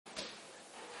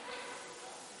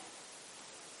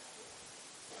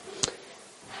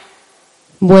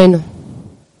Bueno,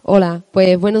 hola,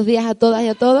 pues buenos días a todas y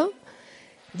a todos.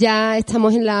 Ya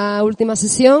estamos en la última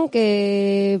sesión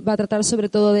que va a tratar sobre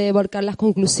todo de volcar las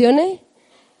conclusiones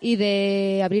y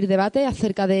de abrir debate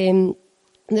acerca de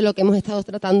lo que hemos estado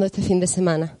tratando este fin de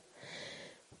semana.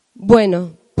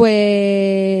 Bueno,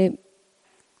 pues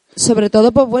sobre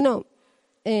todo, pues bueno,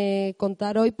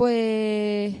 contar hoy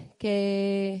pues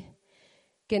que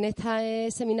en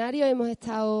este seminario hemos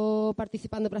estado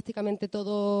participando prácticamente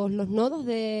todos los nodos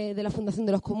de la Fundación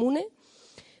de los Comunes: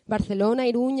 Barcelona,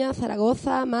 Iruña,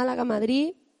 Zaragoza, Málaga,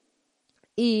 Madrid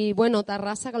y, bueno,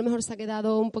 Tarrasa, que a lo mejor se ha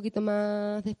quedado un poquito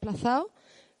más desplazado,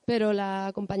 pero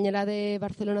la compañera de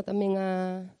Barcelona también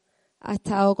ha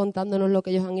estado contándonos lo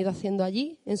que ellos han ido haciendo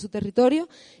allí, en su territorio,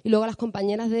 y luego las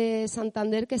compañeras de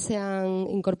Santander que se han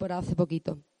incorporado hace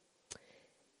poquito.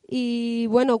 Y,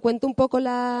 bueno, cuento un poco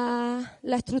la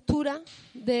estructura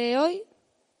de hoy,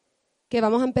 que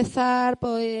vamos a empezar,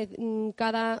 pues,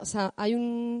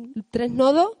 hay 3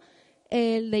 nodos: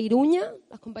 el de Iruña,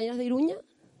 las compañeras de Iruña,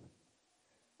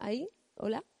 ahí,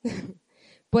 hola,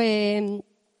 pues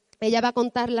ella va a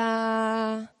contar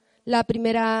la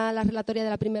relatoria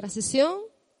de la primera sesión,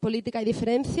 política y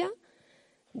diferencia.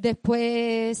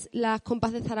 Después las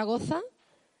compas de Zaragoza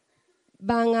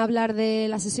van a hablar de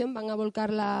la sesión, van a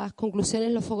volcar las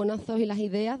conclusiones, los fogonazos y las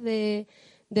ideas de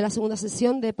la segunda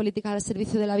sesión de políticas al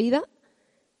servicio de la vida.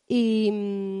 Y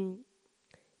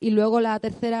luego la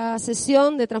tercera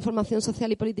sesión de transformación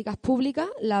social y políticas públicas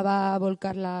la va a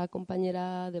volcar la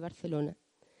compañera de Barcelona.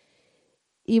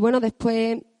 Y, bueno,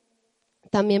 después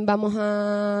también vamos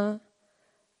a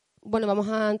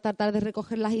tratar de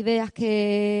recoger las ideas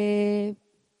que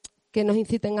nos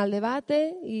inciten al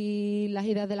debate y las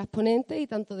ideas de las ponentes, y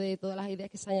tanto de todas las ideas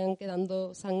que se hayan ido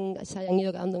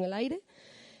quedando en el aire.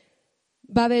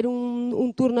 Va a haber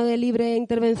un turno de libre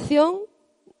intervención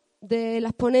de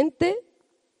las ponentes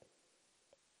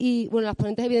y, bueno, las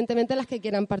ponentes evidentemente las que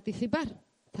quieran participar,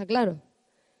 está claro.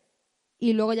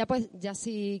 Y luego ya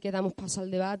sí que damos paso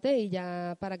al debate, y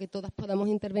ya para que todas podamos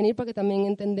intervenir, porque también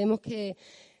entendemos que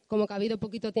como que ha habido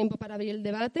poquito tiempo para abrir el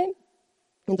debate,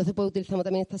 entonces pues utilizamos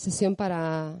también esta sesión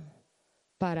para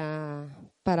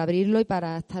abrirlo y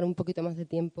para estar un poquito más de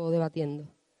tiempo debatiendo.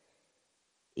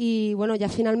 Y, bueno, ya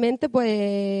finalmente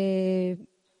pues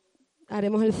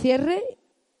haremos el cierre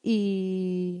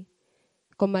y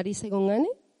con Marisa y con Anne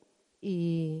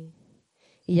y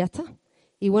ya está.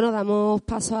 Y, bueno, damos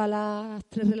paso a las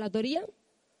 3 relatorías.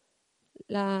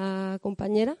 La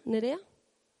compañera Nerea.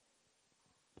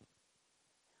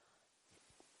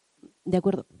 De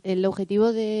acuerdo. El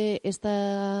objetivo de este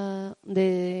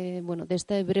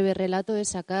breve relato es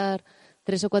sacar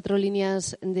 3 o 4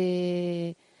 líneas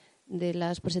de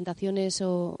las presentaciones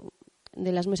o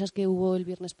de las mesas que hubo el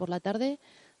viernes por la tarde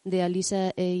de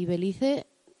Alisa e Ibelice.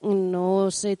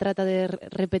 No se trata de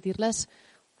repetirlas,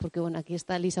 porque, bueno, aquí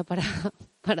está Alisa para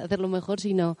hacerlo mejor,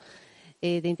 sino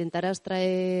de intentar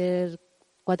abstraer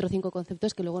 4 o 5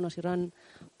 conceptos que luego nos sirvan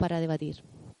para debatir.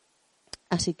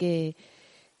 Así que,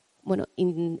 bueno,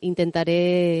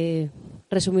 intentaré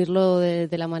resumirlo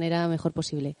de la manera mejor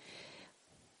posible.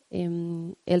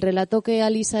 El relato que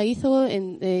Alisa hizo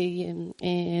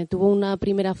tuvo una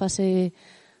primera fase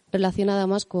relacionada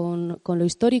más con lo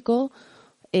histórico,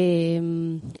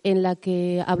 en la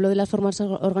que habló de las formas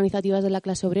organizativas de la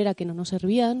clase obrera que no nos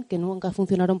servían, que nunca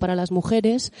funcionaron para las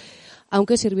mujeres,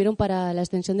 aunque sirvieron para la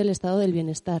extensión del estado del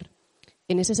bienestar.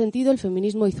 En ese sentido, el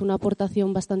feminismo hizo una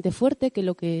aportación bastante fuerte, que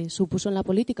lo que supuso en la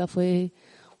política fue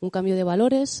un cambio de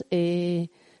valores,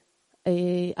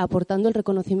 aportando el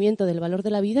reconocimiento del valor de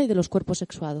la vida y de los cuerpos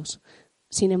sexuados.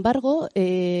 Sin embargo,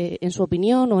 en su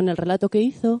opinión o en el relato que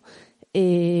hizo,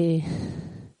 eso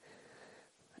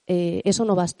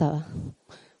no bastaba.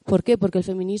 ¿Por qué? Porque el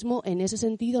feminismo en ese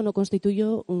sentido no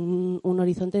constituyó un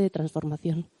horizonte de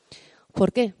transformación.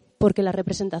 ¿Por qué? Porque la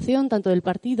representación tanto del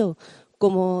partido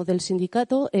como del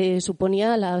sindicato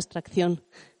suponía la abstracción.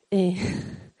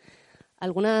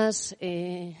 Algunas...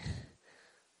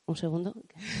 un segundo,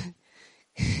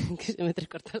 que se me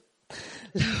entrecorta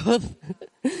la voz.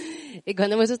 Y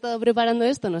cuando hemos estado preparando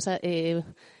esto,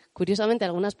 curiosamente a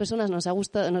algunas personas nos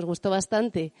gustó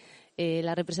bastante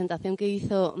la representación que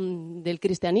hizo del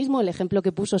cristianismo, el ejemplo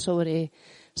que puso sobre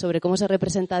cómo se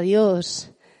representa a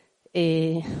Dios,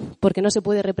 porque no se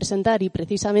puede representar, y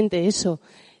precisamente eso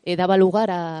daba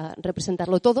lugar a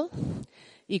representarlo todo,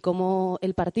 y cómo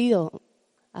el partido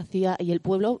hacía y el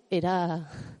pueblo era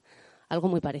algo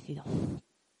muy parecido.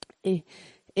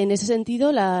 En ese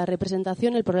sentido, la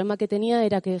representación, el problema que tenía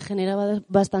era que generaba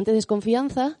bastante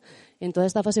desconfianza en toda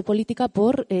esta fase política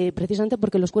precisamente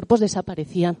porque los cuerpos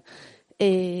desaparecían.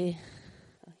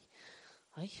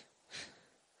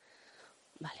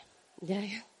 Ya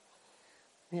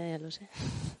lo sé.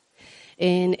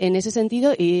 En ese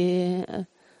sentido,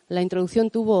 la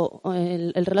introducción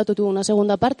el relato tuvo una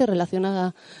segunda parte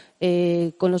relacionada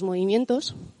con los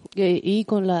movimientos y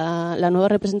con la nueva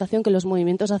representación que los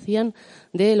movimientos hacían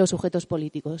de los sujetos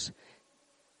políticos.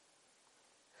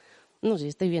 No, sí,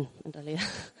 estoy bien, en realidad.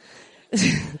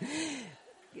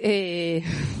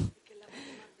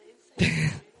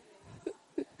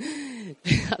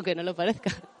 Aunque no lo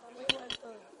parezca.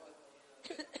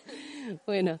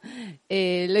 Bueno,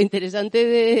 lo interesante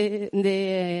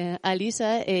de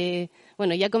Alisa,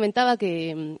 ya comentaba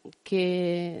que,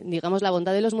 digamos, la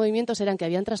bondad de los movimientos eran que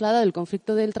habían trasladado el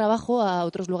conflicto del trabajo a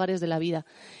otros lugares de la vida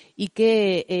y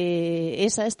que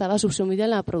esa estaba subsumida en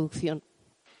la producción.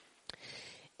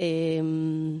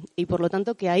 Y por lo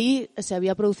tanto que ahí se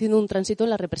había producido un tránsito en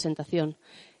la representación.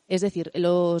 Es decir,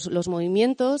 los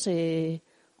movimientos,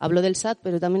 hablo del SAT,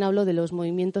 pero también hablo de los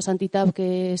movimientos anti-TAP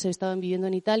que se estaban viviendo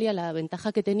en Italia. La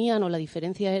ventaja que tenían o la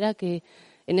diferencia era que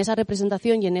en esa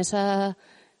representación y en esa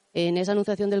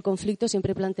anunciación del conflicto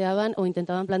siempre planteaban o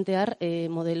intentaban plantear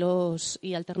modelos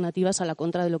y alternativas a la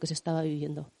contra de lo que se estaba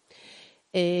viviendo.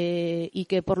 Y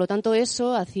que por lo tanto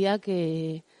eso hacía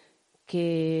que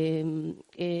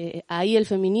ahí el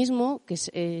feminismo,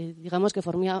 que digamos que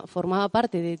formaba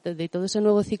parte de todo ese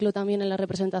nuevo ciclo también en la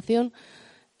representación,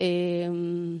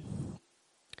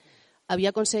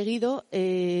 había conseguido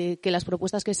que las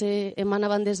propuestas que se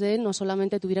emanaban desde él no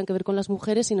solamente tuvieran que ver con las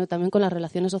mujeres, sino también con las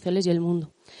relaciones sociales y el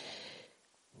mundo.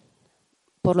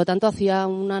 Por lo tanto, hacía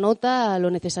una nota a lo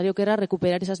necesario que era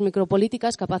recuperar esas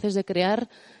micropolíticas capaces de crear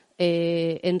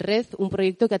en red un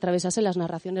proyecto que atravesase las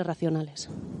narraciones racionales.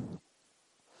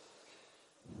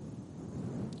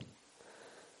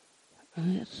 A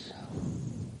ver.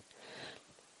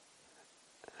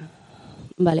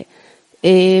 Vale.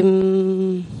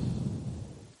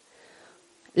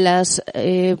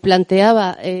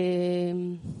 Planteaba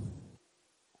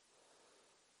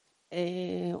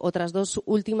otras dos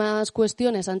últimas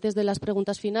cuestiones antes de las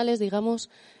preguntas finales, digamos,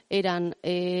 eran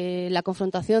la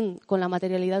confrontación con la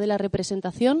materialidad de la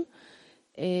representación,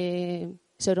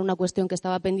 eso era una cuestión que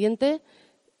estaba pendiente,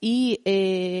 y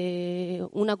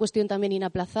una cuestión también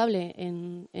inaplazable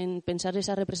en pensar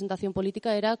esa representación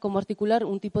política era cómo articular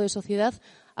un tipo de sociedad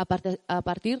a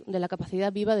partir de la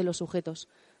capacidad viva de los sujetos,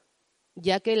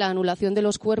 ya que la anulación de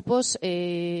los cuerpos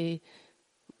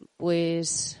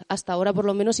pues hasta ahora por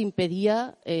lo menos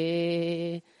impedía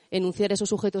enunciar esos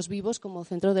sujetos vivos como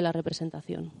centro de la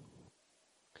representación.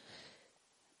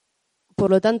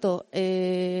 Por lo tanto,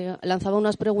 lanzaba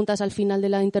unas preguntas al final de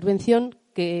la intervención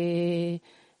que,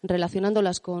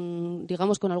 relacionándolas con,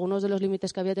 digamos, con algunos de los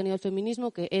límites que había tenido el feminismo,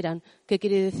 que eran ¿qué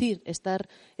quiere decir estar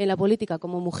en la política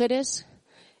como mujeres?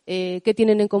 ¿Qué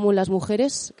tienen en común las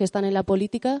mujeres que están en la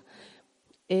política?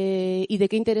 ¿Y de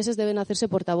qué intereses deben hacerse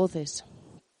portavoces?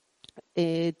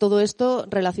 Todo esto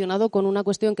relacionado con una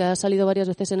cuestión que ha salido varias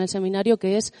veces en el seminario,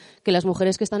 que es que las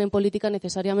mujeres que están en política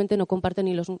necesariamente no comparten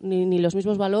ni los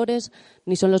mismos valores,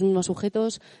 ni son los mismos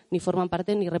sujetos, ni forman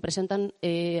parte, ni representan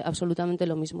absolutamente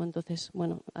lo mismo. Entonces,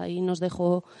 bueno, ahí nos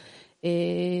dejó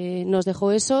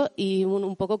eso y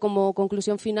un poco como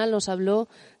conclusión final nos habló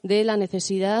de la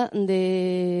necesidad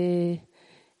de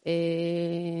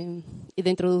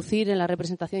introducir en la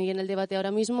representación y en el debate ahora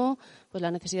mismo pues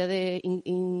la necesidad de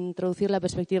introducir la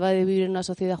perspectiva de vivir en una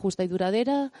sociedad justa y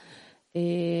duradera,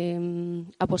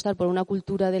 apostar por una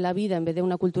cultura de la vida en vez de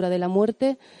una cultura de la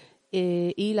muerte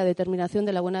y la determinación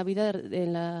de la buena vida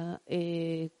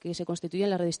que se constituye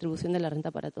en la redistribución de la renta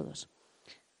para todos.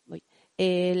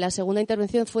 La segunda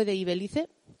intervención fue de Ibelice.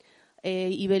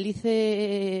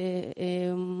 Ibelice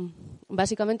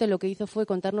básicamente lo que hizo fue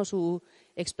contarnos su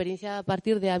experiencia a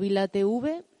partir de Ávila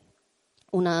TV,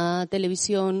 una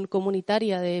televisión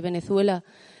comunitaria de Venezuela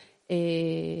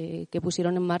que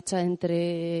pusieron en marcha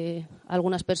entre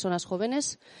algunas personas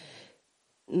jóvenes.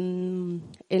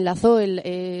 Enlazó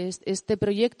este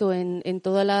proyecto en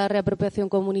toda la reapropiación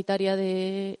comunitaria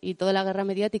y toda la guerra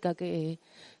mediática que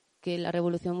la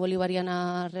revolución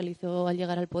bolivariana realizó al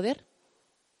llegar al poder.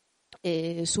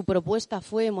 Su propuesta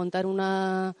fue montar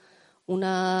una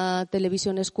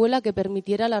televisión escuela que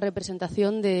permitiera la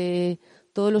representación de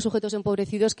todos los sujetos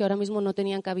empobrecidos que ahora mismo no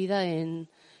tenían cabida en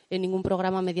ningún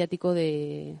programa mediático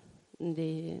de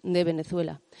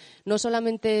Venezuela. No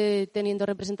solamente teniendo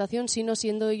representación, sino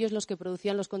siendo ellos los que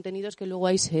producían los contenidos que luego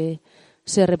ahí se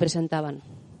representaban.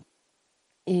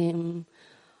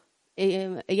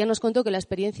 Ella nos contó que la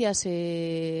experiencia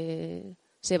se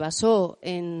basó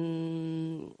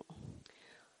en...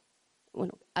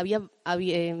 Bueno, había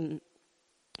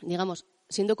digamos,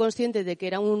 siendo consciente de que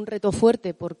era un reto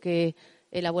fuerte porque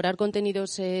elaborar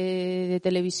contenidos de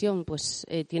televisión pues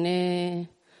tiene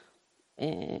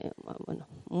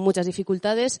muchas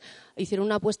dificultades. Hicieron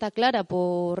una apuesta clara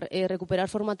por recuperar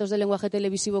formatos de lenguaje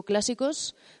televisivo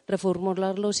clásicos,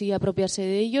 reformularlos y apropiarse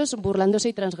de ellos, burlándose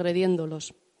y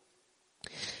transgrediéndolos.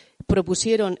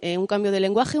 Propusieron un cambio de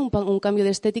lenguaje, un cambio de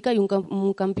estética y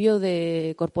un cambio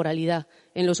de corporalidad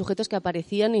en los sujetos que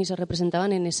aparecían y se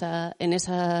representaban en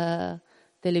esa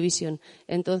televisión.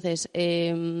 Entonces,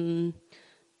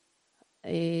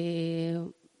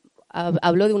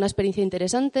 habló de una experiencia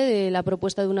interesante, de la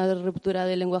propuesta de una ruptura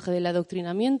del lenguaje del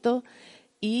adoctrinamiento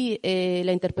y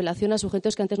la interpelación a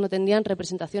sujetos que antes no tenían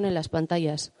representación en las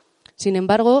pantallas. Sin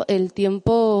embargo, el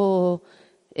tiempo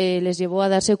les llevó a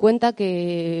darse cuenta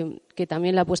que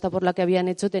también la apuesta por la que habían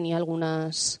hecho tenía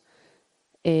algunos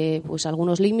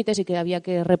límites y que había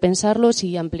que repensarlos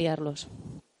y ampliarlos.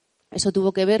 Eso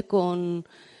tuvo que ver con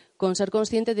ser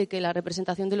consciente de que la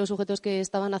representación de los sujetos que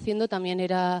estaban haciendo también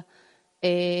era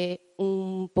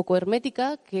un poco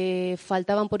hermética, que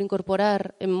faltaban por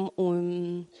incorporar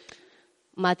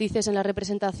matices en la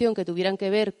representación que tuvieran que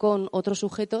ver con otros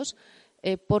sujetos,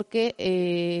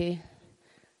 porque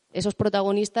esos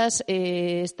protagonistas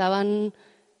estaban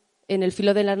en el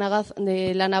filo de la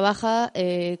navaja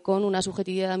con una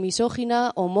subjetividad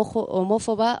misógina,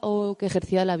 homófoba o que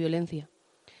ejercía la violencia.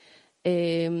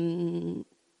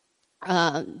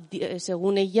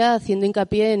 Según ella, haciendo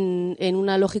hincapié en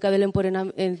una lógica del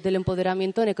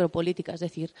empoderamiento necropolítica, es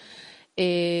decir,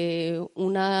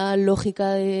 una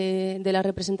lógica de la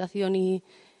representación y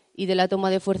de la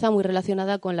toma de fuerza muy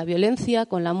relacionada con la violencia,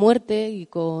 con la muerte y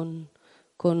con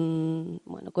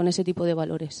ese tipo de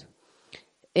valores.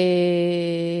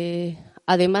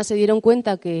 Además, se dieron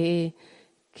cuenta que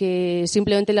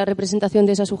simplemente la representación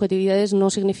de esas subjetividades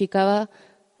no significaba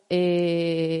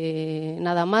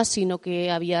nada más, sino que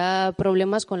había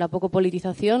problemas con la poco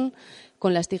politización,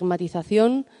 con la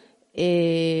estigmatización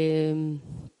y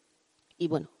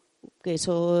que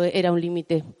eso era un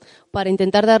límite. Para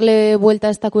intentar darle vuelta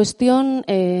a esta cuestión,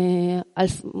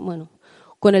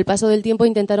 con el paso del tiempo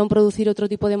intentaron producir otro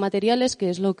tipo de materiales, que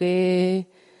es lo que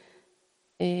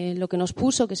nos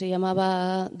puso, que se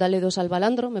llamaba Dale dos al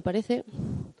balandro, me parece,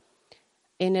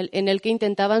 en el que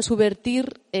intentaban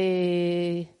subvertir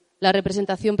la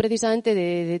representación precisamente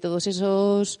de todos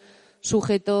esos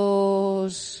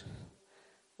sujetos,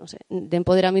 no sé, de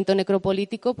empoderamiento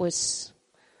necropolítico, pues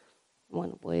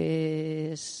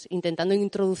intentando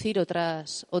introducir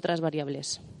otras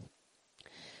variables.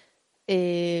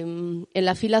 En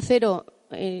la fila 0,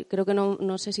 creo que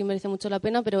no sé si merece mucho la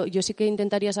pena, pero yo sí que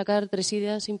intentaría sacar 3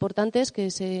 ideas importantes que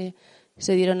se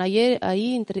dieron ayer.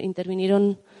 Ahí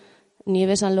intervinieron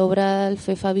Nieves Sanlobral,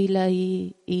 Fefa Vila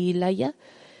y Laia.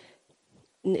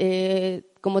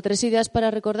 Como 3 ideas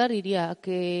para recordar, diría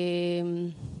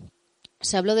que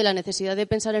se habló de la necesidad de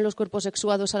pensar en los cuerpos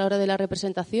sexuados a la hora de la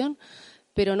representación,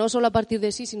 pero no solo a partir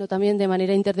de sí, sino también de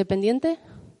manera interdependiente.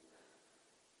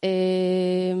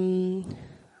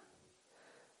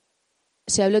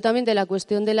 Se habló también de la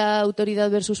cuestión de la autoridad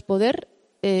versus poder,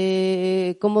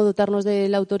 cómo dotarnos de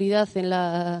la autoridad en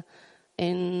la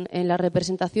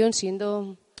representación,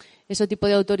 siendo ese tipo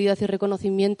de autoridad y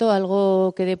reconocimiento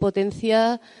algo que dé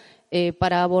potencia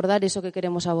para abordar eso que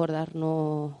queremos abordar,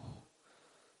 no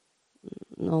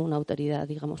una autoridad,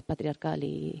 digamos, patriarcal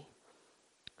y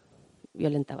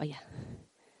violenta, vaya.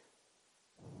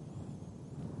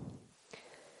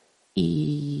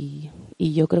 Y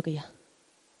yo creo que ya.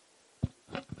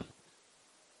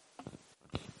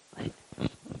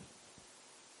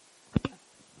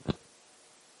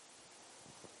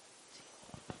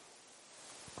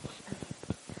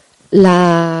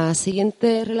 La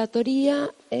siguiente relatoría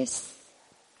es...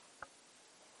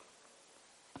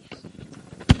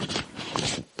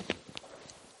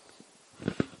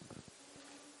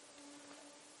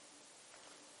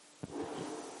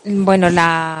 Bueno,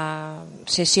 la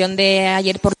sesión de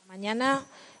ayer por la mañana,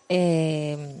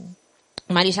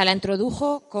 Marisa la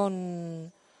introdujo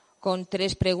con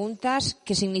 3 preguntas.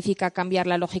 ¿Qué significa cambiar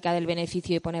la lógica del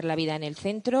beneficio y poner la vida en el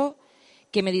centro?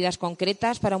 ¿Qué medidas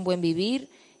concretas para un buen vivir?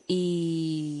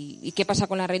 ¿Y qué pasa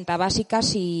con la renta básica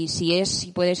si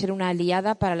puede ser una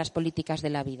aliada para las políticas de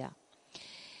la vida?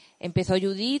 Empezó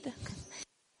Judith,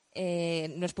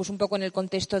 nos puso un poco en el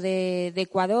contexto de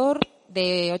Ecuador,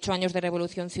 de 8 años de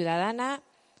revolución ciudadana,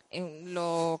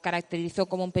 lo caracterizó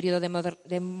como un periodo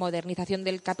de modernización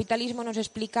del capitalismo, nos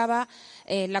explicaba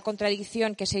la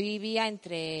contradicción que se vivía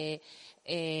entre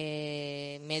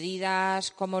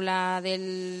medidas como la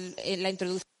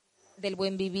introducción del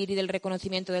buen vivir y del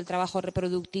reconocimiento del trabajo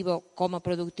reproductivo como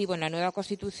productivo en la nueva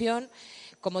Constitución,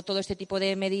 cómo todo este tipo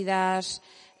de medidas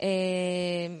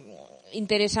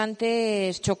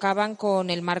interesantes chocaban con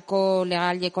el marco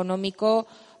legal y económico,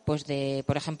 pues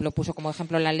por ejemplo, puso como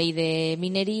ejemplo la ley de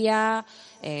minería,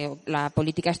 la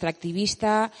política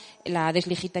extractivista, la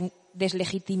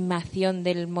deslegitimación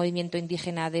del movimiento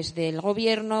indígena desde el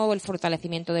gobierno, el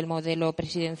fortalecimiento del modelo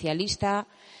presidencialista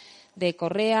de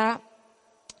Correa,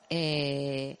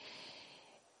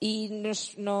 y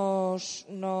nos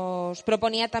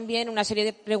proponía también una serie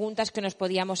de preguntas que nos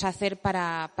podíamos hacer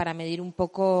para medir un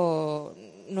poco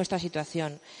nuestra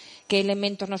situación. ¿Qué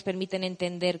elementos nos permiten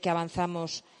entender que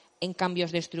avanzamos en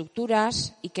cambios de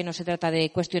estructuras y que no se trata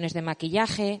de cuestiones de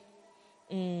maquillaje?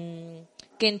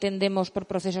 ¿Qué entendemos por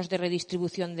procesos de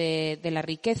redistribución de la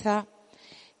riqueza?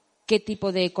 ¿Qué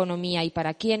tipo de economía hay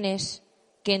para quiénes?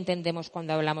 ¿Qué entendemos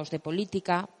cuando hablamos de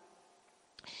política?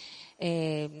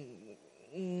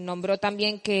 Nombró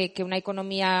también que una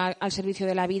economía al servicio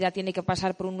de la vida tiene que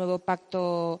pasar por un nuevo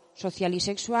pacto social y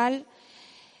sexual.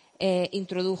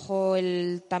 Introdujo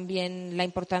también la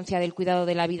importancia del cuidado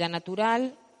de la vida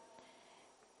natural.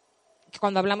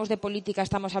 Cuando hablamos de política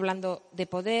estamos hablando de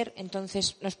poder,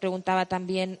 entonces nos preguntaba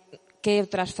también qué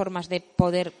otras formas de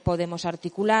poder podemos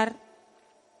articular.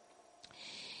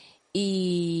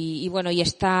 Y bueno, y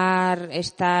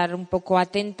estar un poco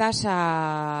atentas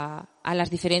a las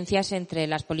diferencias entre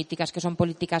las políticas que son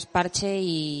políticas parche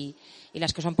y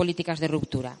las que son políticas de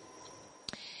ruptura.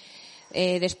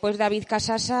 Después David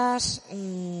Casasas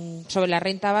sobre la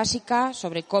renta básica,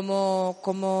 sobre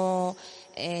cómo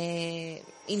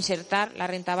insertar la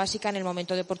renta básica en el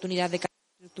momento de oportunidad de cambio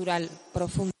estructural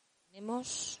profundo que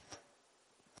tenemos.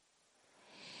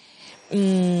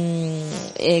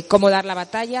 Cómo dar la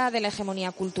batalla de la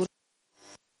hegemonía cultural.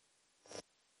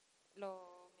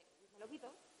 ¿Me lo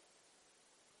quito?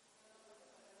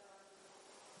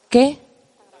 ¿Qué?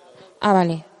 Ah,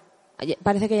 vale.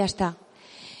 Parece que ya está.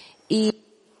 Y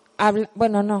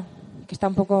bueno, no, que está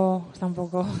un poco.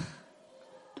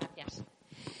 Gracias.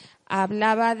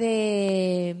 Hablaba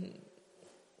de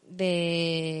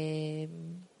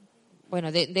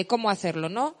cómo hacerlo,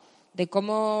 ¿no? De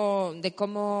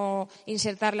cómo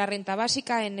insertar la renta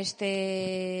básica en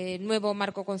este nuevo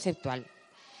marco conceptual.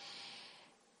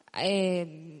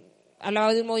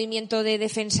 Hablaba de un movimiento de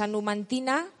defensa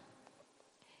numantina,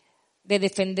 de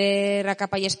defender a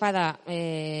capa y espada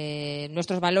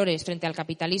nuestros valores frente al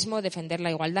capitalismo, defender la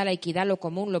igualdad, la equidad, lo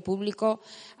común, lo público.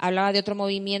 Hablaba de otro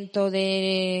movimiento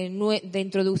de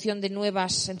introducción de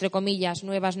nuevas, entre comillas,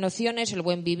 nuevas nociones, el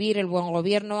buen vivir, el buen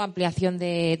gobierno, ampliación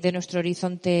de nuestro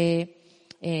horizonte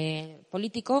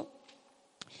político.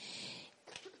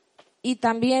 Y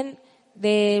también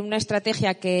de una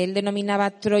estrategia que él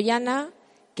denominaba troyana,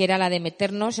 que era la de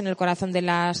meternos en el corazón de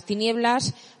las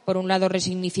tinieblas, por un lado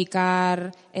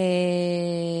resignificar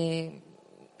y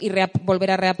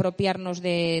volver a reapropiarnos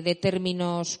de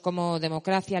términos como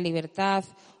democracia, libertad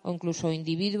o incluso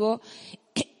individuo,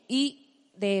 y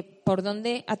de por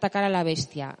dónde atacar a la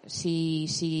bestia.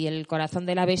 Si el corazón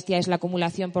de la bestia es la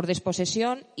acumulación por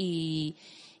desposesión y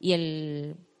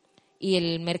el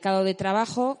mercado de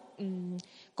trabajo,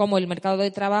 como el mercado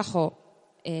de trabajo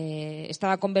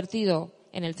estaba convertido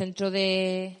en el centro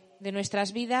de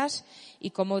nuestras vidas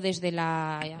y cómo desde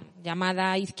la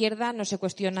llamada izquierda no se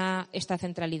cuestiona esta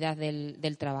centralidad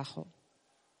del trabajo.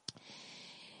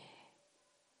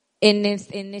 En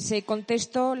ese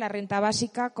contexto, la renta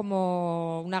básica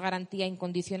como una garantía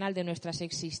incondicional de nuestras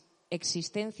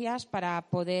existencias para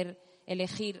poder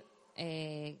elegir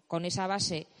con esa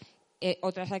base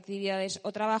otras actividades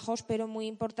o trabajos, pero muy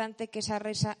importante que esa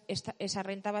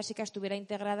renta básica estuviera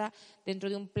integrada dentro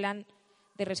de un plan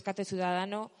de rescate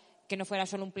ciudadano, que no fuera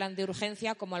solo un plan de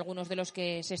urgencia como algunos de los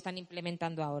que se están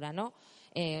implementando ahora, ¿no?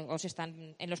 O se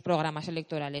están en los programas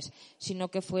electorales, sino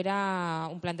que fuera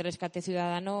un plan de rescate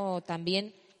ciudadano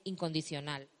también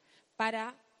incondicional,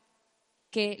 para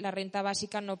que la renta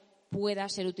básica no pueda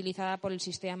ser utilizada por el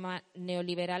sistema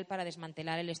neoliberal para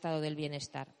desmantelar el estado del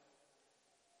bienestar.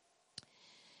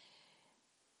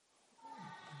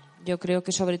 Yo creo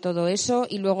que sobre todo eso,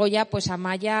 y luego ya pues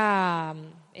Amaya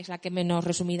es la que menos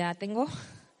resumida tengo.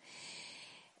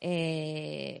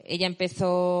 Ella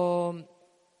empezó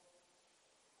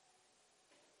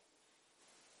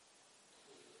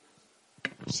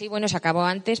sí, bueno, se acabó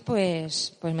antes,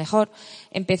 pues mejor.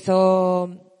 Empezó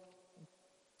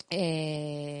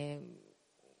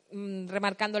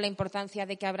remarcando la importancia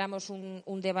de que abramos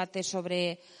un debate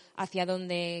sobre hacia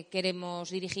dónde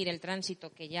queremos dirigir el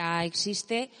tránsito que ya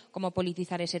existe, cómo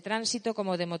politizar ese tránsito,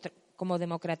 cómo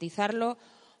democratizarlo,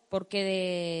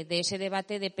 porque de ese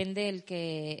debate depende el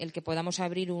que podamos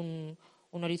abrir un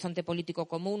horizonte político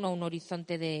común o un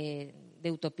horizonte de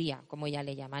de utopía, como ella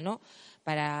le llama, ¿no?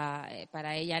 Para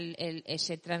ella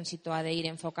ese tránsito ha de ir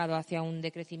enfocado hacia un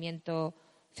decrecimiento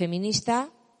feminista,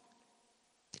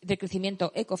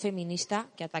 decrecimiento ecofeminista,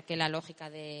 que ataque la lógica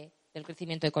del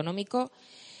crecimiento económico.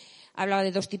 Hablaba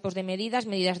de dos tipos de medidas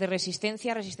de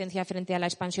resistencia frente a la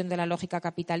expansión de la lógica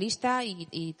capitalista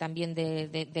y también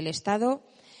del Estado,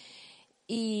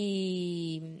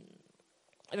 y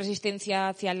resistencia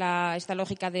hacia esta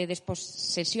lógica de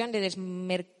desposesión,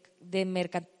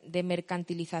 de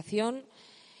mercantilización.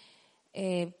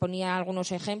 Ponía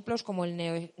algunos ejemplos como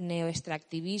el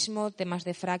neoextractivismo, temas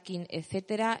de fracking,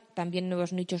 etcétera. También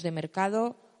nuevos nichos de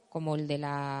mercado, como el de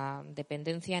la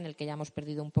dependencia, en el que ya hemos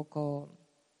perdido un poco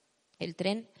el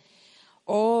tren,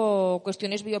 o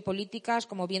cuestiones biopolíticas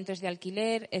como vientres de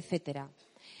alquiler, etcétera.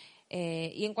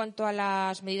 Y en cuanto a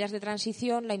las medidas de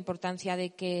transición, la importancia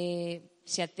de que,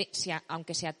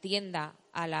 aunque se atienda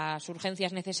a las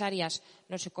urgencias necesarias,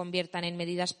 no se conviertan en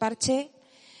medidas parche,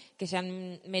 que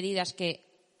sean medidas que,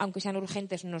 aunque sean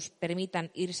urgentes, nos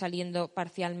permitan ir saliendo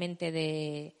parcialmente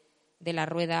de la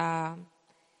rueda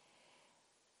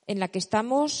en la que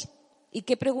estamos. ¿Y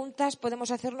qué preguntas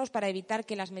podemos hacernos para evitar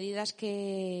que las medidas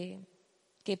que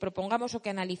propongamos o que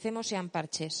analicemos sean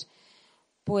parches?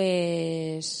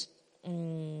 Pues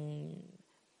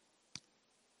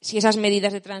si esas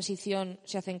medidas de transición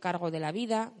se hacen cargo de la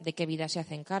vida, de qué vida se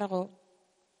hacen cargo,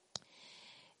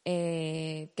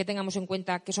 que tengamos en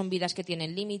cuenta que son vidas que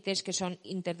tienen límites, que son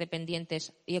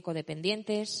interdependientes y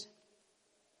ecodependientes,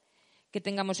 que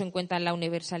tengamos en cuenta la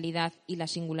universalidad y la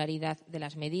singularidad de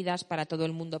las medidas para todo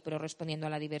el mundo, pero respondiendo a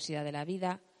la diversidad de la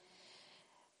vida,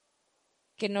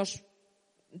 que nos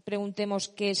preguntemos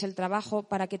qué es el trabajo,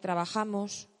 para qué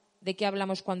trabajamos, de qué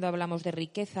hablamos cuando hablamos de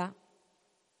riqueza.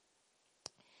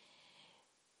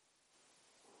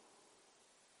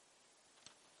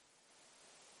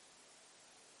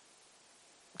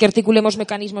 Que articulemos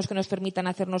mecanismos que nos permitan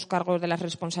hacernos cargo de las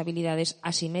responsabilidades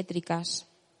asimétricas.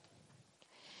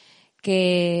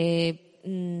 Que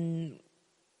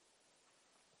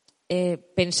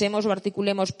pensemos o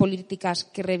articulemos políticas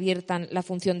que reviertan la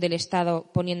función del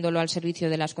Estado poniéndolo al servicio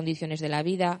de las condiciones de la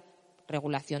vida,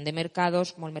 regulación de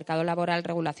mercados como el mercado laboral,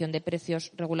 regulación de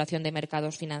precios, regulación de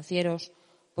mercados financieros,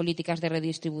 políticas de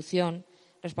redistribución,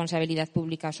 responsabilidad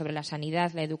pública sobre la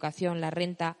sanidad, la educación, la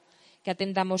renta, que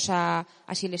atendamos a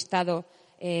si el Estado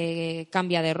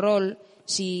cambia de rol,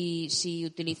 si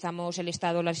utilizamos el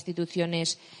Estado, las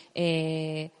instituciones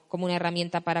como una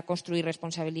herramienta para construir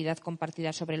responsabilidad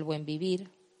compartida sobre el buen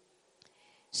vivir,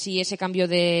 si ese cambio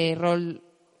de rol,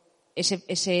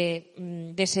 ese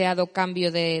deseado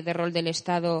cambio de rol del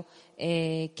Estado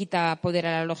quita poder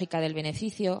a la lógica del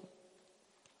beneficio.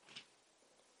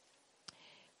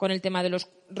 Con el tema de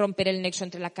romper el nexo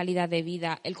entre la calidad de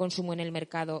vida, el consumo en el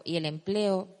mercado y el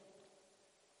empleo.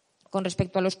 Con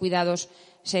respecto a los cuidados,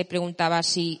 se preguntaba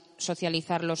si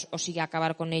socializarlos o si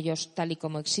acabar con ellos tal y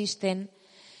como existen.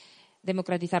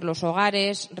 Democratizar los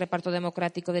hogares, reparto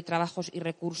democrático de trabajos y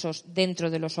recursos dentro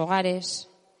de los hogares.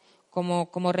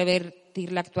 Cómo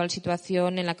revertir la actual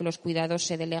situación en la que los cuidados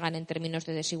se delegan en términos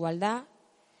de desigualdad.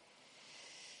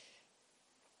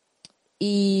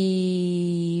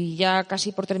 Y ya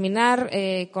casi por terminar,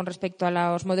 con respecto a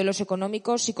los modelos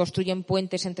económicos, si construyen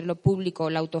puentes entre lo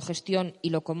público, la autogestión y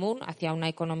lo común hacia una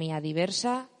economía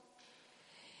diversa.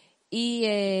 Y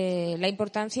la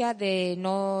importancia de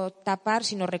no tapar,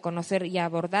 sino reconocer y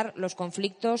abordar los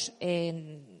conflictos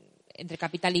entre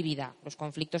capital y vida. Los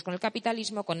conflictos con el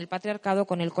capitalismo, con el patriarcado,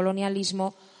 con el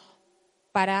colonialismo,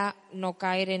 para no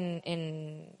caer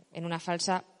en una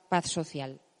falsa paz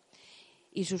social.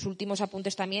 Y sus últimos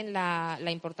apuntes también,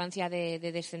 la importancia de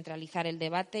descentralizar el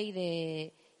debate y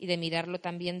de mirarlo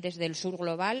también desde el sur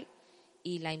global,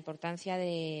 y la importancia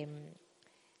de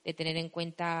tener en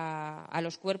cuenta a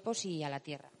los cuerpos y a la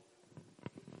tierra.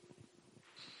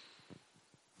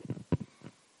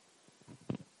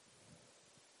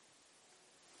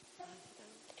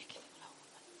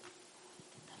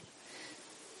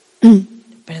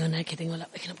 Perdona, es que tengo la...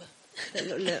 Es que no puedo.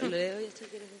 ¿Lo leo y esto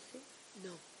quieres decir?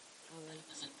 No.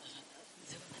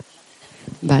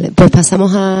 Vale, pues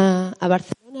pasamos a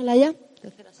Barcelona, Laia.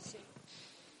 Tercera sesión.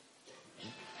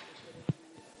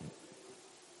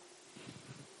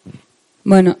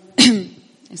 Bueno,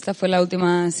 esta fue la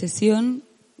última sesión,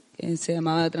 que se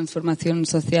llamaba Transformación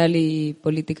Social y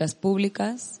Políticas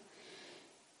Públicas.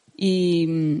 Y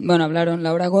bueno, hablaron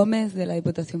Laura Gómez, de la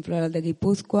Diputación Foral de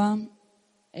Guipúzcoa,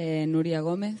 Nuria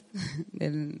Gómez,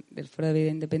 del Foro de Vida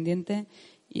Independiente,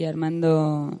 y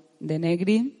Armando de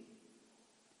Negri,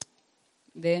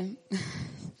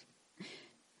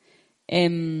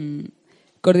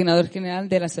 coordinador general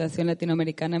de la Asociación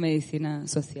Latinoamericana de Medicina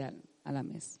Social,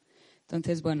 ALAMES.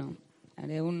 Entonces, bueno,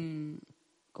 haré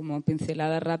como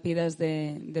pinceladas rápidas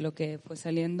de lo que fue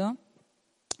saliendo.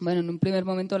 Bueno, en un primer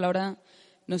momento Laura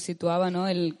nos situaba, ¿no?,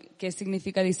 el qué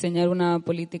significa diseñar una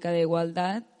política de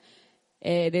igualdad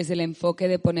desde el enfoque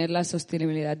de poner la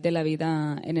sostenibilidad de la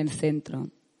vida en el centro.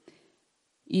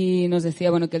 Y nos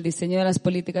decía, bueno, que el diseño de las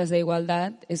políticas de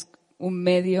igualdad es un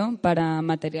medio para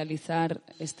materializar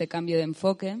este cambio de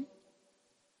enfoque,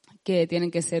 que tienen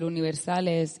que ser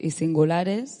universales y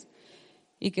singulares,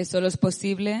 y que solo es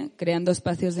posible creando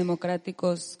espacios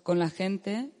democráticos con la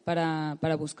gente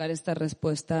para buscar estas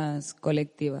respuestas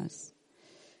colectivas.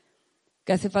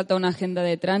 Que hace falta una agenda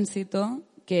de tránsito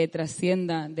que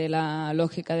trascienda de la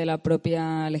lógica de la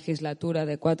propia legislatura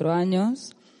de 4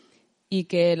 años y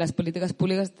que las políticas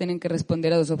públicas tienen que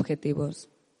responder a 2 objetivos.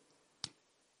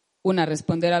 Una,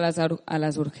 responder a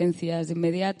las urgencias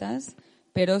inmediatas,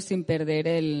 pero sin perder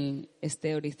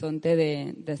este horizonte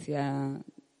de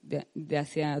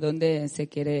hacia dónde se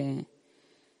quiere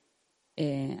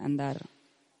andar.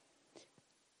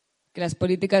 Que las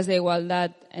políticas de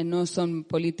igualdad no son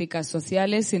políticas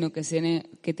sociales, sino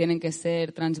que tienen que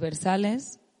ser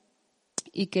transversales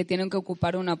y que tienen que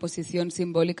ocupar una posición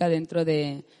simbólica dentro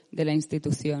de la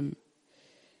institución.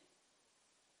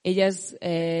 Ellas,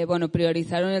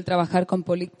 priorizaron el trabajar con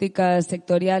políticas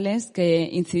sectoriales que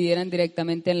incidieran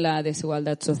directamente en la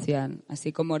desigualdad social,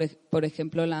 así como, por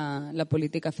ejemplo, la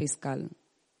política fiscal.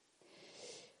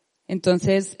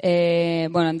 Entonces,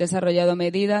 han desarrollado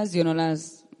medidas, yo no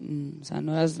las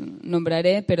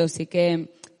nombraré, pero sí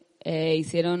que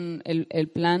hicieron el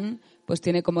plan, pues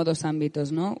tiene como 2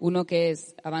 ámbitos, ¿no? Uno que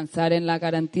es avanzar en la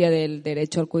garantía del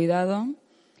derecho al cuidado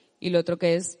y el otro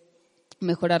que es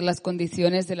mejorar las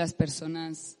condiciones de las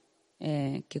personas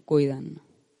que cuidan.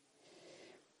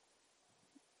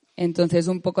 Entonces,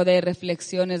 un poco de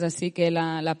reflexiones así que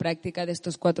la práctica de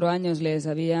estos 4 años les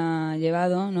había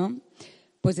llevado, ¿no?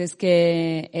 Pues es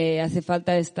que hace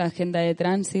falta esta agenda de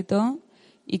tránsito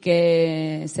y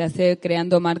que se hace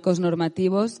creando marcos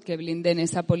normativos que blinden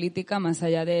esa política más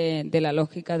allá de la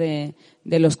lógica de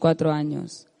los 4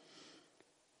 años.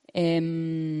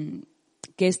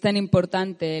 Que es tan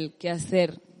importante el qué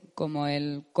hacer como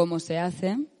el cómo se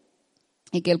hace,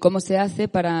 y que el cómo se hace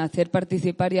para hacer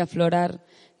participar y aflorar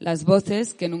las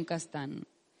voces que nunca están.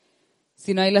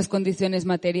 Si no hay las condiciones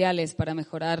materiales para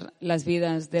mejorar las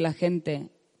vidas de la gente,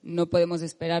 no podemos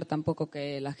esperar tampoco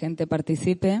que la gente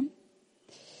participe.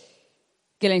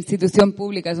 Que la institución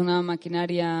pública es una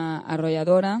maquinaria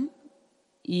arrolladora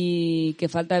y que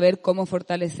falta ver cómo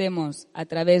fortalecemos a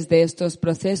través de estos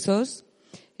procesos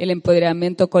el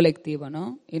empoderamiento colectivo,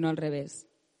 ¿no? Y no al revés.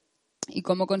 Y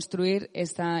cómo construir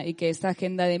y que esta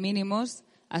agenda de mínimos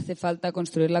hace falta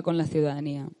construirla con la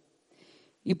ciudadanía.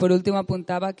 Y por último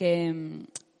apuntaba que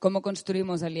cómo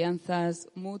construimos alianzas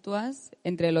mutuas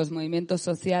entre los movimientos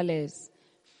sociales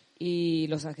y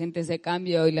los agentes de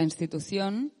cambio y la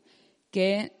institución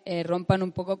que rompan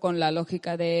un poco con la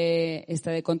lógica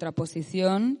de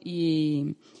contraposición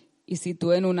y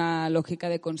sitúen una lógica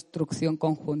de construcción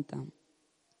conjunta.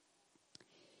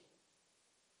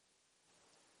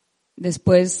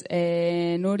 Después,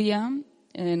 Nuria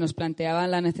nos planteaba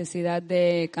la necesidad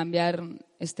de cambiar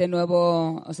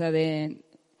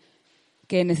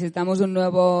que necesitamos un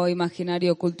nuevo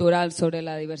imaginario cultural sobre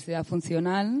la diversidad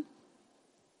funcional,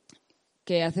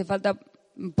 que hace falta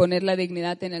poner la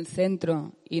dignidad en el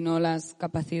centro y no las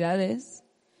capacidades,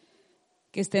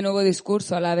 que este nuevo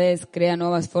discurso a la vez crea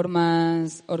nuevas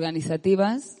formas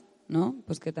organizativas, ¿no?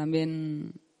 Pues que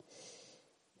también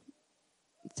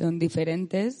son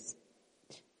diferentes.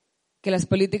 Que las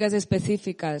políticas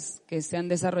específicas que se han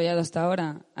desarrollado hasta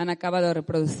ahora han acabado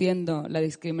reproduciendo la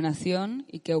discriminación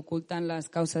y que ocultan las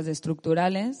causas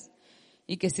estructurales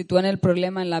y que sitúan el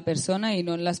problema en la persona y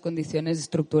no en las condiciones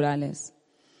estructurales.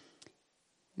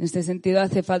 En este sentido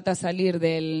hace falta salir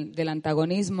del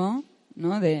antagonismo,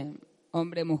 ¿no?, de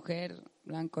hombre-mujer,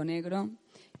 blanco-negro,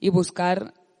 y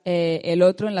buscar el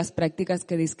otro en las prácticas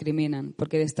que discriminan,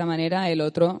 porque de esta manera el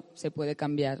otro se puede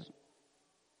cambiar.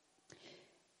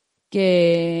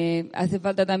 Que hace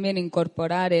falta también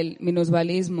incorporar el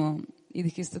minusvalismo, y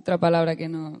dijiste otra palabra que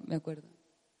no me acuerdo.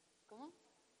 ¿Cómo?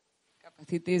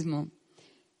 Capacitismo.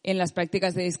 En las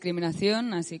prácticas de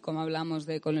discriminación, así como hablamos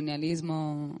de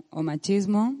colonialismo o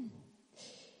machismo.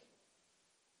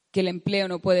 Que el empleo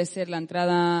no puede ser la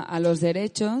entrada a los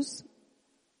derechos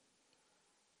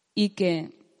y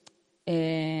que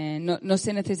no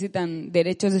se necesitan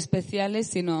derechos especiales,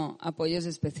 sino apoyos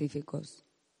específicos.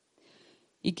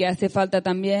 Y que hace falta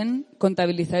también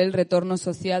contabilizar el retorno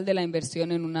social de la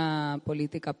inversión en una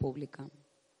política pública.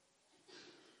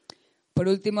 por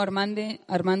último,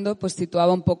 Armando pues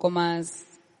situaba un poco más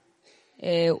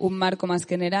un marco más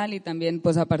general y también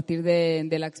pues a partir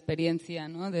de la experiencia,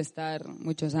 ¿no?, de estar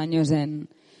muchos años en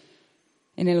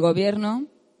el gobierno.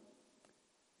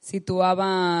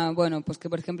 Situaba, bueno, pues que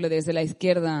por ejemplo desde la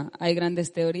izquierda hay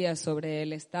grandes teorías sobre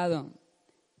el Estado,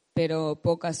 pero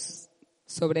pocas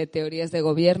sobre teorías de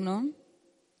gobierno.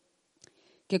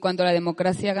 Que cuando la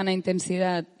democracia gana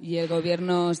intensidad y el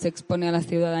gobierno se expone a la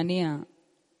ciudadanía,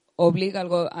 obliga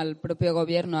al propio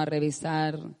gobierno a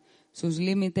revisar sus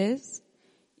límites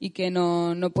y que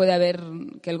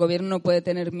que el gobierno no puede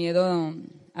tener miedo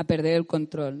a perder el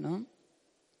control, ¿no?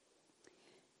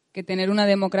 Que tener una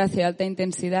democracia de alta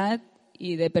intensidad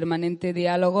y de permanente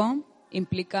diálogo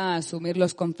implica asumir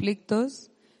los conflictos,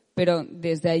 pero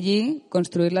desde allí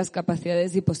construir las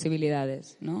capacidades y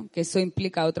posibilidades, ¿no? Que eso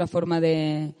implica otra forma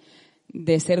de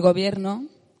ser gobierno,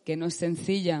 que no es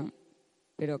sencilla,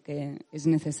 pero que es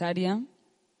necesaria.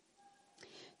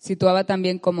 Situaba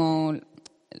también como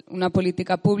una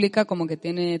política pública como que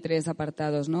tiene tres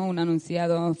apartados, ¿no? Un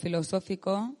enunciado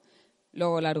filosófico,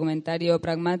 luego el argumentario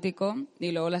pragmático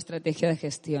y luego la estrategia de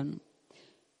gestión.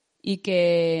 Y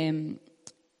que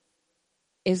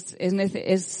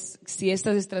si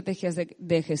estas estrategias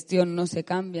de gestión no se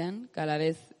cambian, cada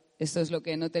vez, esto es lo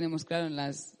que no tenemos claro en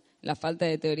la falta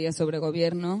de teoría sobre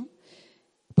gobierno,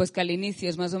 pues que al inicio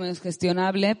es más o menos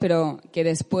gestionable, pero que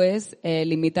después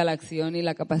limita la acción y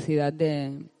la capacidad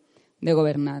de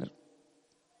gobernar.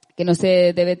 Que no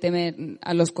se debe temer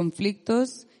a los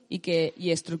conflictos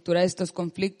y estructurar estos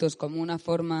conflictos como una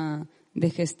forma de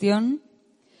gestión,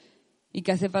 y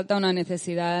que hace falta una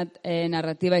necesidad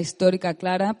narrativa histórica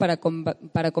clara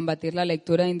para combatir la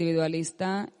lectura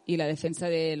individualista y la defensa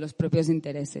de los propios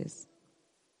intereses.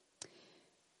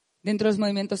 Dentro de los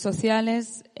movimientos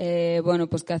sociales,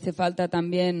 pues que hace falta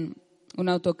también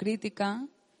una autocrítica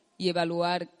y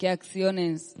evaluar qué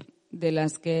acciones de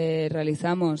las que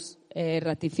realizamos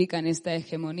ratifican esta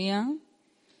hegemonía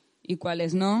y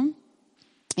cuáles no,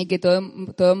 y que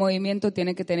todo movimiento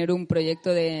tiene que tener un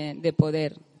proyecto de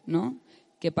poder, ¿no?,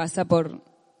 que pasa por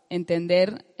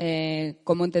entender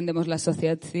cómo entendemos la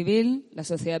sociedad civil, la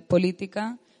sociedad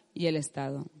política y el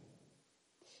Estado.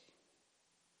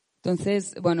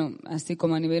 Entonces, bueno, así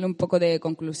como a nivel un poco de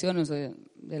conclusiones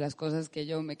de las cosas que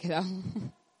yo me he quedado.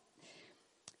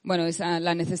 Bueno,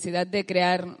 la necesidad de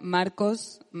crear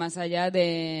marcos más allá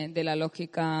de la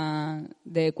lógica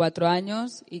de 4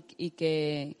 años y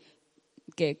que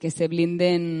se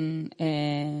blinden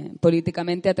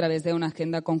políticamente a través de una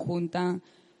agenda conjunta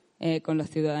con la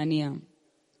ciudadanía.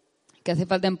 Que hace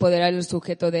falta empoderar el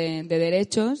sujeto de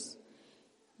derechos.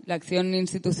 La acción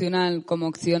institucional como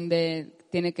opción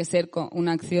tiene que ser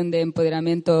una acción de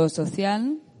empoderamiento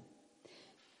social.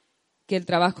 Que el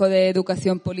trabajo de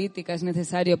educación política es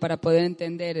necesario para poder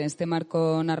entender este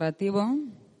marco narrativo.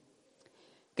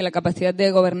 Que la capacidad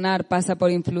de gobernar pasa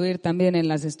por influir también en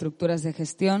las estructuras de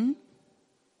gestión.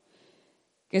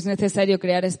 Que es necesario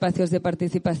crear espacios de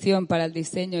participación para el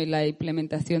diseño y la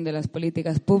implementación de las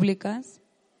políticas públicas,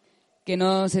 que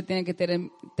no se tiene que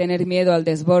tener miedo al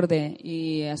desborde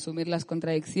y asumir las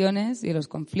contradicciones y los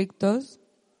conflictos,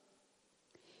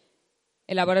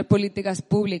 elaborar políticas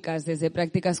públicas desde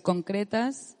prácticas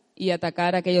concretas y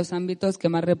atacar aquellos ámbitos que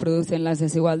más reproducen las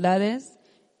desigualdades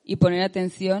y poner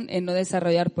atención en no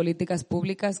desarrollar políticas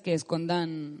públicas que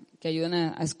ayuden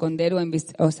a esconder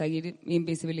o seguir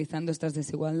invisibilizando estas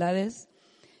desigualdades,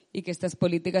 y que estas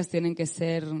políticas tienen que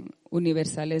ser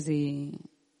universales y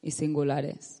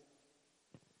singulares.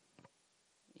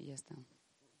 Y ya está.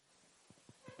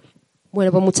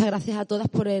 Bueno, pues muchas gracias a todas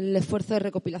por el esfuerzo de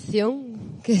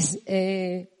recopilación, que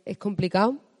es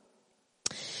complicado.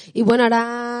 Y bueno,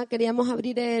 ahora queríamos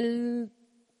abrir el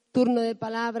turno de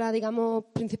palabra, digamos,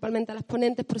 principalmente a las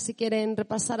ponentes, por si quieren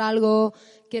repasar algo,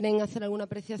 quieren hacer alguna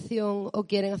apreciación o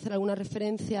quieren hacer alguna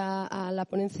referencia a la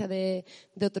ponencia de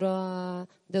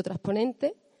otras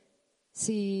ponentes.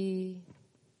 Si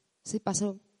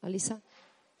paso a Lisa.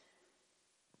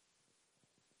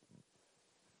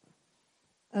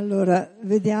 Allora,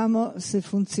 vediamo se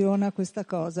funziona questa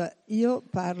cosa. Io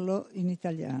parlo in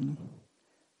italiano,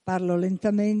 parlo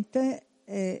lentamente.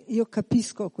 Io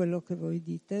capisco quello che voi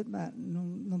dite, ma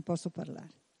non posso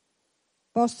parlare.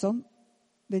 Posso?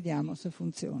 Vediamo se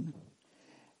funziona.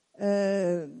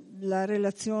 La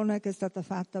relazione che è stata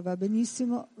fatta va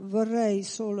benissimo. Vorrei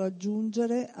solo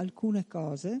aggiungere alcune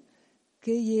cose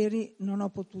che ieri non ho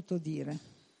potuto dire,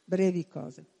 brevi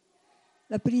cose.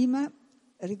 La prima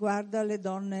riguarda le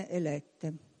donne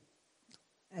elette.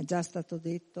 È già stato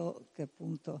detto che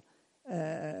appunto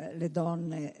le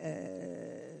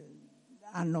donne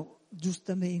hanno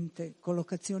giustamente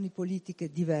collocazioni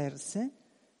politiche diverse,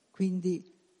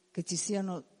 quindi che ci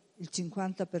siano il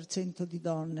 50% di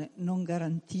donne non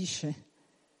garantisce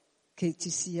che ci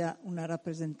sia una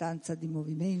rappresentanza di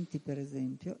movimenti, per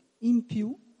esempio. In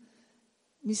più,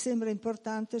 mi sembra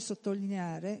importante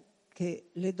sottolineare che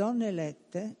le donne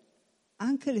elette,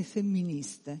 anche le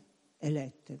femministe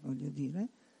elette, voglio dire,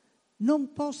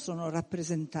 non possono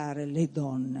rappresentare le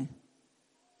donne.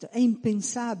 Cioè, è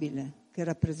impensabile che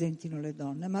rappresentino le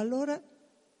donne, ma allora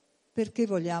perché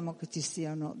vogliamo che ci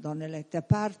siano donne elette? A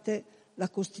parte la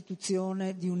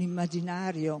costituzione di un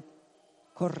immaginario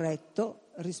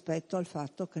corretto rispetto al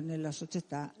fatto che nella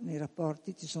società, nei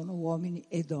rapporti, ci sono uomini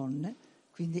e donne,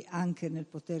 quindi anche nel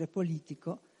potere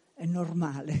politico è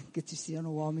normale che ci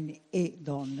siano uomini e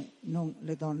donne, non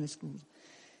le donne escluse.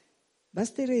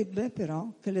 Basterebbe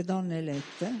però che le donne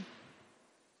elette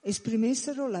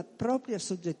esprimessero la propria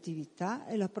soggettività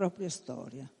e la propria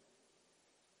storia.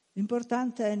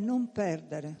 L'importante è non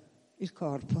perdere il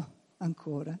corpo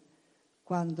ancora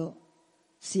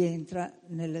quando si entra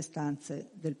nelle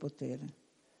stanze del potere.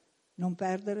 Non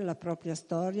perdere la propria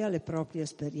storia, le proprie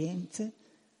esperienze.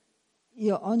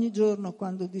 Io ogni giorno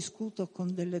quando discuto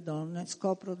con delle donne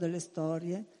scopro delle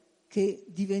storie che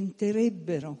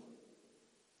diventerebbero,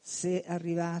 se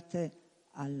arrivate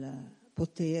al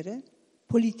potere,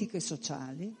 politiche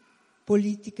sociali,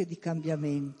 politiche di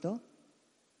cambiamento,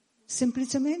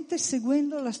 semplicemente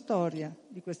seguendo la storia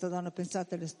di questa donna.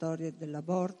 Pensate alle storie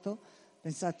dell'aborto,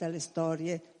 pensate alle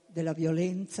storie della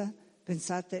violenza,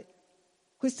 pensate,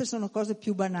 queste sono cose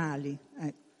più banali,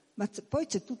 ma poi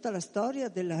c'è tutta la storia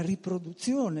della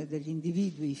riproduzione degli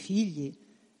individui, i figli,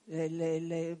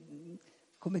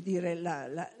 come dire,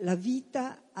 la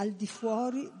vita al di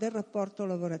fuori del rapporto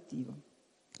lavorativo.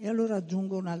 E allora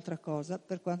aggiungo un'altra cosa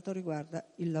per quanto riguarda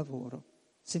il lavoro,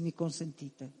 se mi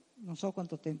consentite. Non so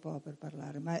quanto tempo ho per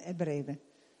parlare, ma è breve.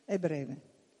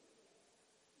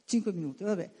 5 minuti,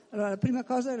 vabbè. Allora, la prima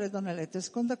cosa è le donne elette, la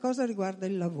seconda cosa riguarda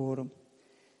il lavoro.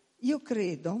 Io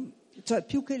credo, cioè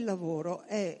più che il lavoro,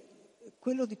 è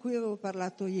quello di cui avevo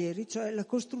parlato ieri, cioè la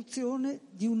costruzione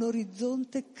di un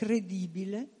orizzonte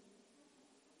credibile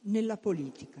nella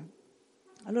politica.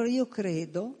 Allora io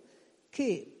credo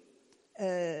che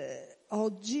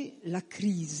oggi la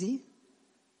crisi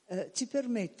ci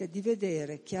permette di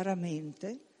vedere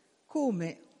chiaramente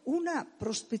come una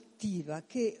prospettiva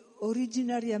che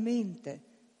originariamente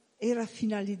era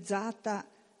finalizzata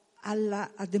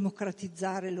a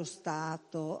democratizzare lo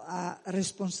Stato, a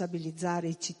responsabilizzare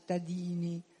i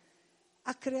cittadini,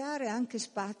 a creare anche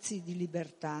spazi di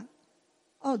libertà,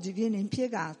 oggi viene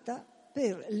impiegata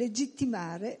per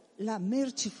legittimare la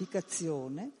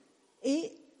mercificazione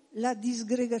e la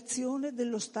disgregazione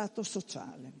dello Stato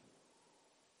sociale.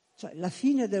 Cioè la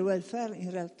fine del welfare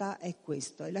in realtà è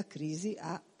questo, e la crisi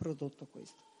ha prodotto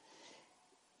questo.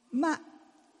 Ma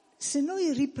se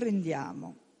noi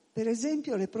riprendiamo, per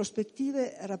esempio, le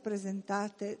prospettive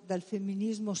rappresentate dal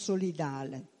femminismo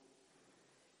solidale,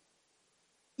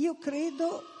 io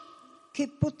credo che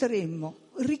potremmo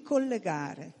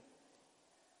ricollegare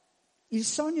il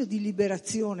sogno di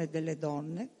liberazione delle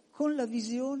donne con la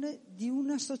visione di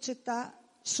una società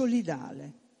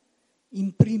solidale.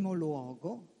 In primo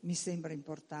luogo, mi sembra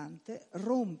importante,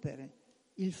 rompere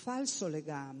il falso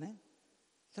legame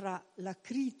tra la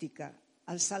critica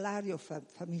al salario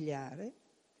familiare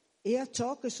e a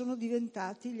ciò che sono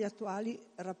diventati gli attuali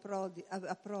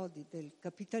approdi del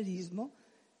capitalismo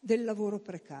del lavoro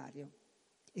precario.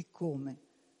 E come?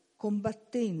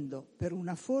 Combattendo per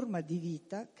una forma di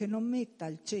vita che non metta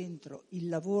al centro il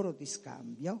lavoro di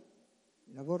scambio,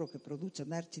 il lavoro che produce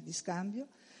merci di scambio,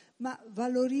 ma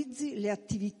valorizzi le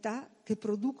attività che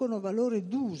producono valore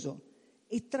d'uso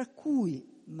e tra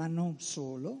cui, ma non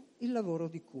solo, il lavoro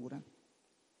di cura.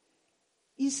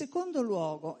 In secondo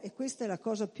luogo, e questa è la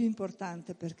cosa più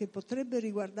importante perché potrebbe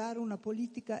riguardare una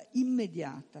politica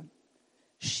immediata,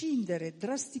 scindere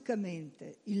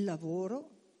drasticamente il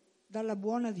lavoro dalla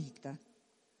buona vita,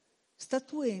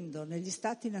 statuendo negli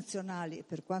stati nazionali, e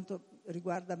per quanto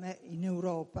riguarda me in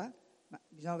Europa, ma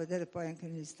bisogna vedere poi anche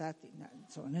negli stati,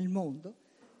 insomma nel mondo,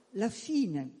 la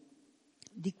fine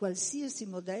di qualsiasi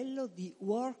modello di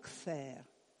workfare,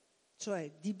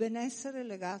 cioè di benessere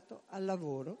legato al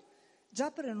lavoro, già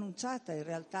preannunciata in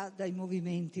realtà dai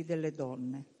movimenti delle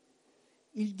donne.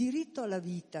 Il diritto alla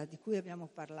vita di cui abbiamo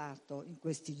parlato in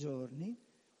questi giorni,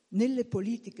 nelle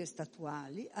politiche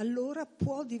statuali, allora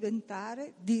può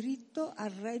diventare diritto al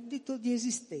reddito di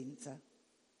esistenza.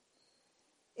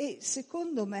 E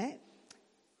secondo me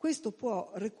questo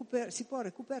si può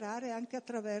recuperare anche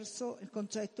attraverso il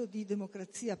concetto di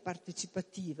democrazia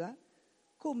partecipativa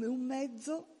come un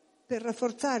mezzo per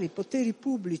rafforzare i poteri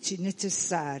pubblici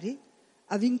necessari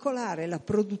a vincolare la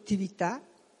produttività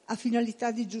a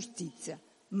finalità di giustizia,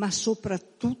 ma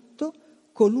soprattutto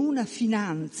con una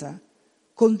finanza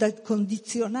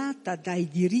condizionata dai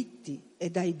diritti e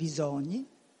dai bisogni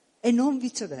e non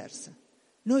viceversa.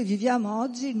 Noi viviamo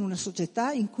oggi in una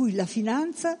società in cui la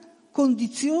finanza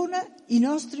condiziona i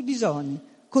nostri bisogni,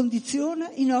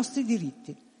 condiziona i nostri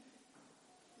diritti.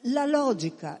 La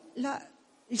logica,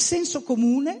 il senso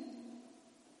comune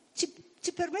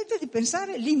ci permette di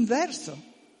pensare l'inverso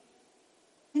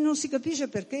e non si capisce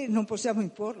perché non possiamo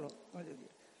imporlo. Voglio dire.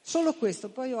 Solo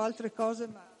questo, poi ho altre cose,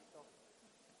 ma...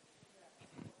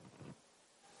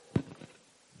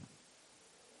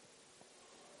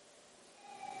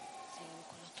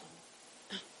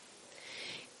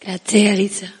 Grazie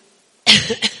Alisa.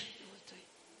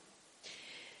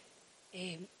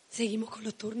 Seguimos con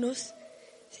los turnos.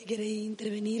 Si queréis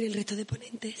intervenir el resto de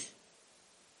ponentes.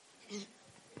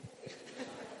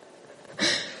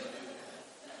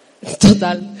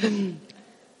 Total.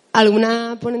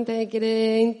 ¿Alguna ponente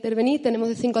quiere intervenir? Tenemos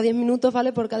de 5 a 10 minutos,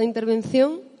 ¿vale? Por cada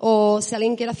intervención. O si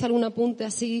alguien quiere hacer algún apunte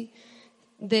así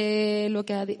de lo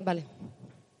que ha dicho. Vale.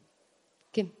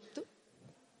 ¿Quién? ¿Tú?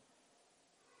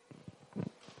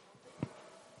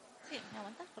 Sí, ¿me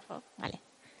aguantas, por favor? Vale.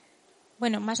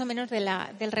 Bueno, más o menos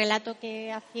del relato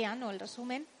que hacían, o el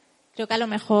resumen, creo que a lo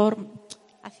mejor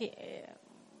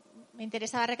me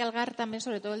interesaba recalcar también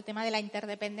sobre todo el tema de la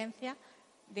interdependencia,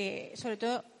 sobre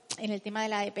todo en el tema de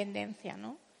la dependencia,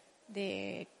 ¿no?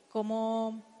 De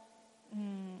cómo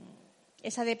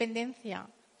esa dependencia,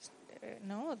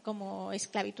 ¿no? Como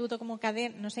esclavitud o como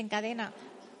nos encadena,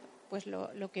 pues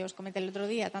lo que os comenté el otro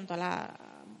día, tanto a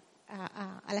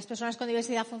las personas con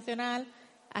diversidad funcional,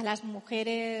 a las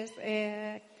mujeres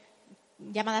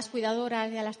llamadas cuidadoras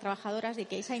y a las trabajadoras, y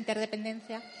que esa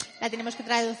interdependencia la tenemos que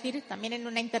traducir también en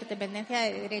una interdependencia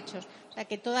de derechos. O sea,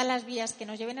 que todas las vías que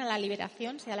nos lleven a la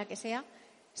liberación, sea la que sea,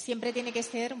 siempre tiene que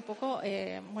ser un poco,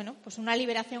 pues una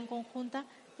liberación conjunta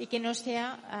y que no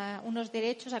sea unos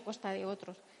derechos a costa de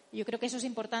otros. Yo creo que eso es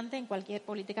importante en cualquier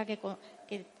política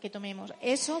que tomemos.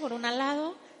 Eso, por un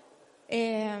lado.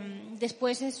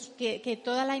 Después es que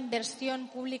toda la inversión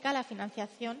pública, la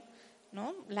financiación,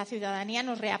 ¿no? La ciudadanía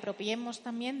nos reapropiemos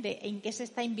también de en qué se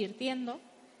está invirtiendo.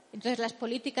 Entonces, las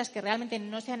políticas que realmente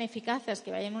no sean eficaces,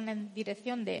 que vayan en una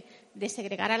dirección de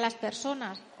segregar a las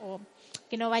personas o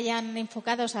que no vayan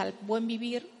enfocados al buen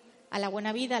vivir, a la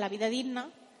buena vida, a la vida digna,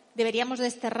 deberíamos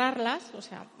desterrarlas, o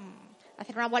sea,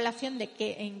 hacer una evaluación de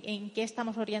en qué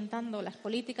estamos orientando las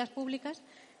políticas públicas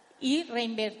y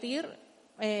reinvertir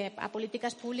a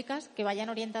políticas públicas que vayan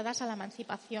orientadas a la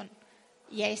emancipación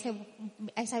y a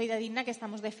esa vida digna que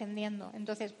estamos defendiendo.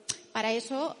 Entonces, para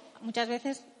eso, muchas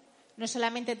veces, no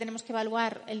solamente tenemos que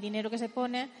evaluar el dinero que se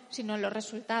pone, sino los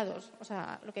resultados. O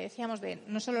sea, lo que decíamos de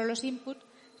no solo los inputs,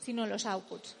 sino los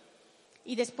outputs.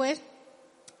 Y después,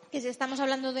 que si estamos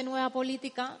hablando de nueva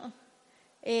política,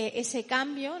 ese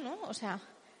cambio, ¿no? O sea,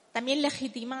 también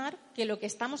legitimar que lo que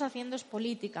estamos haciendo es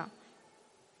política.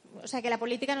 O sea, que la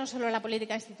política no es solo la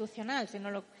política institucional,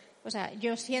 sino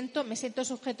yo me siento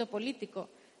sujeto político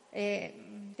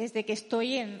desde que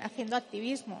estoy haciendo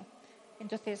activismo.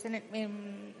 Entonces,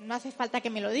 no hace falta que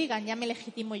me lo digan, ya me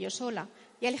legitimo yo sola.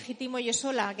 Ya legitimo yo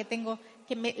sola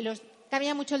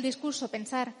cambia mucho el discurso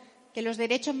pensar que los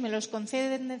derechos me los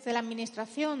conceden desde la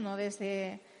administración o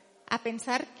a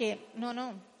pensar que no,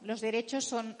 los derechos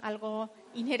son algo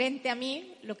inherente a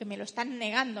mí, lo que me lo están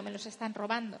negando, me los están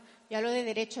robando. Yo hablo de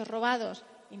derechos robados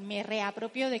y me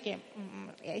reapropio de que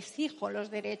exijo los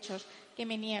derechos que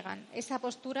me niegan. Esa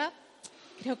postura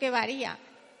creo que varía.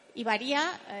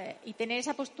 Y tener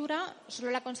esa postura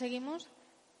solo la conseguimos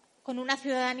con una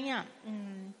ciudadanía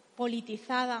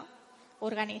politizada,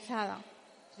 organizada.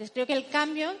 Entonces creo que el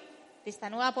cambio de esta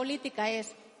nueva política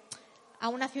es a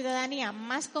una ciudadanía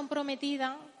más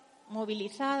comprometida,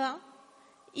 movilizada,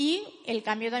 y el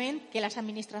cambio también que las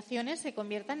administraciones se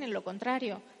conviertan en lo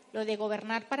contrario, lo de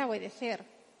gobernar para obedecer.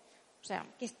 O sea,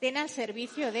 que estén al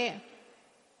servicio de...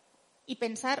 Y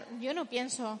pensar, yo no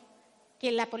pienso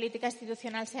que la política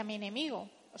institucional sea mi enemigo.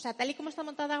 O sea, tal y como está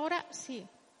montada ahora, sí.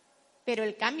 Pero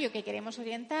el cambio que queremos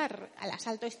orientar al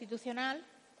asalto institucional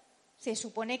se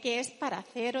supone que es para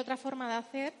hacer otra forma de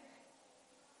hacer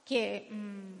que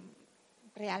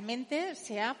realmente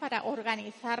sea para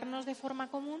organizarnos de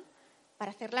forma común,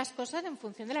 para hacer las cosas en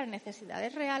función de las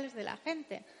necesidades reales de la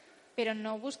gente. Pero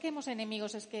no busquemos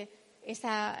enemigos. Es que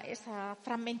esa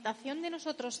fragmentación de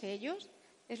nosotros y ellos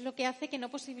es lo que hace que no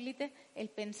posibilite el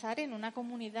pensar en una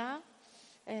comunidad.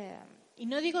 Y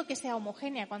no digo que sea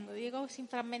homogénea. Cuando digo sin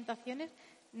fragmentaciones,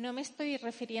 no me estoy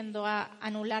refiriendo a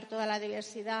anular toda la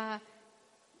diversidad,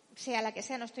 sea la que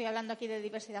sea, no estoy hablando aquí de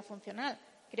diversidad funcional.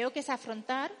 Creo que es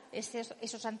afrontar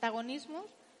esos antagonismos,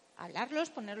 hablarlos,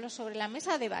 ponerlos sobre la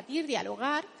mesa, debatir,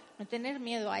 dialogar, no tener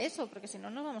miedo a eso, porque si no,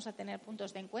 no vamos a tener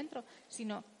puntos de encuentro,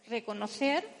 sino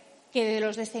reconocer que de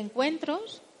los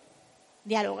desencuentros,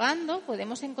 dialogando,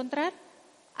 podemos encontrar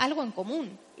algo en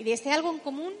común. Y de ese algo en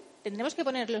común tendremos que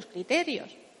poner los criterios.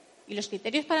 Y los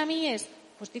criterios para mí es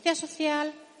justicia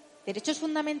social, derechos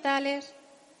fundamentales,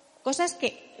 cosas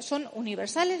que son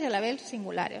universales y a la vez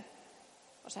singulares.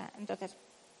 O sea, entonces,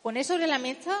 poner sobre la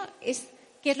mesa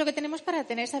qué es lo que tenemos para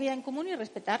tener esa vida en común y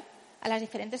respetar a las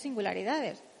diferentes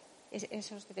singularidades.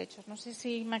 Esos derechos. No sé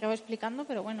si me acabo explicando,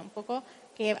 pero bueno, un poco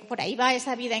que por ahí va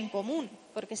esa vida en común,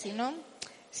 porque si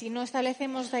no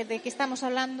establecemos de qué estamos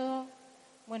hablando,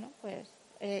 bueno, pues,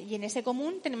 y en ese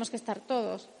común tenemos que estar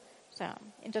todos. O sea,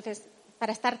 entonces,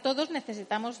 para estar todos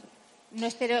necesitamos no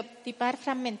estereotipar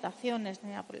fragmentaciones ni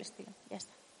nada por el estilo. Ya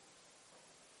está.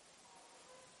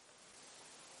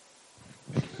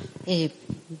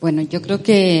 Bueno, yo creo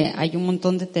que hay un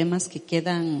montón de temas que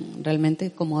quedan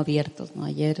realmente como abiertos, ¿no?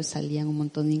 Ayer salían un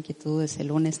montón de inquietudes, el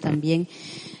lunes también,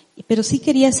 pero sí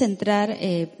quería centrar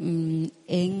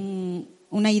en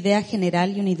una idea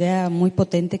general y una idea muy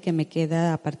potente que me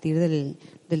queda a partir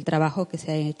del trabajo que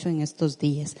se ha hecho en estos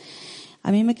días.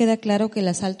 A mí me queda claro que el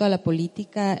asalto a la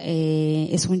política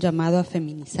es un llamado a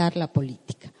feminizar la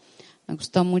política. Me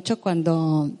gustó mucho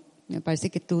cuando me parece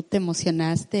que tú te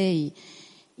emocionaste y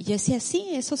yo decía, sí,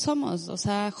 eso somos, o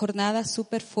sea, jornadas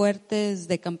súper fuertes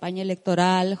de campaña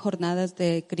electoral, jornadas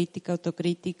de crítica,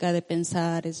 autocrítica, de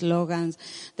pensar eslogans,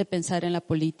 de pensar en la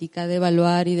política, de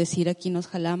evaluar y decir aquí nos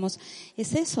jalamos.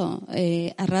 Es eso,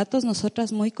 a ratos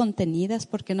nosotras muy contenidas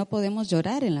porque no podemos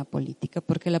llorar en la política,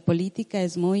 porque la política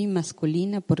es muy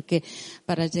masculina, porque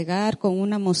para llegar con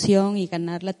una moción y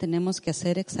ganarla tenemos que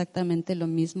hacer exactamente lo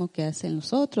mismo que hacen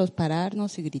los otros,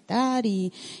 pararnos y gritar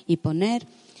y poner.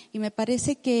 Y me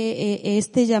parece que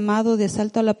este llamado de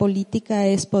asalto a la política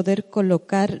es poder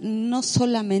colocar no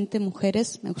solamente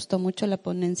mujeres, me gustó mucho la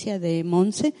ponencia de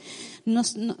Monse, no,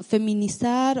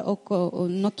 feminizar o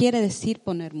no quiere decir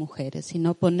poner mujeres,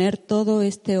 sino poner todo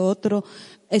esta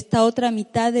otra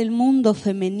mitad del mundo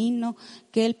femenino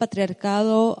que el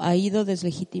patriarcado ha ido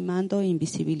deslegitimando,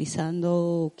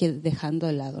 invisibilizando, dejando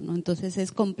de lado, ¿no? Entonces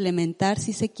es complementar,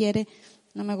 si se quiere.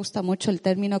 No me gusta mucho el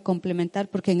término complementar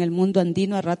porque en el mundo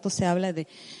andino a rato se habla de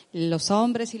los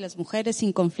hombres y las mujeres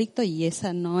sin conflicto y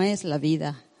esa no es la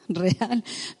vida real,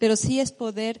 pero sí es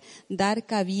poder dar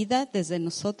cabida desde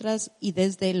nosotras y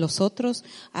desde los otros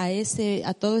a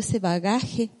todo ese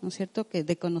bagaje, ¿no es cierto?, que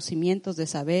de conocimientos, de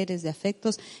saberes, de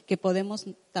afectos que podemos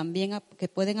también, que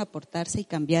pueden aportarse y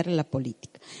cambiar la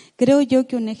política. Creo yo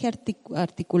que un eje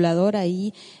articulador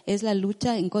ahí es la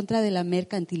lucha en contra de la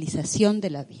mercantilización de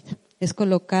la vida. Es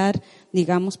colocar,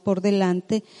 digamos, por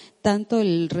delante tanto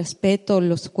el respeto,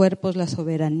 los cuerpos, la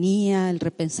soberanía, el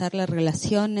repensar las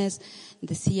relaciones,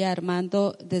 decía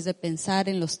Armando, desde pensar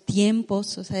en los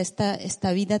tiempos, o sea,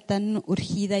 esta vida tan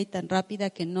urgida y tan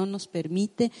rápida que no nos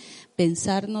permite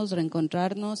pensarnos,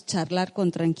 reencontrarnos, charlar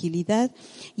con tranquilidad,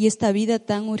 y esta vida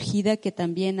tan urgida que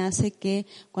también hace que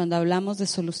cuando hablamos de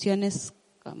soluciones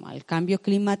como al cambio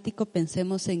climático,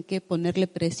 pensemos en que ponerle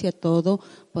precio a todo,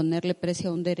 ponerle precio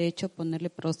a un derecho,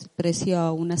 ponerle precio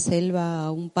a una selva,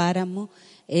 a un páramo,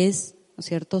 es, ¿no es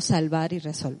cierto?, salvar y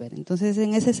resolver. Entonces,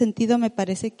 en ese sentido, me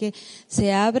parece que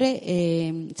se abre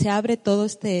todo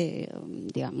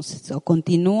digamos, o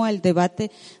continúa el debate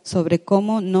sobre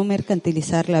cómo no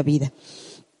mercantilizar la vida.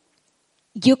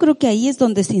 Yo creo que ahí es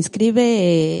donde se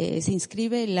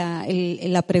inscribe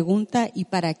la pregunta ¿y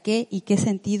para qué y qué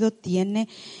sentido tiene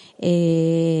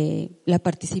la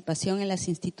participación en las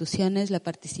instituciones, la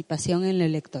participación en lo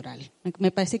electoral?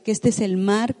 Me parece que este es el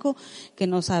marco que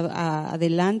nos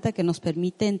adelanta, que nos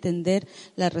permite entender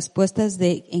las respuestas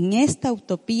en esta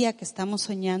utopía que estamos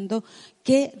soñando.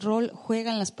 ¿Qué rol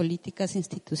juegan las políticas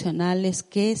institucionales?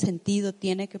 ¿Qué sentido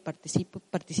tiene que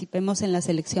participemos en las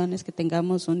elecciones, que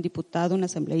tengamos un diputado, un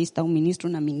asambleísta, un ministro,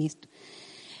 una ministra?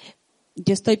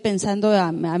 Yo estoy pensando,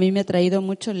 a mí me ha traído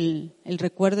mucho el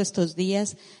recuerdo estos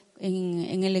días.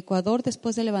 En el Ecuador,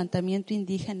 después del levantamiento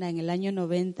indígena en el año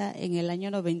 90, en el año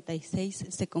 96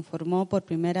 se conformó por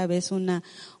primera vez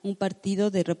un partido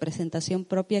de representación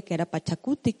propia que era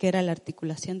Pachacuti, que era la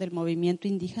articulación del movimiento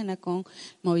indígena con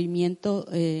movimiento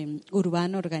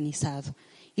urbano organizado.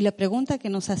 Y la pregunta que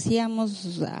nos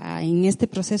hacíamos en este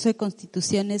proceso de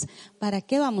constitución es, ¿para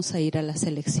qué vamos a ir a las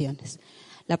elecciones?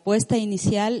 La apuesta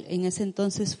inicial en ese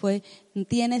entonces fue,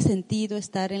 ¿tiene sentido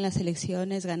estar en las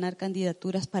elecciones, ganar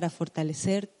candidaturas para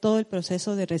fortalecer todo el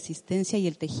proceso de resistencia y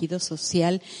el tejido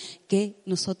social que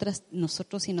nosotros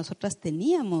y nosotras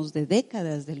teníamos de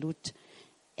décadas de lucha?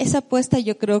 Esa apuesta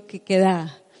yo creo que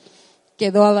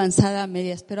quedó avanzada a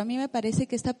medias, pero a mí me parece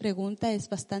que esta pregunta es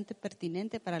bastante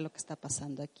pertinente para lo que está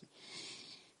pasando aquí.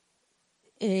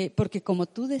 Porque como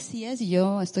tú decías,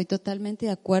 yo estoy totalmente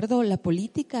de acuerdo, la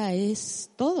política es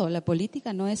todo, la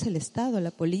política no es el Estado, la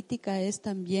política es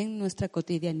también nuestra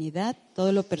cotidianidad,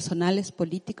 todo lo personal es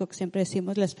político, que siempre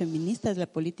decimos las feministas, la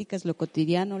política es lo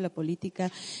cotidiano, la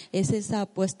política es esa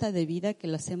apuesta de vida que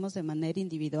la hacemos de manera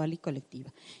individual y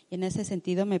colectiva. Y en ese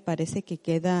sentido me parece que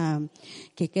queda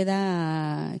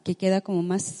como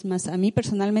más, a mí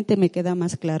personalmente me queda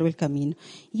más claro el camino.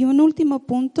 Y un último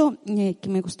punto que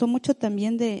me gustó mucho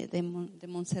también de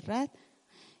Montserrat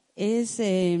es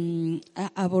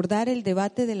abordar el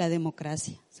debate de la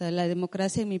democracia. O sea, la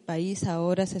democracia en mi país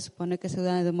ahora se supone que es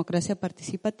una democracia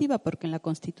participativa porque en la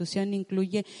Constitución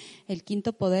incluye el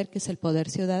quinto poder, que es el poder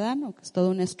ciudadano, que es toda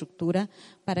una estructura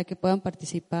para que puedan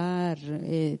participar,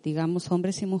 digamos,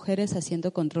 hombres y mujeres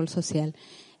haciendo control social.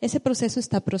 Ese proceso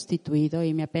está prostituido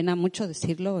y me apena mucho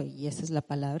decirlo, y esa es la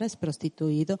palabra, es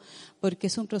prostituido, porque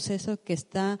es un proceso que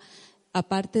está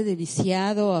aparte de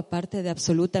viciado, aparte de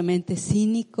absolutamente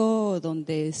cínico,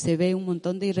 donde se ve un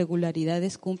montón de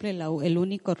irregularidades, cumple el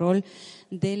único rol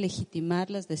de legitimar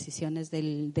las decisiones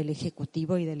del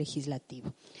Ejecutivo y del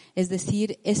Legislativo. Es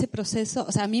decir, ese proceso,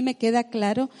 o sea, a mí me queda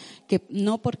claro que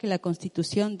no porque la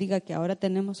Constitución diga que ahora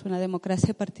tenemos una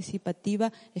democracia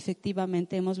participativa,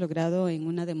 efectivamente hemos logrado en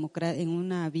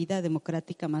una vida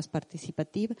democrática más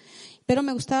participativa. Pero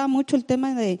me gustaba mucho el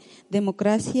tema de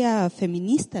democracia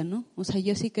feminista, ¿no? O sea,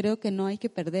 yo sí creo que no hay que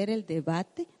perder el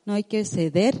debate, no hay que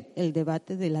ceder el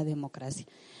debate de la democracia.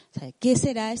 O sea, ¿qué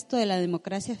será esto de la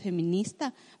democracia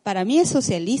feminista? Para mí es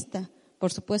socialista.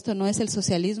 Por supuesto, no es el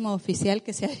socialismo oficial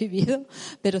que se ha vivido,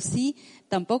 pero sí,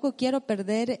 tampoco quiero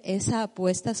perder esa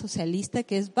apuesta socialista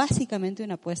que es básicamente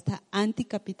una apuesta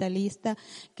anticapitalista,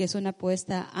 que es una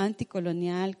apuesta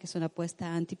anticolonial, que es una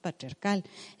apuesta antipatriarcal.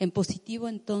 En positivo,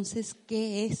 entonces,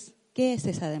 ¿qué es? ¿Qué es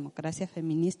esa democracia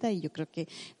feminista? Y yo creo que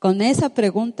con esa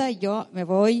pregunta yo me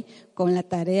voy con la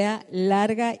tarea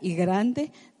larga y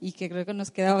grande y que creo que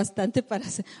nos queda bastante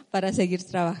para seguir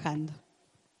trabajando.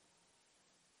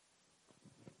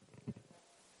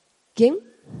 ¿Quién?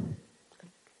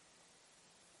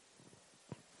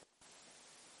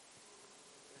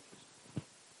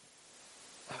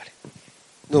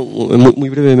 No, muy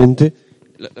brevemente.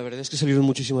 La verdad es que salieron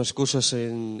muchísimas cosas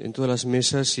en todas las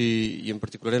mesas y en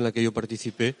particular en la que yo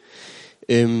participé.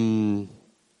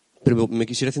 Pero me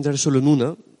quisiera centrar solo en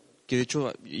una, que de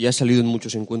hecho ya ha salido en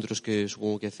muchos encuentros que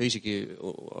supongo que hacéis y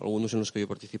algunos en los que yo he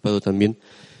participado también,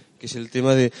 que es el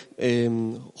tema de,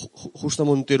 Justa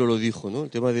Montero lo dijo, ¿no? El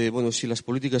tema de, bueno, sí, las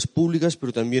políticas públicas,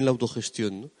 pero también la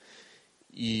autogestión, ¿no?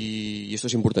 Y esto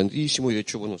es importantísimo y de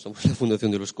hecho, bueno, estamos en la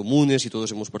Fundación de los Comunes y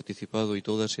todos hemos participado y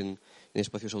todas en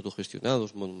espacios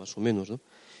autogestionados, bueno, más o menos, ¿no?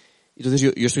 Entonces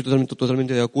yo estoy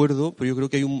totalmente de acuerdo, pero yo creo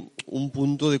que hay un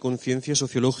punto de conciencia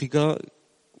sociológica,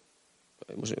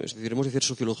 es decir, hemos de hacer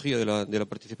sociología de la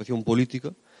participación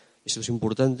política, esto es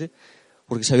importante,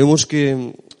 porque sabemos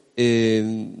que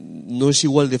no es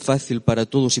igual de fácil para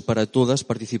todos y para todas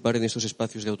participar en estos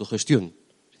espacios de autogestión.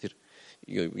 Es decir,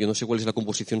 yo no sé cuál es la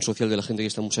composición social de la gente que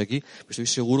estamos aquí, pero estoy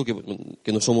seguro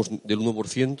que no somos del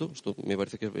 1%, esto me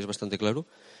parece que es bastante claro,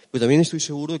 pero también estoy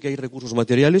seguro de que hay recursos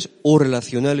materiales o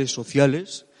relacionales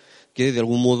sociales que de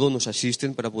algún modo nos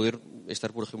asisten para poder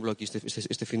estar, por ejemplo, aquí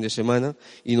este fin de semana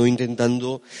y no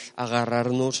intentando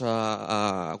agarrarnos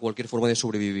a cualquier forma de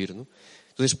sobrevivir, ¿no?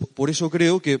 Entonces, por eso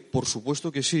creo que, por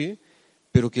supuesto que sí,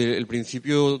 pero que el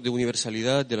principio de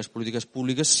universalidad de las políticas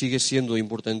públicas sigue siendo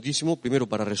importantísimo, primero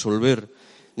para resolver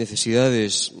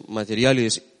necesidades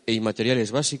materiales e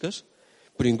inmateriales básicas,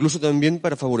 pero incluso también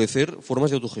para favorecer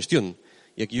formas de autogestión.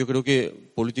 Y aquí yo creo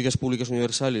que políticas públicas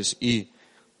universales y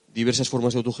diversas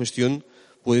formas de autogestión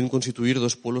pueden constituir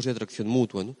dos polos de atracción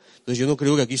mutua, ¿no? Entonces yo no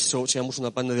creo que aquí seamos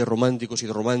una panda de románticos y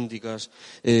de románticas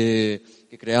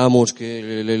que creamos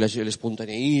que el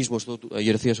espontaneísmo,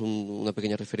 ayer hacías una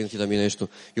pequeña referencia también a esto.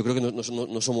 Yo creo que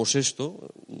no somos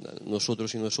esto,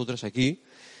 nosotros y nosotras aquí,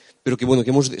 pero que bueno,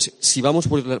 si vamos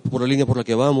por la línea por la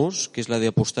que vamos, que es la de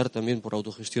apostar también por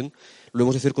autogestión, lo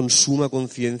hemos de hacer con suma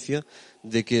conciencia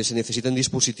de que se necesitan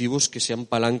dispositivos que sean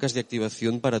palancas de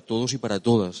activación para todos y para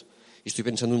todas. Y estoy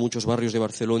pensando en muchos barrios de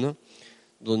Barcelona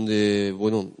donde,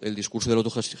 bueno, el discurso de la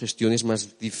autogestión es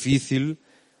más difícil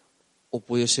o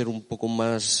puede ser un poco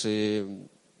más,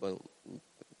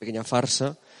 pequeña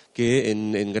farsa que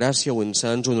en Gracia o en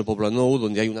Sants o en el Poblenou,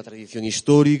 donde hay una tradición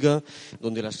histórica,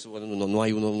 donde no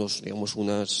hay unos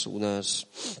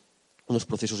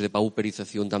procesos de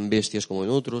pauperización tan bestias como en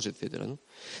otros, etcétera, ¿no?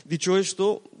 Dicho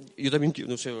esto, yo también,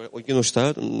 no sé, hoy que no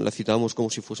está, la citamos como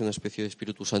si fuese una especie de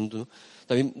Espíritu Santo, ¿no?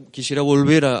 También quisiera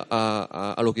volver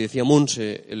a lo que decía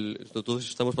Monse, todos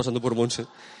estamos pasando por Monse,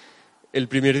 el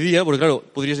primer día, porque claro,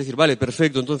 podrías decir, vale,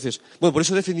 perfecto, entonces, bueno, por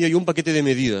eso defendía yo un paquete de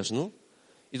medidas, ¿no?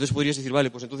 Y entonces podrías decir,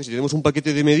 vale, pues entonces si tenemos un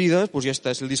paquete de medidas, pues ya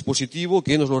está, es el dispositivo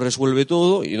que nos lo resuelve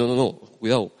todo, y no,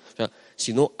 cuidado. O sea,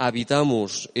 si no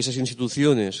habitamos esas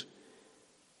instituciones,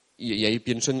 y ahí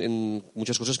pienso en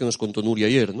muchas cosas que nos contó Nuria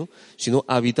ayer, ¿no? Si no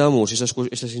habitamos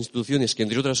esas instituciones que,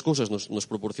 entre otras cosas, nos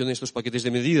proporcionan estos paquetes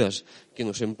de medidas que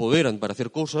nos empoderan para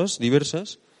hacer cosas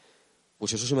diversas,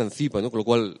 pues eso se emancipa, ¿no? Con lo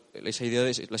cual, esa idea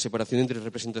de la separación entre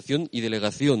representación y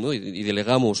delegación, ¿no? Y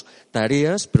delegamos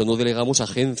tareas, pero no delegamos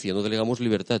agencia, no delegamos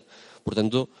libertad. Por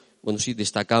tanto, bueno, sí,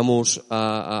 destacamos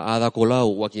a Ada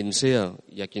Colau o a quien sea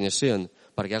y a quienes sean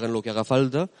para que hagan lo que haga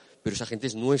falta, pero esa gente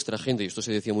es nuestra gente, y esto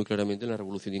se decía muy claramente en la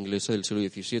Revolución Inglesa del siglo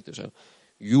XVII. O sea,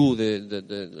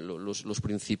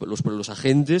 los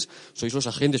agentes, sois los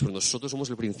agentes, pero nosotros somos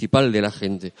el principal de la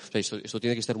gente. O sea, esto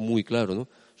tiene que estar muy claro, ¿no? O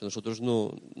sea, nosotros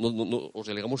no os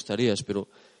delegamos tareas, pero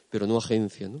no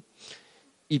agencia, ¿no?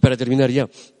 Y para terminar ya,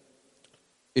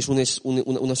 es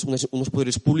unos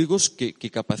poderes públicos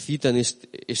que capacitan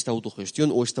esta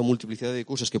autogestión o esta multiplicidad de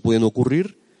cosas que pueden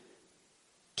ocurrir,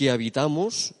 que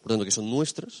habitamos, por tanto que son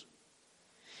nuestras.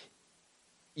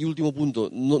 Y último punto,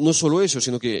 no solo eso,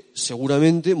 sino que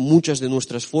seguramente muchas de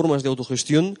nuestras formas de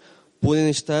autogestión pueden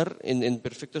estar en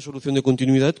perfecta solución de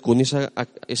continuidad con esa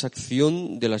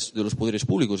acción de los poderes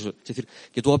públicos. Es decir,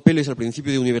 que tú apeles al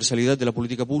principio de universalidad de la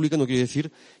política pública no quiere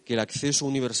decir que el acceso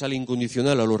universal e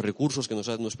incondicional a los recursos que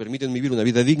nos permiten vivir una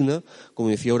vida digna, como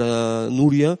decía ahora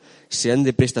Nuria, sean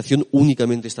de prestación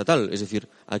únicamente estatal. Es decir,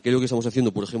 aquello que estamos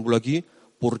haciendo, por ejemplo, aquí,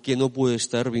 ¿por qué no puede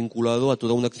estar vinculado a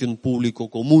toda una acción público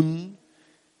común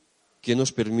que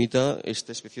nos permita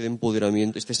esta especie de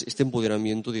empoderamiento, este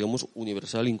empoderamiento, digamos,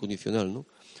 universal e incondicional, ¿no?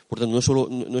 Por tanto,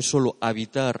 no es solo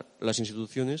habitar las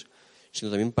instituciones, sino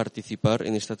también participar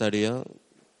en esta tarea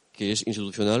que es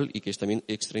institucional y que es también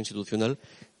extrainstitucional,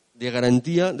 de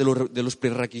garantía de los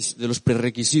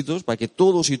prerequisitos para que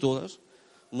todos y todas,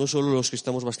 no solo los que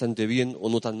estamos bastante bien o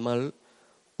no tan mal,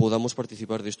 podamos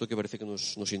participar de esto que parece que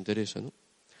nos interesa, ¿no?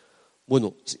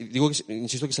 Bueno,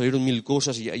 insisto que salieron 1000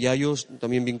 cosas y Ayos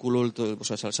también vinculó,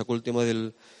 sacó el tema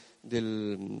del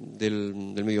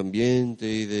medio ambiente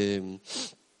y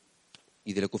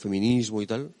del ecofeminismo y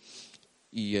tal,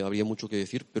 y habría mucho que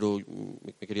decir, pero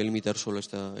me quería limitar solo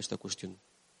a esta cuestión.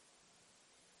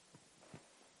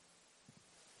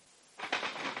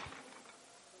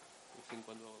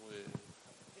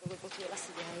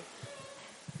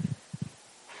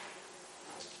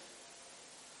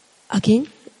 ¿A quién?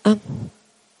 Ah.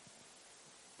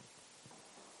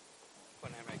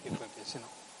 Ponerme aquí porque si no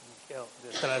me quedo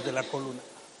detrás de la columna.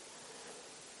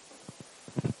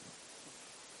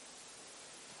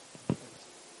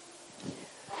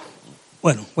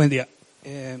 Bueno, buen día.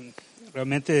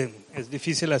 Realmente es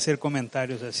difícil hacer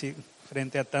comentarios así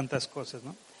frente a tantas cosas,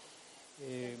 ¿no?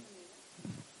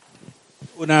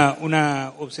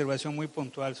 Una observación muy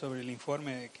puntual sobre el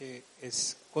informe, que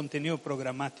es contenido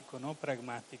programático, no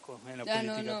pragmático en la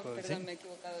política. Perdón, me he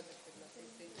equivocado.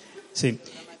 Sí,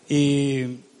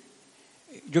 y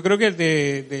yo creo que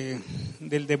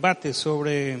del debate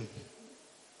sobre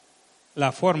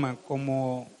la forma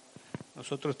como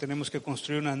nosotros tenemos que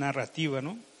construir una narrativa,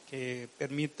 ¿no?, que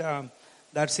permita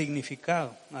dar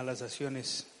significado a las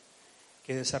acciones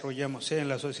que desarrollamos, sea en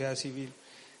la sociedad civil,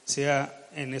 sea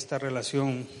en esta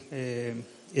relación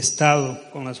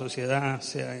Estado con la sociedad,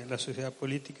 sea en la sociedad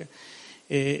política.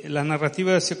 Las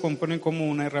narrativas se componen como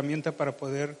una herramienta para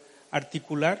poder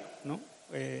articular, ¿no?,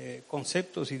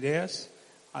 conceptos, ideas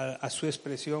a su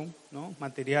expresión, ¿no?,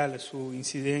 material, a su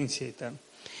incidencia y tal,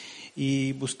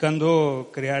 y buscando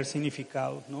crear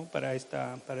significados, ¿no?, para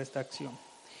esta acción.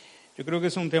 Yo creo que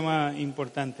es un tema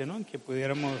importante, ¿no?, que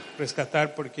pudiéramos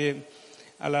rescatar, porque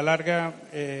a la larga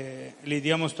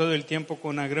lidiamos todo el tiempo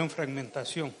con una gran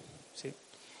fragmentación, ¿sí?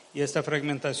 Y esta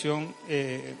fragmentación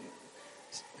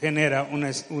genera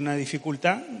una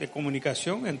dificultad de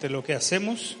comunicación entre lo que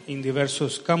hacemos en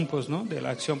diversos campos, ¿no?, de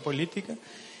la acción política,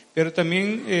 pero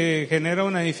también genera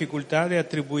una dificultad de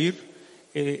atribuir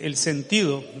el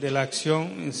sentido de la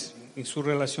acción en su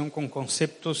relación con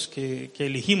conceptos que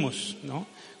elegimos, ¿no?,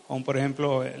 como por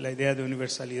ejemplo la idea de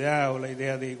universalidad o la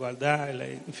idea de igualdad,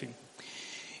 en fin.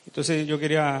 Entonces yo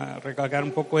quería recalcar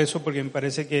un poco eso, porque me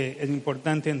parece que es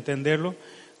importante entenderlo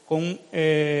con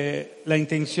la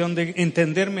intención de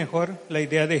entender mejor la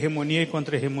idea de hegemonía y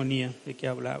contrahegemonía de que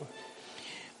hablaba.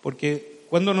 Porque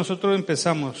cuando nosotros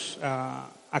empezamos a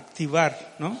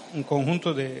activar, ¿no?, un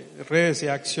conjunto de redes y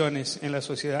acciones en la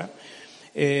sociedad,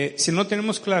 si no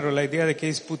tenemos claro la idea de que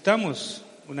disputamos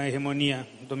una hegemonía,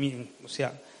 o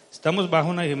sea, estamos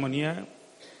bajo una hegemonía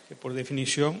que por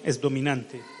definición es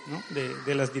dominante, ¿no?,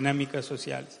 de las dinámicas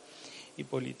sociales y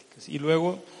políticas. Y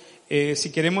luego,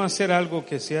 si queremos hacer algo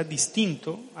que sea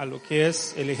distinto a lo que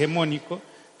es el hegemónico,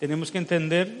 tenemos que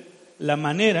entender la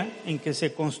manera en que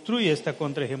se construye esta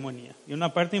contrahegemonía. Y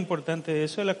una parte importante de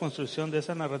eso es la construcción de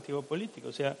esa narrativa política.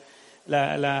 O sea,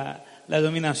 la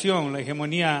dominación, la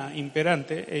hegemonía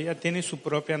imperante, ella tiene su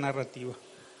propia narrativa.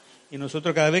 Y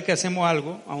nosotros cada vez que hacemos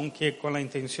algo, aunque con la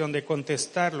intención de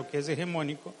contestar lo que es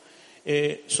hegemónico,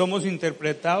 somos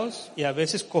interpretados y a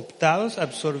veces cooptados,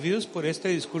 absorbidos por este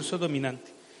discurso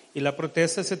dominante. Y la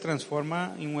protesta se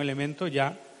transforma en un elemento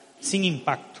ya sin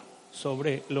impacto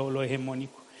sobre lo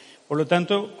hegemónico. Por lo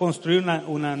tanto, construir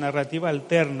una narrativa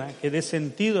alterna que dé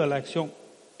sentido a la acción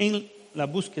en la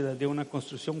búsqueda de una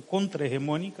construcción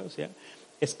contrahegemónica, o sea,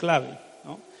 es clave,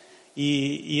 ¿no?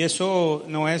 Y eso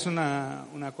no es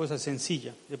una cosa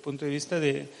sencilla, desde el punto de vista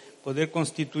de poder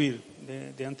constituir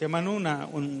de antemano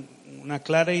una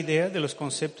clara idea de los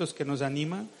conceptos que nos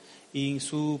animan y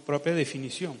su propia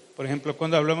definición. Por ejemplo,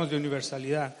 cuando hablamos de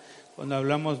universalidad, cuando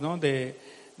hablamos, ¿no?, de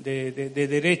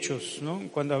derechos, ¿no?,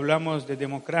 cuando hablamos de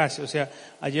democracia, o sea,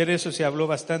 ayer eso se habló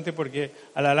bastante porque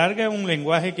a la larga es un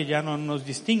lenguaje que ya no nos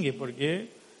distingue, porque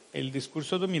el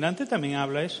discurso dominante también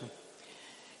habla eso.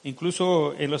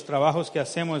 Incluso en los trabajos que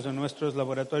hacemos en nuestros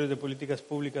laboratorios de políticas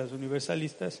públicas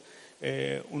universalistas,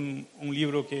 un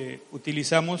libro que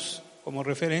utilizamos como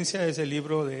referencia es el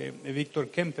libro de Víctor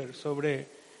Kemper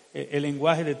sobre el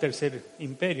lenguaje del Tercer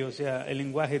Imperio, o sea, el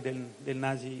lenguaje del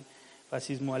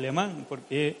nazifascismo alemán,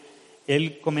 porque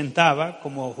él comentaba,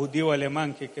 como judío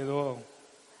alemán que quedó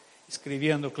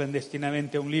escribiendo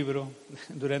clandestinamente un libro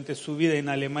durante su vida en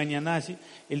Alemania nazi,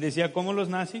 él decía cómo los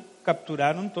nazis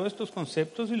capturaron todos estos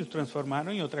conceptos y los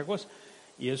transformaron en otra cosa.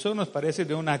 Y eso nos parece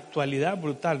de una actualidad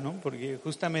brutal, ¿no? Porque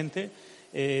justamente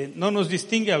no nos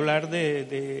distingue hablar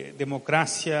de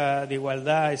democracia, de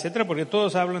igualdad, etcétera, porque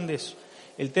todos hablan de eso.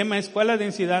 El tema es cuál es la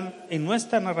densidad en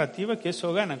nuestra narrativa que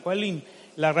eso gana, cuál es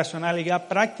la racionalidad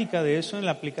práctica de eso en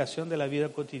la aplicación de la vida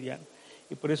cotidiana.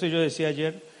 Y por eso yo decía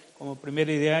ayer, como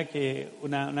primera idea, que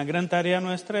una gran tarea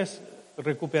nuestra es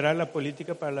recuperar la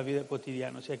política para la vida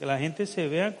cotidiana, o sea, que la gente se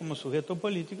vea como sujeto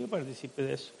político y participe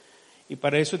de eso. Y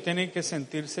para eso tiene que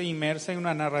sentirse inmersa en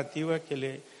una narrativa que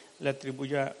le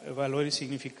atribuya valor y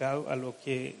significado a lo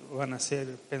que van a hacer,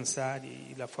 pensar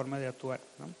y la forma de actuar,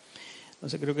 ¿no?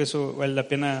 Entonces creo que eso vale la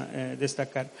pena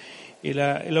destacar. Y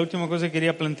la última cosa que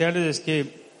quería plantearles es que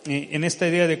en esta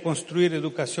idea de construir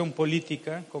educación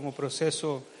política como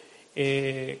proceso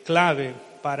clave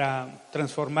para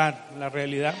transformar la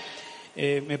realidad,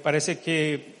 me parece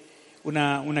que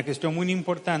una cuestión muy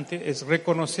importante es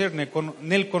reconocer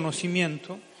en el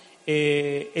conocimiento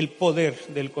el poder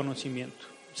del conocimiento,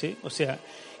 ¿sí? O sea,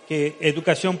 que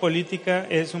educación política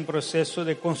es un proceso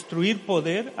de construir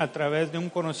poder a través de un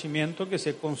conocimiento que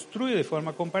se construye de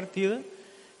forma compartida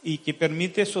y que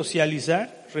permite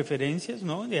socializar referencias,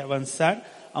 ¿no?, de avanzar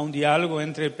a un diálogo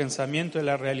entre el pensamiento y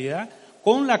la realidad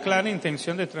con la clara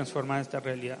intención de transformar esta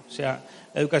realidad. O sea,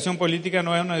 la educación política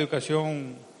no es una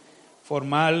educación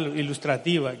formal,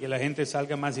 ilustrativa, que la gente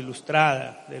salga más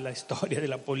ilustrada de la historia, de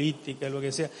la política, de lo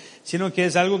que sea, sino que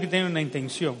es algo que tiene una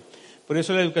intención. Por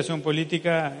eso la educación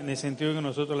política, en el sentido que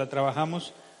nosotros la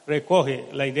trabajamos, recoge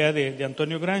la idea de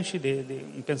Antonio Gramsci, de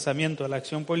un pensamiento de la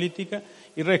acción política,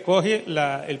 y recoge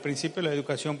el principio de la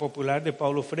educación popular de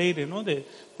Paulo Freire, ¿no?, de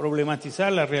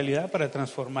problematizar la realidad para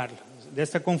transformarla. De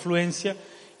esta confluencia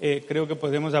creo que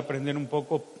podemos aprender un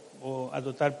poco o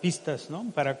adoptar pistas, ¿no?,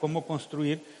 para cómo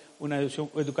construir una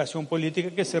educación política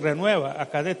que se renueva a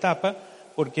cada etapa,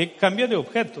 porque cambia de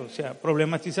objeto. O sea,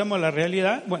 problematizamos la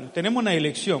realidad. Bueno, tenemos una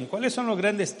elección. ¿Cuáles son los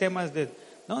grandes temas de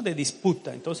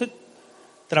disputa? Entonces,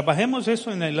 trabajemos eso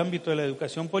en el ámbito de la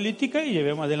educación política y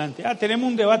llevemos adelante. Tenemos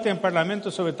un debate en Parlamento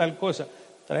sobre tal cosa.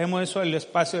 Traemos eso al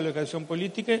espacio de la educación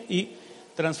política y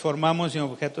transformamos en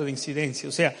objeto de incidencia.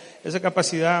 O sea, esa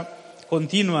capacidad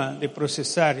continua de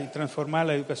procesar y transformar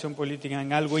la educación política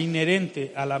en algo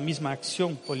inherente a la misma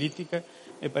acción política,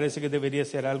 me parece que debería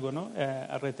ser algo, ¿no?,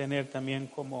 a retener también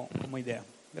como idea.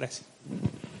 Gracias.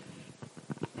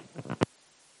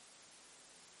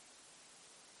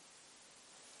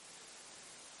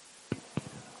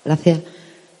 Gracias.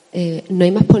 No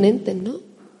hay más ponentes, ¿no?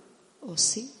 ¿O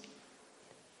sí?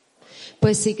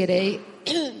 Pues si queréis,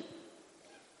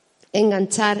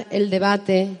 enganchar el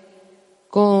debate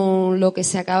con lo que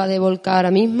se acaba de volcar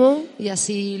ahora mismo y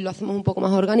así lo hacemos un poco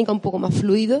más orgánico, un poco más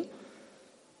fluido.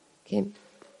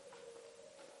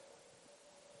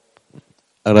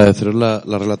 Agradeceros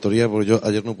la relatoría, porque yo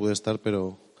ayer no pude estar,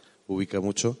 pero ubica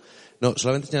mucho. No,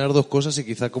 solamente señalar dos cosas y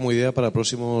quizá como idea para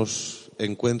próximos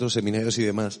encuentros, seminarios y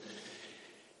demás.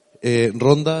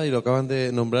 Ronda, y lo acaban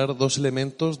de nombrar, dos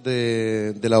elementos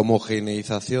de la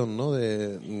homogeneización, ¿no?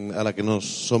 A la que nos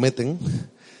someten,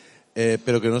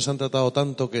 pero que no se han tratado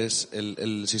tanto, que es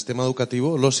el sistema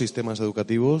educativo, los sistemas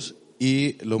educativos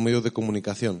y los medios de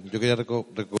comunicación. Yo quería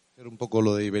recoger un poco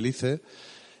lo de Ibelice,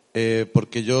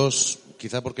 porque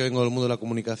quizá porque vengo del mundo de la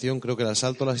comunicación, creo que el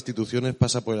asalto a las instituciones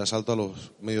pasa por el asalto a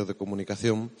los medios de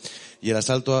comunicación y el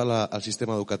asalto al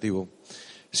sistema educativo.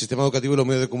 El sistema educativo y los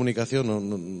medios de comunicación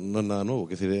no es nada nuevo,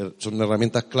 es decir, son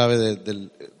herramientas clave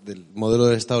del modelo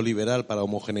del Estado liberal para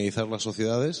homogeneizar las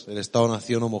sociedades, el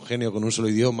Estado-nación homogéneo con un solo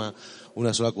idioma,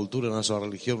 una sola cultura, una sola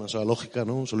religión, una sola lógica,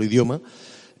 ¿no? Un solo idioma,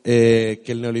 que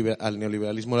al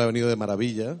neoliberalismo le ha venido de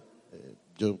maravilla.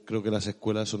 Yo creo que las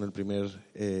escuelas son el primer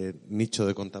nicho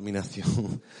de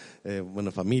contaminación,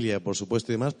 familia, por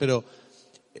supuesto, y demás, pero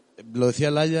lo decía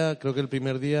Laia, creo que el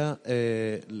primer día,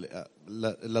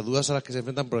 las dudas a las que se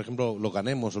enfrentan, por ejemplo, los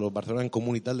Ganemos o los Barcelona en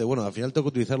Común y tal, al final tengo que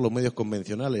utilizar los medios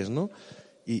convencionales, ¿no?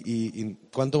 Y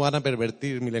cuánto van a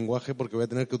pervertir mi lenguaje porque voy a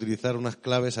tener que utilizar unas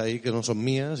claves ahí que no son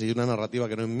mías y una narrativa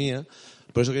que no es mía.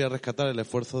 Por eso quería rescatar el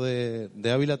esfuerzo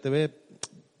de Ávila TV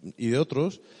y de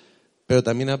otros, pero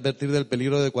también advertir del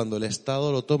peligro de cuando el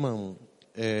Estado lo toman,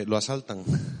 lo asaltan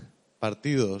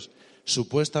partidos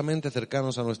supuestamente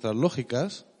cercanos a nuestras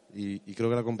lógicas, y creo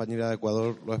que la compañera de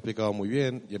Ecuador lo ha explicado muy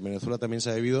bien, y en Venezuela también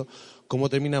se ha vivido cómo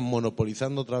terminan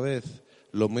monopolizando otra vez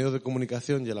los medios de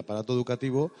comunicación y el aparato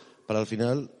educativo para al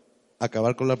final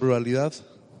acabar con la pluralidad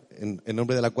en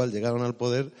nombre de la cual llegaron al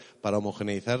poder para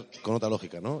homogeneizar con otra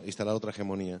lógica, ¿no? Instalar otra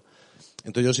hegemonía.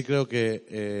 Entonces yo sí creo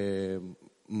que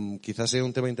quizás sea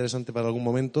un tema interesante para algún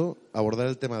momento abordar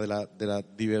el tema de la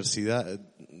diversidad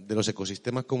de los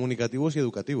ecosistemas comunicativos y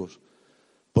educativos.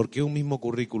 ¿Por qué un mismo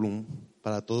currículum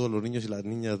para todos los niños y las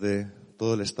niñas de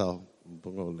todo el Estado?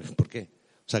 ¿Por qué?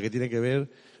 O sea, ¿qué tiene que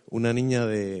ver una niña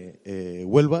de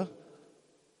Huelva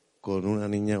con una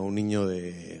niña o un niño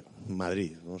de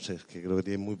Madrid? No sé, es que creo que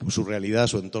tiene su realidad,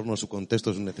 su entorno, su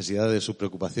contexto, sus necesidades, sus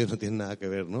preocupaciones, no tienen nada que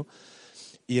ver, ¿no?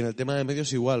 Y en el tema de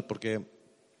medios igual, porque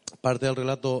parte del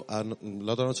relato,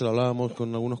 la otra noche lo hablábamos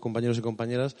con algunos compañeros y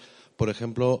compañeras, por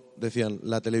ejemplo, decían,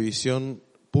 la televisión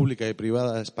pública y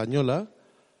privada española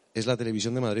es la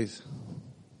televisión de Madrid.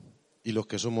 Y los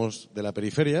que somos de la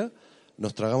periferia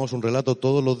nos tragamos un relato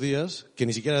todos los días que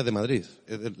ni siquiera es de Madrid,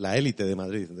 es de la élite de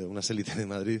Madrid, de unas élites de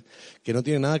Madrid, que no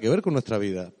tiene nada que ver con nuestra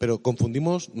vida, pero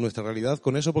confundimos nuestra realidad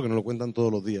con eso porque nos lo cuentan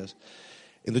todos los días.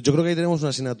 Entonces yo creo que ahí tenemos una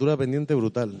asignatura pendiente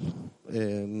brutal.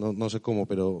 No sé cómo,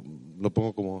 pero lo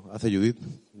pongo como hace Judith.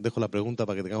 Dejo la pregunta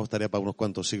para que tengamos tarea para unos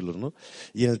cuantos siglos, ¿no?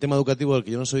 Y en el tema educativo, del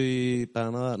que yo no soy para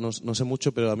nada, no sé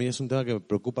mucho, pero a mí es un tema que me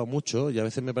preocupa mucho y a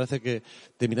veces me parece que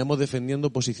terminamos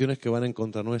defendiendo posiciones que van en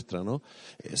contra nuestra, ¿no?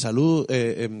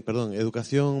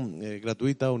 Educación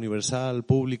gratuita, universal,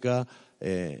 pública,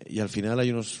 y al final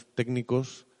hay unos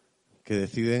técnicos que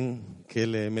deciden qué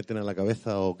le meten a la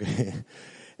cabeza o qué.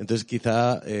 Entonces,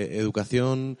 quizá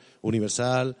educación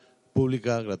universal,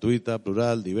 pública, gratuita,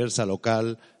 plural, diversa,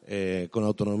 local, con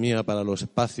autonomía para los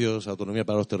espacios, autonomía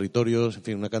para los territorios, en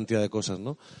fin, una cantidad de cosas,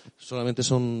 ¿no? Solamente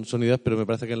son ideas, pero me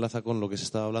parece que enlaza con lo que se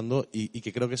estaba hablando y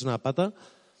que creo que es una pata.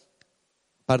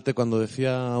 Parte cuando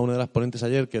decía una de las ponentes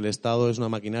ayer que el Estado es una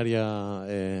maquinaria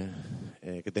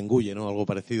que te engulle, ¿no? Algo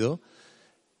parecido.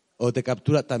 O te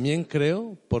captura. También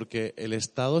creo porque el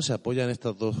Estado se apoya en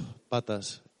estas dos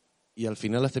patas y al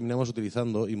final las terminamos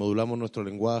utilizando y modulamos nuestro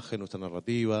lenguaje, nuestra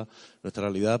narrativa, nuestra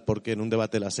realidad, porque en un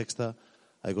debate de La Sexta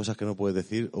hay cosas que no puedes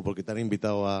decir o porque te han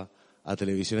invitado a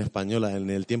Televisión Española en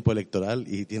el tiempo electoral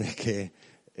y tienes que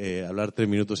hablar 3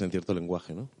 minutos en cierto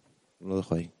lenguaje, ¿no? Lo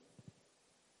dejo ahí.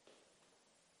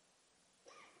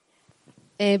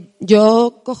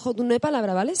 Yo cojo turno de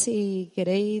palabra, ¿vale? Si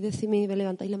queréis decirme,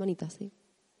 levantáis la manita, ¿sí?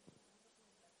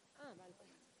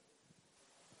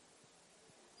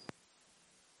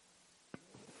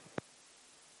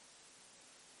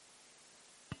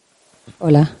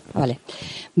 Hola,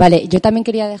 vale, yo también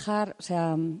quería dejar,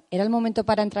 era el momento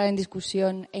para entrar en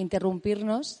discusión e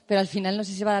interrumpirnos, pero al final no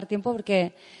sé si va a dar tiempo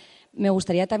porque me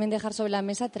gustaría también dejar sobre la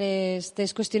mesa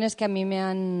tres cuestiones que a mí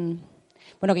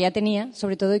que ya tenía,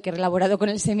 sobre todo, y que he elaborado con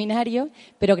el seminario,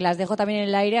 pero que las dejo también en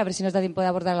el aire, a ver si nos da tiempo de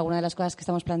abordar alguna de las cosas que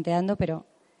estamos planteando, pero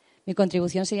mi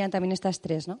contribución serían también estas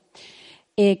tres, ¿no?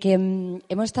 Que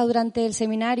hemos estado durante el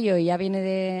seminario, y ya viene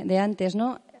de antes,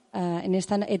 ¿no? en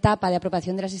esta etapa de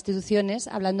apropiación de las instituciones,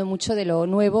 hablando mucho de lo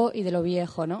nuevo y de lo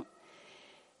viejo, ¿no?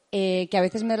 Que a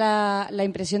veces me da la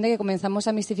impresión de que comenzamos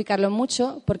a mistificarlo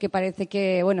mucho porque parece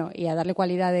que, bueno, y a darle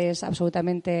cualidades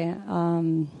absolutamente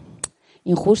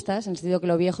injustas, en el sentido que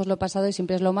lo viejo es lo pasado y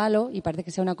siempre es lo malo y parece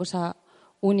que sea una cosa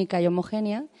única y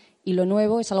homogénea, y lo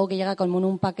nuevo es algo que llega como en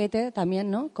un paquete también,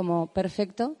 ¿no? Como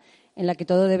perfecto, en la que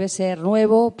todo debe ser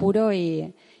nuevo, puro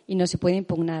y no se puede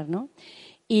impugnar, ¿no?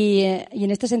 Y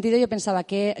en este sentido yo pensaba,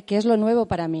 ¿qué es lo nuevo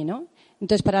para mí, no?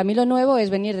 Entonces, para mí lo nuevo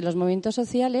es venir de los movimientos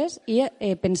sociales y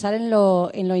pensar en lo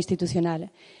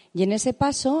institucional. Y en ese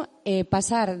paso,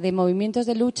 pasar de movimientos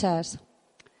de luchas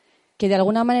que de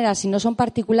alguna manera, si no son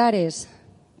particulares,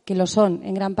 que lo son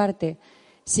en gran parte,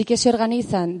 sí que se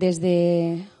organizan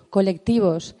desde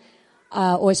colectivos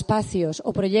o espacios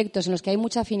o proyectos en los que hay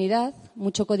mucha afinidad,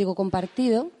 mucho código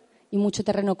compartido y mucho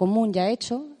terreno común ya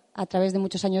hecho a través de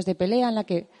muchos años de pelea en la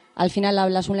que al final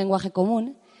hablas un lenguaje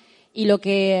común. Y lo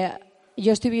que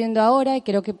yo estoy viviendo ahora, y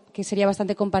creo que sería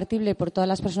bastante compartible por todas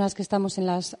las personas que estamos en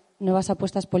las nuevas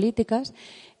apuestas políticas,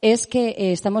 es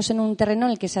que estamos en un terreno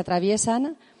en el que se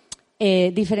atraviesan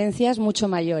diferencias mucho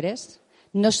mayores.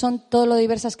 No son todo lo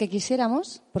diversas que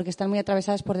quisiéramos, porque están muy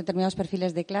atravesadas por determinados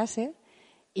perfiles de clase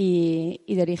y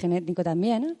de origen étnico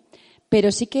también,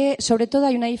 pero sí que, sobre todo,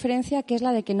 hay una diferencia que es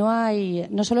la de que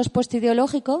no solo es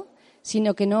postideológico,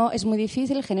 sino que no es muy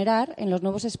difícil generar en los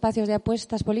nuevos espacios de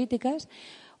apuestas políticas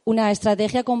una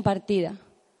estrategia compartida,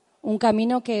 un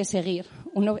camino que seguir.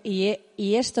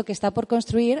 Y esto que está por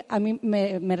construir a mí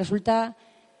me resulta,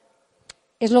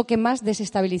 es lo que más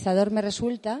desestabilizador me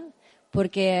resulta,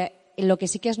 porque lo que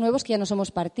sí que es nuevo es que ya no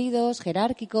somos partidos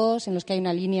jerárquicos en los que hay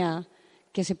una línea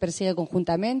que se persigue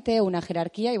conjuntamente, una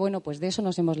jerarquía, y bueno, pues de eso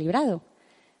nos hemos librado.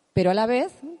 Pero a la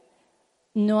vez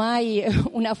no hay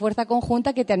una fuerza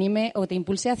conjunta que te anime o te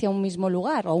impulse hacia un mismo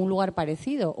lugar o un lugar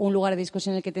parecido o un lugar de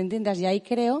discusión en el que te entiendas. Y ahí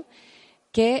creo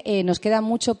que nos queda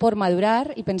mucho por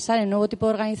madurar y pensar en un nuevo tipo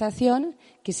de organización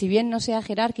que, si bien no sea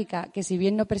jerárquica, que si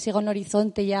bien no persiga un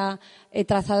horizonte ya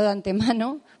trazado de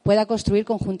antemano, pueda construir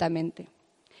conjuntamente.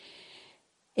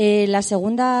 La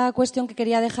segunda cuestión que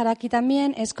quería dejar aquí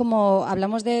también es, como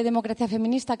hablamos de democracia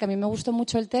feminista, que a mí me gustó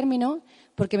mucho el término,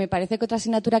 porque me parece que otra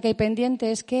asignatura que hay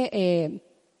pendiente es que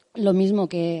lo mismo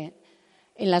que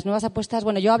en las nuevas apuestas,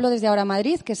 bueno, yo hablo desde Ahora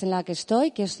Madrid, que es en la que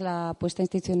estoy, que es la apuesta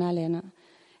institucional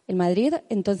en Madrid.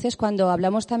 Entonces, cuando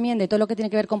hablamos también de todo lo que tiene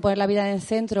que ver con poner la vida en el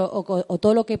centro o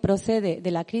todo lo que procede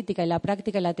de la crítica y la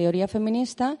práctica y la teoría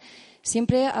feminista,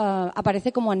 siempre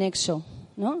aparece como anexo,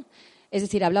 ¿no? Es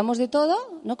decir, hablamos de todo,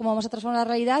 ¿no? Cómo vamos a transformar la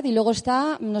realidad, y luego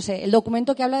está, no sé, el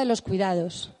documento que habla de los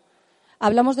cuidados.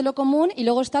 Hablamos de lo común y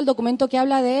luego está el documento que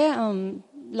habla de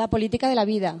la política de la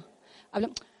vida.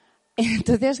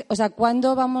 Entonces, o sea,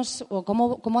 ¿cuándo vamos o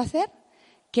cómo hacer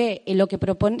que lo que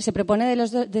se propone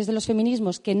desde los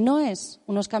feminismos, que no es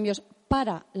unos cambios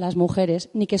para las mujeres,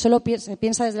 ni que solo se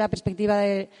piensa desde la perspectiva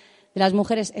de las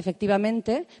mujeres,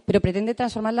 efectivamente, pero pretende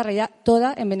transformar la realidad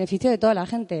toda en beneficio de toda la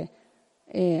gente?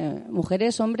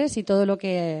 Mujeres, hombres y todo lo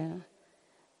que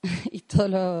y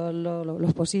todo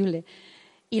lo posible.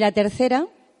 Y la tercera,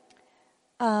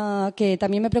 que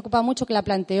también me preocupa mucho, que la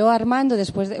planteó Armando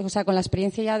después, con la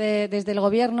experiencia ya desde el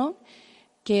gobierno,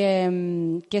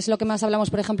 que es lo que más hablamos,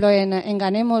 por ejemplo, en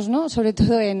Ganemos, ¿no? Sobre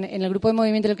todo en el grupo de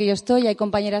movimiento en el que yo estoy, hay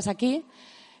compañeras aquí,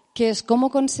 que es cómo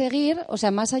conseguir, o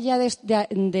sea, más allá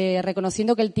de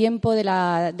reconociendo que el tiempo de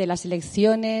las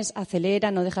elecciones acelera,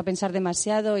 no deja pensar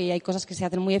demasiado y hay cosas que se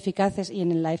hacen muy eficaces y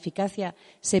en la eficacia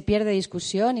se pierde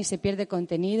discusión y se pierde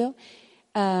contenido,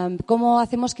 cómo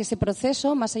hacemos que ese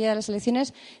proceso, más allá de las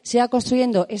elecciones, sea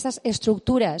construyendo estas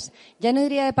estructuras, ya no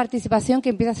diría de participación,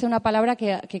 que empieza a ser una palabra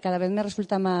que cada vez me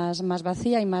resulta más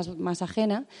vacía y más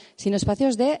ajena, sino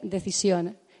espacios de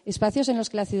decisión. Espacios en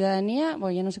los que la ciudadanía,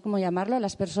 bueno, ya no sé cómo llamarlo,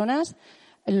 las personas,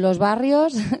 los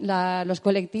barrios, los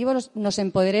colectivos, nos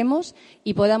empoderemos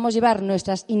y podamos llevar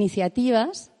nuestras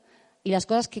iniciativas y las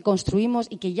cosas que construimos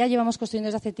y que ya llevamos construyendo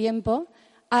desde hace tiempo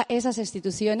a esas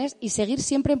instituciones y seguir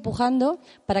siempre empujando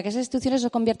para que esas instituciones no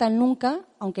se conviertan nunca,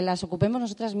 aunque las ocupemos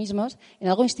nosotras mismos, en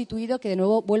algo instituido que de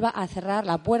nuevo vuelva a cerrar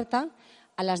la puerta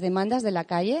a las demandas de la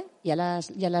calle y a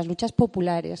las luchas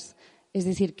populares. Es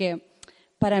decir, que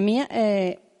para mí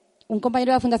un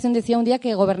compañero de la Fundación decía un día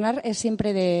que gobernar es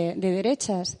siempre de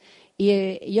derechas.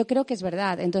 Y yo creo que es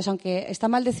verdad. Entonces, aunque está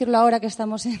mal decirlo ahora que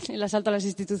estamos en el asalto a las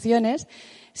instituciones,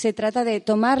 se trata de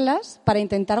tomarlas para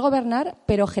intentar gobernar,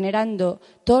 pero generando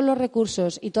todos los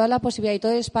recursos y toda la posibilidad y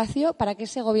todo el espacio para que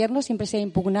ese gobierno siempre sea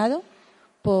impugnado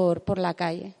por la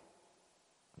calle.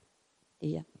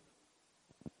 Y ya.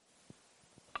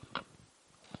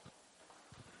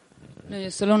 No,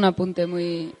 yo solo un apunte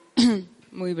muy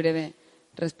muy breve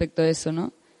respecto a eso,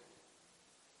 ¿no?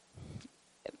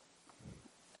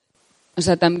 O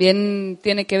sea, también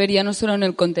tiene que ver ya no solo en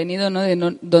el contenido, ¿no?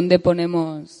 Dónde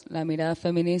ponemos la mirada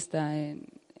feminista en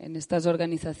estas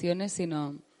organizaciones,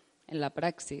 sino en la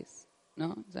praxis,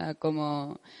 ¿no? O sea,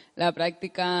 como la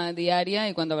práctica diaria,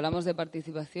 y cuando hablamos de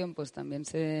participación, pues también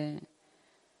se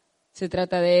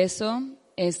trata de eso,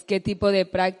 es qué tipo de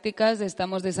prácticas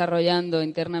estamos desarrollando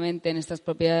internamente en estas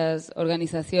propias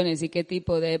organizaciones y qué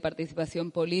tipo de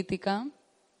participación política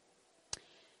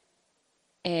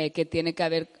que tiene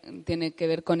que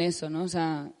ver con eso, ¿no? O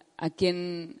sea, a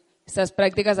quién estas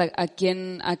prácticas a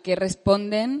qué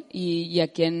responden y a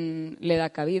quién le da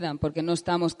cabida, porque no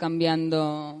estamos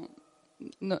cambiando,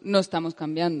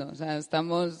 o sea,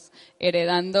 estamos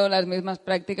heredando las mismas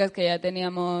prácticas que ya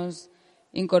teníamos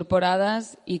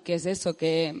incorporadas, y que es eso,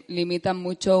 que limitan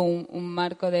mucho un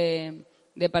marco de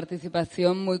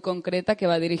participación muy concreta que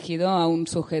va dirigido a un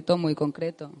sujeto muy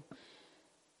concreto.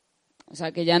 O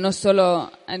sea, que ya no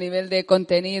solo a nivel de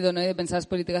contenido, ¿no?, y de pensar las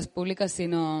políticas públicas,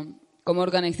 sino como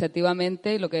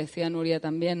organizativamente, y lo que decía Nuria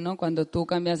también, ¿no? Cuando tú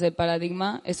cambias el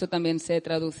paradigma, eso también se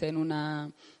traduce en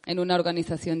una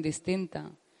organización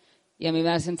distinta. Y a mí me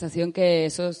da la sensación que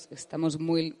estamos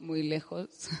muy, muy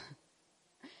lejos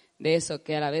de eso,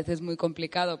 que a la vez es muy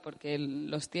complicado porque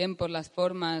los tiempos, las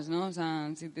formas, ¿no? O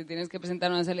sea, si te tienes que presentar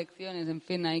unas elecciones, en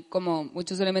fin, hay como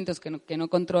muchos elementos que no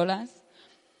controlas,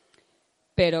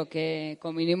 pero que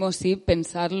como mínimo sí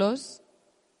pensarlos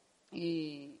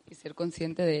y ser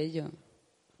consciente de ello.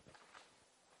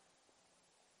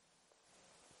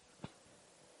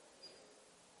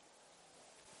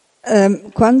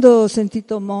 Quando ho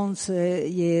sentito Mons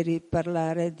ieri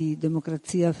parlare di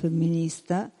democrazia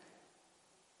femminista,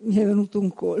 mi è venuto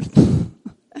un colpo.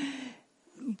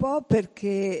 Un po'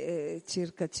 perché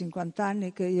circa 50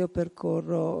 anni che io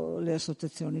percorro le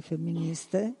associazioni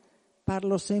femministe,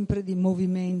 parlo sempre di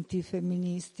movimenti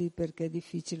femministi perché è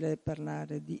difficile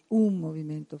parlare di un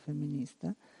movimento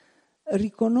femminista.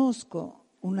 Riconosco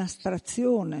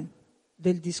un'astrazione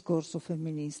del discorso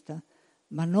femminista,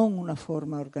 ma non una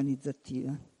forma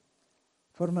organizzativa.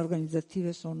 Forme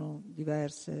organizzative sono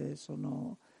diverse,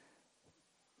 sono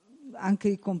anche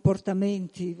i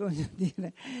comportamenti, voglio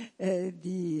dire,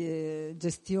 di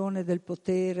gestione del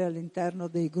potere all'interno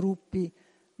dei gruppi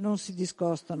non si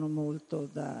discostano molto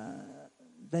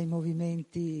dai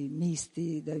movimenti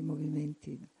misti, dai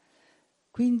movimenti.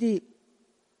 Quindi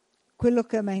quello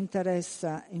che a me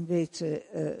interessa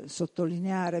invece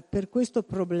sottolineare per questo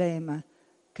problema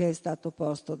che è stato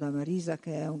posto da Marisa,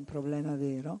 che è un problema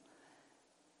vero,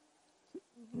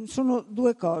 sono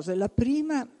due cose. La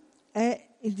prima è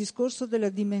il discorso della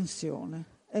dimensione.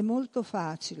 È molto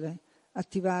facile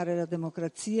attivare la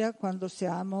democrazia quando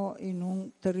siamo in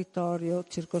un territorio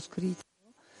circoscritto,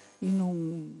 in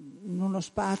uno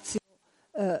spazio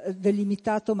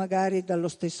delimitato magari dallo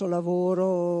stesso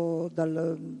lavoro,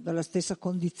 dalla stessa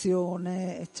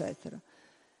condizione, eccetera.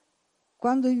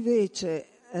 Quando invece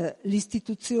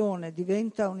l'istituzione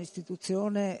diventa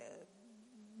un'istituzione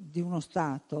di uno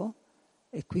Stato,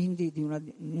 e quindi di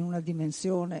una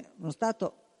dimensione, uno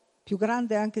Stato più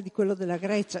grande anche di quello della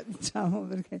Grecia, diciamo,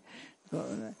 perché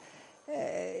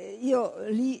io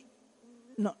lì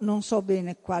non so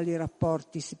bene quali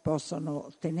rapporti si possono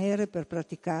tenere per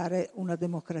praticare una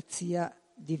democrazia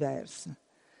diversa.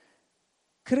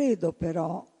 Credo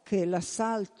però che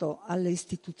l'assalto alle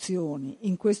istituzioni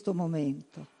in questo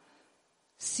momento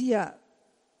sia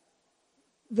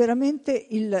veramente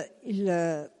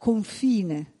il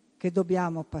confine che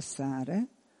dobbiamo passare,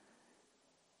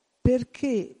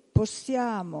 perché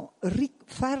possiamo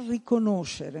far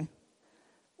riconoscere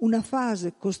una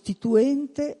fase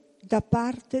costituente da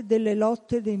parte delle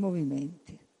lotte dei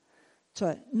movimenti.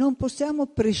 Cioè non possiamo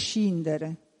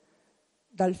prescindere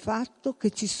dal fatto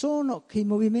che che i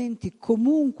movimenti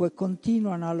comunque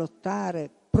continuano a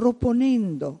lottare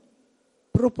proponendo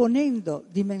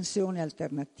dimensioni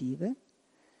alternative,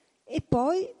 e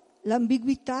poi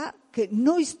l'ambiguità che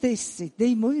noi stessi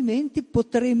dei movimenti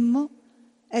potremmo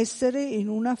essere in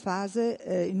una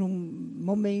fase, in un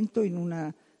momento, in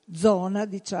una zona,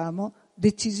 diciamo,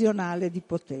 decisionale di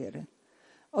potere.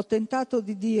 Ho tentato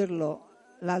di dirlo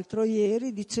l'altro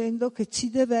ieri dicendo che ci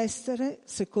deve essere,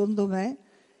 secondo me,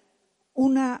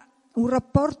 un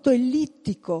rapporto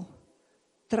ellittico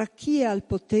tra chi è al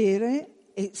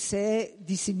potere e se è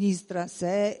di sinistra, se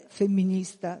è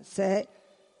femminista, se è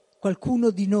qualcuno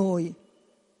di noi.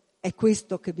 È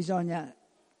questo che bisogna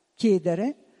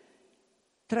chiedere,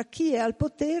 tra chi è al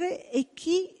potere e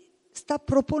chi sta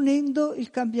proponendo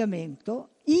il cambiamento,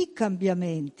 i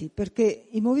cambiamenti, perché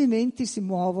i movimenti si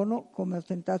muovono, come ho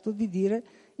tentato di dire,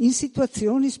 in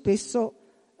situazioni spesso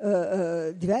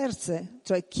diverse,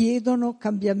 cioè chiedono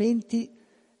cambiamenti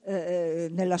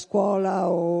nella scuola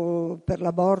o per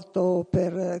l'aborto o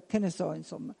per, che ne so,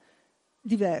 insomma,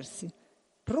 diversi,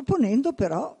 proponendo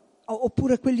però,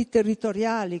 oppure quelli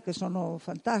territoriali che sono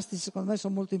fantastici, secondo me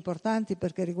sono molto importanti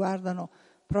perché riguardano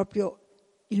proprio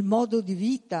il modo di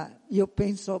vita. Io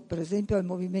penso per esempio al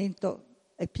movimento,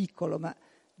 è piccolo, ma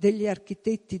degli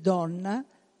architetti donna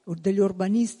o degli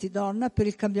urbanisti donna per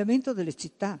il cambiamento delle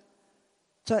città.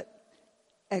 Cioè,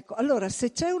 ecco, allora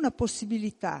se c'è una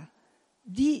possibilità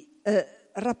di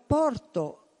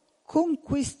rapporto con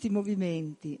questi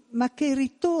movimenti, ma che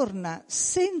ritorna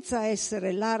senza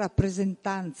essere la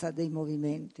rappresentanza dei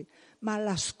movimenti, ma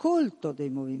l'ascolto dei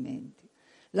movimenti,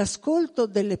 l'ascolto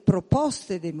delle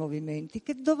proposte dei movimenti,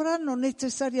 che dovranno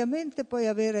necessariamente poi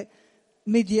avere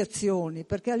mediazioni,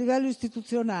 perché a livello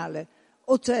istituzionale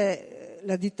o c'è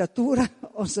la dittatura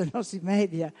o se no si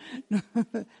media.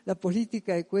 La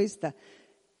politica è questa.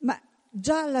 Ma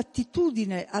già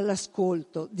l'attitudine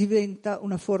all'ascolto diventa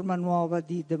una forma nuova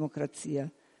di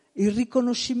democrazia. Il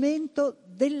riconoscimento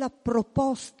della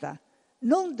proposta,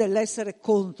 non dell'essere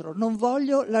contro. Non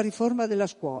voglio la riforma della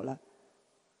scuola.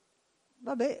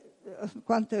 Vabbè,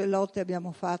 quante lotte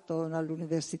abbiamo fatto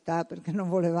all'università perché non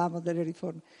volevamo delle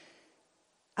riforme.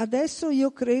 Adesso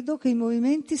io credo che i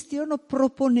movimenti stiano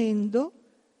proponendo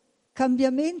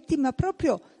cambiamenti, ma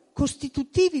proprio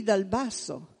costitutivi dal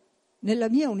basso. Nella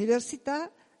mia università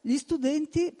gli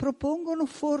studenti propongono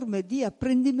forme di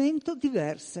apprendimento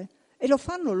diverse e lo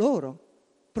fanno loro.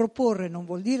 Proporre non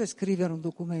vuol dire scrivere un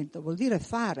documento, vuol dire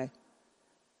fare.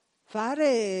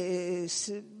 Fare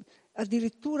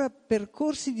addirittura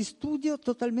percorsi di studio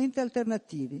totalmente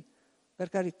alternativi. Per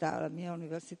carità, la mia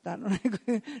università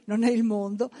non è il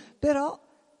mondo, però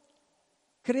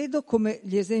credo, come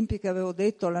gli esempi che avevo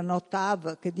detto, la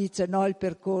NOTAV che dice no, il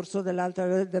percorso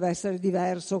dell'altra deve essere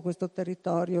diverso, questo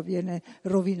territorio viene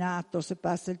rovinato se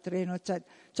passa il treno,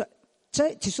 eccetera.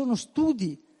 Cioè, ci sono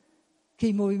studi che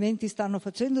i movimenti stanno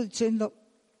facendo dicendo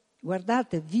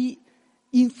guardate, vi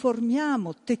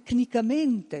informiamo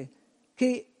tecnicamente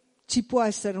che ci può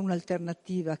essere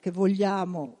un'alternativa, che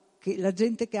vogliamo, che la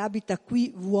gente che abita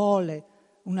qui vuole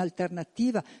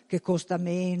un'alternativa che costa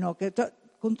meno,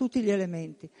 con tutti gli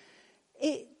elementi.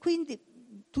 E quindi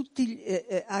tutti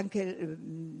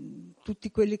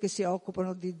quelli che si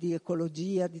occupano di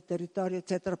ecologia, di territorio,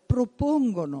 eccetera,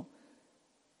 propongono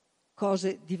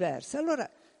cose diverse. Allora,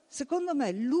 secondo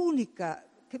me, l'unica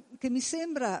che mi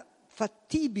sembra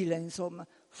fattibile, insomma,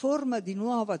 forma di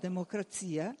nuova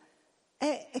democrazia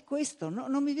è questo. No?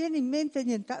 Non mi viene in mente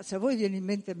nient'altro. Se a voi viene in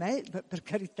mente me, per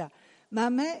carità, ma a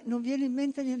me non viene in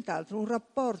mente nient'altro. Un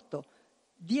rapporto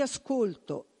di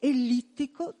ascolto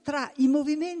ellittico tra i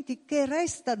movimenti che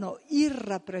restano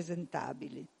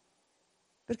irrappresentabili.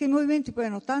 Perché i movimenti poi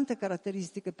hanno tante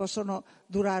caratteristiche, possono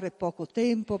durare poco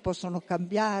tempo, possono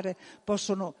cambiare,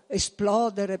 possono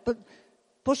esplodere,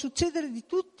 può succedere di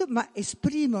tutto, ma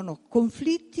esprimono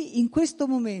conflitti in questo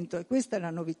momento, e questa è la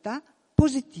novità,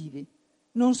 positivi,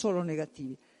 non solo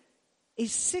negativi. E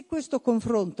se questo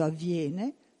confronto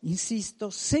avviene, insisto,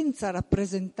 senza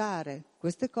rappresentare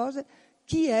queste cose,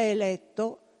 chi è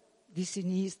eletto di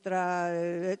sinistra,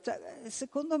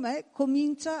 secondo me,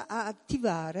 comincia a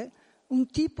attivare un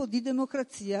tipo di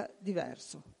democrazia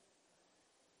diverso,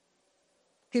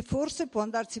 che forse può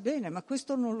andarci bene, ma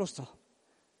questo non lo so.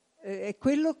 È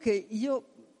quello che io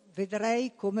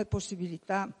vedrei come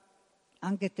possibilità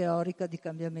anche teorica di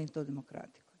cambiamento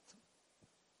democratico.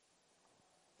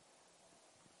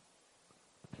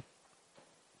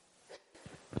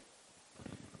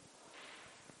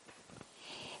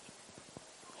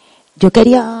 Yo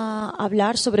quería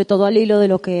hablar sobre todo al hilo de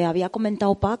lo que había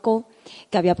comentado Paco,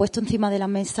 que había puesto encima de la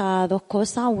mesa dos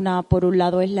cosas. Una, por un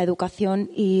lado, es la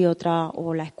educación y otra,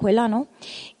 o la escuela, ¿no?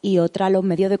 Y otra, los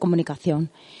medios de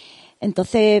comunicación.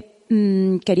 Entonces,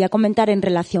 quería comentar en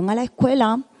relación a la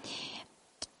escuela,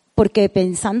 porque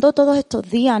pensando todos estos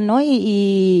días, ¿no?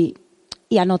 Y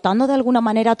anotando de alguna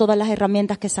manera todas las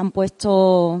herramientas que se han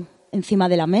puesto encima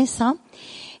de la mesa,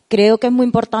 creo que es muy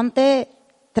importante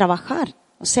trabajar.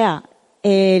 O sea,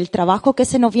 el trabajo que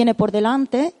se nos viene por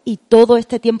delante y todo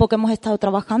este tiempo que hemos estado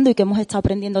trabajando y que hemos estado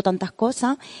aprendiendo tantas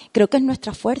cosas, creo que es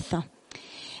nuestra fuerza.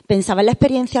 Pensaba en la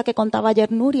experiencia que contaba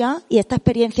ayer Nuria, y esta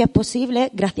experiencia es posible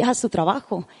gracias a su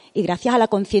trabajo y gracias a la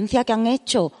conciencia que han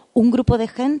hecho un grupo de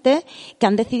gente que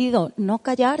han decidido no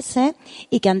callarse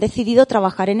y que han decidido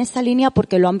trabajar en esa línea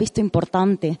porque lo han visto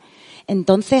importante.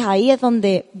 Entonces ahí es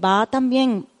donde va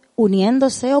también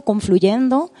uniéndose o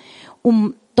confluyendo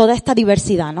toda esta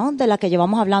diversidad, ¿no?, de la que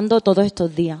llevamos hablando todos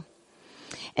estos días.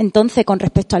 Entonces, con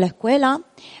respecto a la escuela,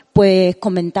 pues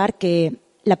comentar que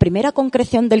la primera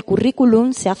concreción del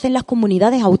currículum se hace en las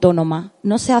comunidades autónomas,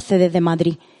 no se hace desde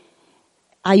Madrid.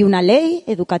 Hay una ley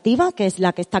educativa, que es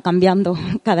la que está cambiando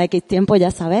cada X tiempo,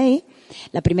 ya sabéis.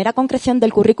 La primera concreción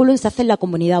del currículum se hace en la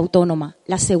comunidad autónoma.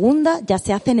 La segunda ya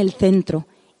se hace en el centro.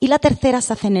 Y la tercera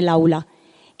se hace en el aula.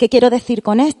 ¿Qué quiero decir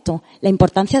con esto? La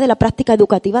importancia de la práctica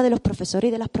educativa de los profesores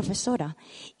y de las profesoras.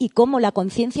 Y cómo la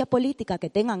conciencia política que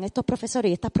tengan estos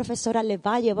profesores y estas profesoras les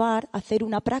va a llevar a hacer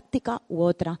una práctica u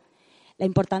otra. La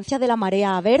importancia de la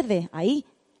marea verde, ahí.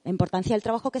 La importancia del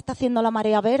trabajo que está haciendo la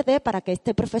marea verde para que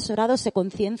este profesorado se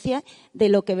conciencie de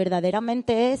lo que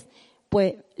verdaderamente es,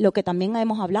 pues, lo que también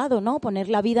hemos hablado, ¿no? Poner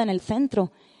la vida en el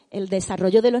centro. El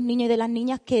desarrollo de los niños y de las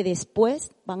niñas que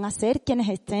después van a ser quienes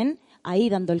estén ahí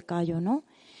dando el callo, ¿no?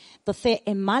 Entonces,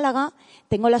 en Málaga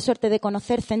tengo la suerte de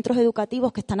conocer centros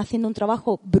educativos que están haciendo un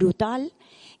trabajo brutal,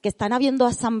 que están habiendo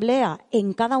asambleas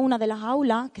en cada una de las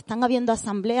aulas, que están habiendo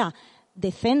asambleas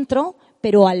de centro,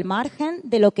 pero al margen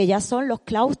de lo que ya son los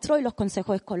claustros y los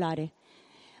consejos escolares. O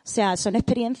sea, son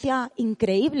experiencias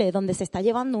increíbles donde se está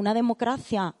llevando una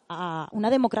democracia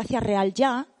real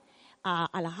ya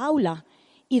a las aulas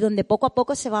y donde poco a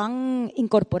poco se van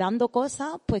incorporando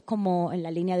cosas, pues como en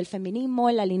la línea del feminismo,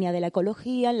 en la línea de la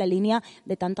ecología, en la línea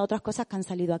de tantas otras cosas que han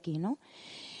salido aquí, ¿no?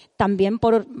 También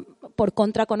por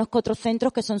contra conozco otros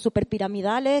centros que son súper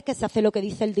piramidales, que se hace lo que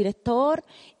dice el director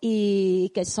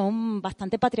y que son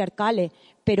bastante patriarcales,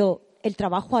 pero el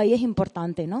trabajo ahí es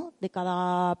importante, ¿no? De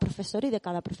cada profesor y de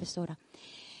cada profesora.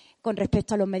 Con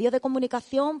respecto a los medios de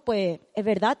comunicación, pues es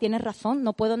verdad, tienes razón,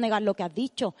 no puedo negar lo que has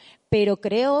dicho, pero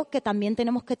creo que también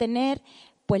tenemos que tener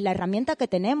pues la herramienta que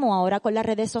tenemos ahora con las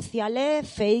redes sociales,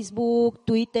 Facebook,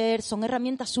 Twitter, son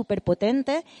herramientas súper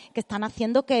potentes que están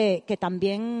haciendo que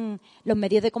también los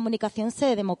medios de comunicación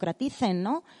se democraticen,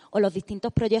 ¿no? O los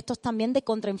distintos proyectos también de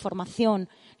contrainformación,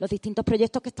 los distintos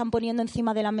proyectos que están poniendo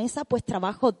encima de la mesa, pues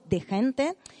trabajo de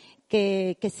gente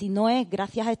que si no es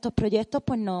gracias a estos proyectos,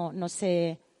 pues no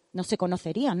se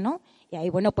conocerían, ¿no? Y ahí,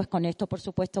 bueno, pues con esto, por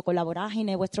supuesto, con la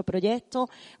Vorágine, vuestro proyecto,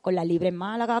 con la Libre en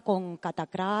Málaga, con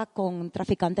Catacrack, con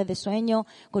Traficantes de Sueños,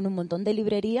 con un montón de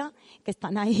librerías que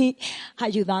están ahí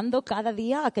ayudando cada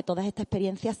día a que todas estas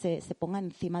experiencias se pongan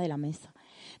encima de la mesa.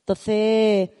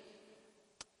 Entonces,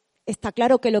 está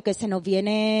claro que lo que se nos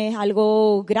viene es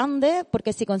algo grande,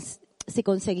 porque si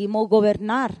conseguimos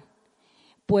gobernar,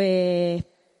 pues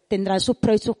tendrán sus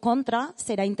pros y sus contras,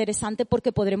 será interesante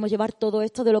porque podremos llevar todo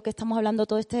esto de lo que estamos hablando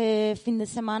todo este fin de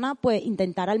semana, pues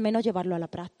intentar al menos llevarlo a la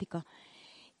práctica.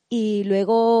 Y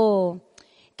luego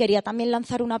quería también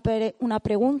lanzar una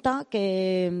pregunta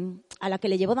a la que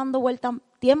le llevo dando vuelta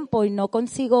tiempo y no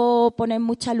consigo poner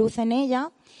mucha luz en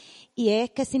ella, y es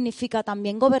qué significa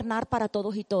también gobernar para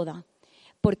todos y todas.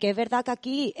 Porque es verdad que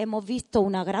aquí hemos visto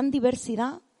una gran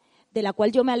diversidad, de la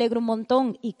cual yo me alegro un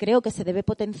montón y creo que se debe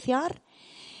potenciar.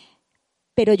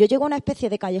 Pero yo llego a una especie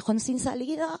de callejón sin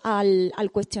salida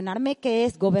al cuestionarme qué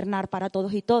es gobernar para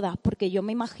todos y todas, porque yo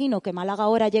me imagino que Málaga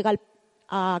ahora llega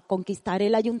a conquistar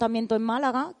el ayuntamiento en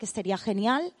Málaga, que sería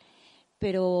genial,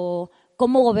 pero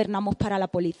 ¿cómo gobernamos para la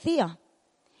policía?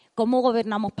 ¿Cómo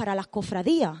gobernamos para las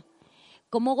cofradías?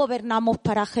 ¿Cómo gobernamos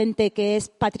para gente que es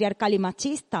patriarcal y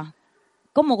machista?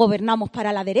 ¿Cómo gobernamos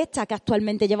para la derecha, que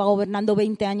actualmente lleva gobernando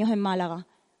 20 años en Málaga?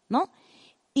 ¿No?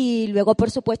 Y luego,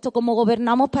 por supuesto, cómo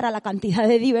gobernamos para la cantidad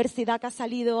de diversidad que ha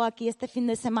salido aquí este fin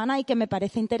de semana y que me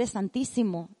parece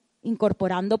interesantísimo,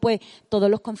 incorporando pues todos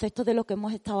los conceptos de lo que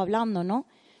hemos estado hablando, ¿no?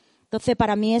 Entonces,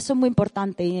 para mí eso es muy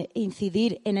importante,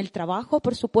 incidir en el trabajo,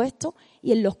 por supuesto,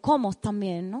 y en los cómo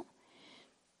también, ¿no?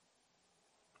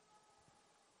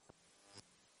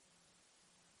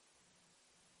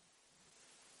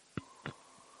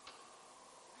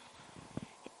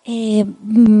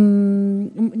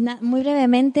 Muy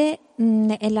brevemente,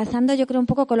 enlazando yo creo un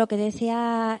poco con lo que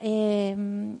decía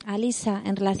Alisa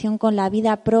en relación con la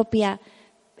vida propia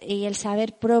y el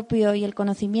saber propio y el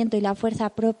conocimiento y la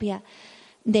fuerza propia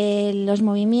de los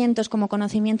movimientos como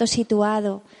conocimiento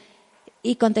situado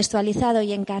y contextualizado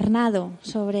y encarnado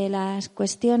sobre las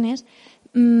cuestiones.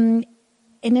 Lo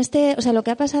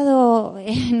que ha pasado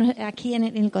aquí en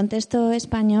el contexto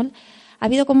español, ha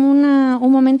habido como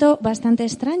un momento bastante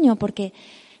extraño, porque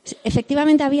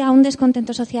efectivamente había un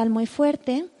descontento social muy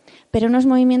fuerte, pero unos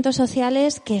movimientos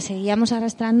sociales que seguíamos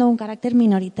arrastrando un carácter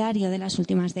minoritario de las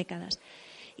últimas décadas.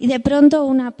 Y de pronto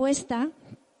una apuesta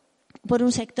por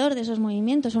un sector de esos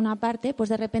movimientos, una parte, pues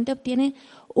de repente obtiene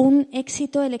un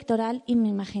éxito electoral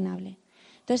inimaginable.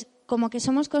 Entonces, como que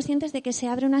somos conscientes de que se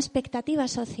abre una expectativa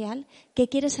social que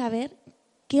quiere saber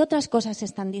qué otras cosas se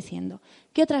están diciendo,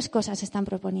 qué otras cosas se están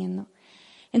proponiendo.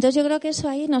 Entonces yo creo que eso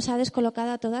ahí nos ha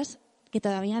descolocado a todas, que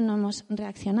todavía no hemos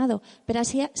reaccionado. Pero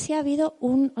sí ha habido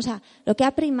lo que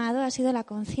ha primado ha sido la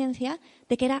conciencia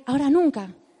de que era ahora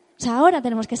nunca. O sea, ahora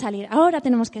tenemos que salir, ahora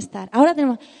tenemos que estar,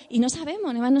 y no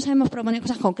sabemos, además no sabemos proponer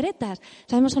cosas concretas,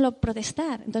 sabemos solo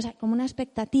protestar. Entonces hay como una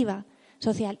expectativa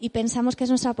social y pensamos que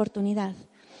es nuestra oportunidad.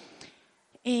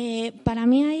 Para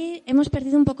mí ahí hemos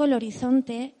perdido un poco el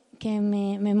horizonte, que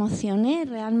me emocioné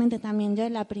realmente también yo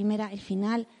en el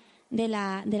final de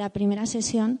la primera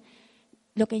sesión.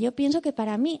 Lo que yo pienso que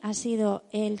para mí ha sido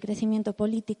el crecimiento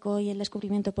político y el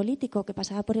descubrimiento político, que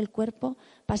pasaba por el cuerpo,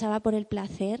 pasaba por el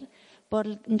placer,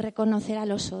 por reconocer a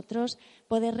los otros,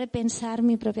 poder repensar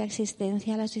mi propia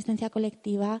existencia, la existencia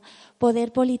colectiva,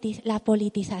 la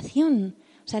politización.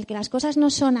 O sea, el que las cosas no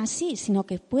son así, sino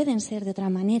que pueden ser de otra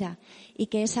manera. Y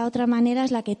que esa otra manera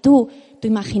es la que tu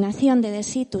imaginación de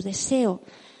sí, tu deseo,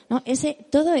 ¿no?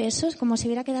 Todo eso es como si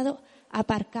hubiera quedado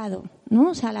aparcado,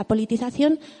 ¿no? O sea, la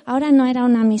politización ahora no era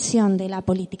una misión de la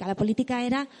política. La política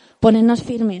era ponernos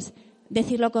firmes,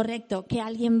 decir lo correcto, que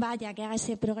alguien vaya, que haga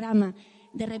ese programa.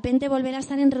 De repente volver a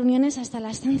estar en reuniones hasta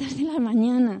las tantas de la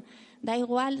mañana. Da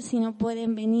igual si no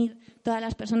pueden venir todas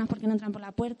las personas porque no entran por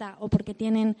la puerta o porque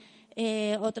tienen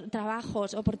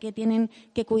trabajos o porque tienen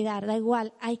que cuidar. Da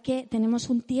igual, tenemos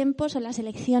un tiempo, son las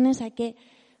elecciones, hay que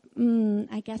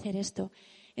hacer esto.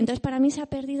 Entonces, para mí se ha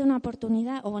perdido una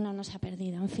oportunidad, no se ha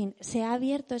perdido, en fin, se ha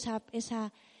abierto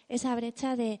esa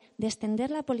brecha de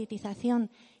extender la politización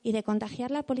y de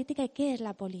contagiar la política. ¿Y qué es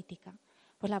la política?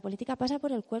 Pues la política pasa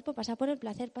por el cuerpo, pasa por el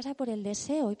placer, pasa por el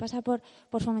deseo y pasa por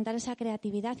fomentar esa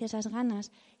creatividad y esas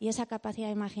ganas y esa capacidad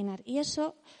de imaginar. Y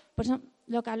eso, por eso,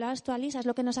 lo que hablabas tú, Alisa, es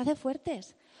lo que nos hace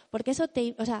fuertes. Porque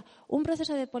un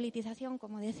proceso de politización,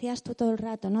 como decías tú todo el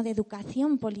rato, ¿no? De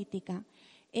educación política,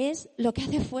 es lo que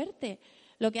hace fuerte.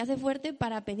 Lo que hace fuerte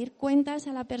para pedir cuentas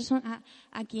a la persona,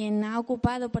 a quien ha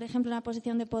ocupado, por ejemplo, una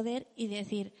posición de poder y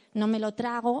decir, no me lo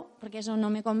trago porque eso no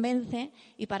me convence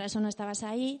y para eso no estabas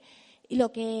ahí. Y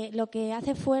lo que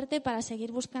hace fuerte para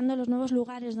seguir buscando los nuevos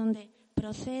lugares donde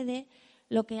procede,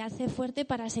 lo que hace fuerte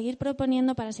para seguir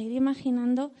proponiendo, para seguir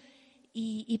imaginando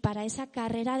y para esa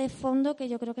carrera de fondo que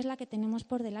yo creo que es la que tenemos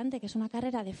por delante, que es una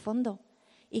carrera de fondo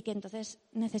y que entonces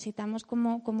necesitamos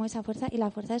como esa fuerza, y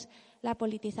la fuerza es la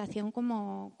politización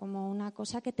como una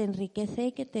cosa que te enriquece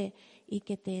y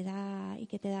que te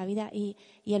da vida y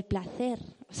el placer.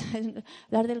 O sea,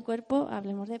 hablar del cuerpo,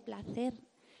 hablemos de placer.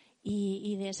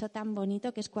 Y de eso tan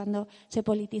bonito que es cuando se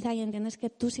politiza y entiendes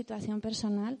que tu situación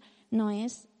personal no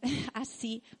es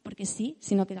así porque sí,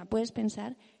 sino que la puedes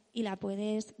pensar y la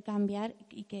puedes cambiar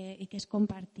y que es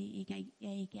compartir y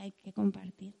que hay que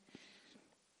compartir.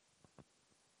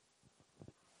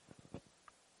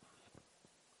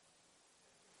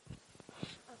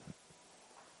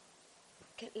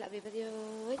 ¿La había pedido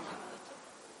ella?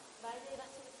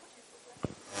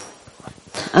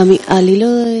 A mí, al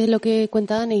hilo de lo que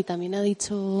cuenta Anne y también ha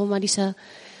dicho Marisa,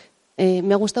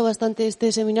 me ha gustado bastante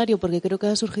este seminario porque creo que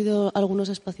han surgido algunos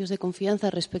espacios de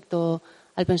confianza respecto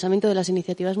al pensamiento de las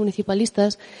iniciativas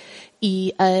municipalistas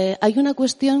y hay una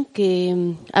cuestión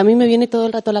que a mí me viene todo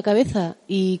el rato a la cabeza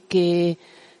y que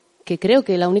creo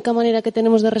que la única manera que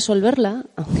tenemos de resolverla,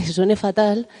 aunque suene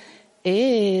fatal,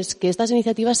 es que estas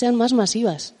iniciativas sean más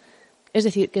masivas. Es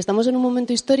decir, que estamos en un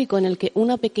momento histórico en el que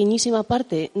una pequeñísima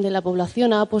parte de la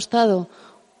población ha apostado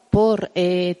por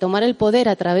tomar el poder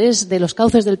a través de los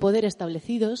cauces del poder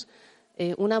establecidos,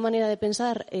 una manera de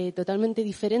pensar totalmente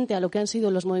diferente a lo que han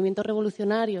sido los movimientos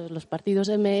revolucionarios, los partidos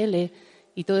ML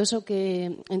y todo eso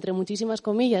que, entre muchísimas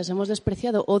comillas, hemos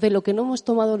despreciado o de lo que no hemos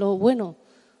tomado lo bueno,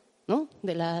 ¿no?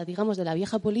 De la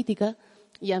vieja política.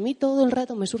 Y a mí todo el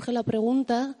rato me surge la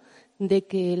pregunta de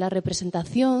que la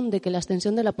representación, de que la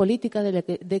extensión de la política,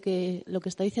 de que lo que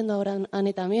está diciendo ahora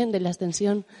Anne también, de la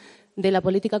extensión de la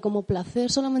política como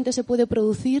placer, solamente se puede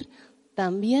producir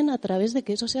también a través de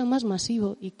que eso sea más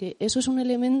masivo y que eso es un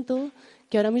elemento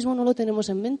que ahora mismo no lo tenemos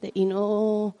en mente y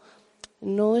no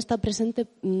está presente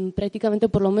prácticamente,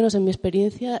 por lo menos en mi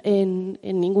experiencia, en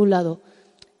ningún lado.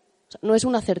 O sea, no es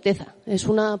una certeza, es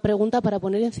una pregunta para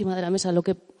poner encima de la mesa. Lo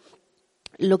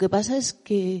que pasa es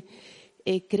que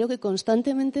creo que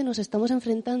constantemente nos estamos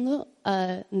enfrentando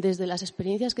desde las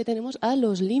experiencias que tenemos a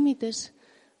los límites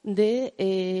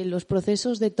de los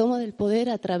procesos de toma del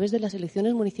poder a través de las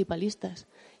elecciones municipalistas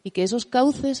y que esos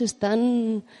cauces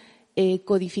están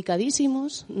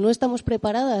codificadísimos, no estamos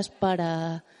preparadas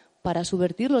para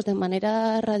subvertirlos de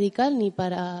manera radical ni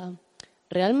para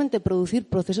realmente producir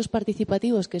procesos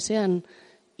participativos que sean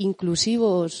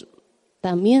inclusivos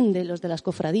también de los de las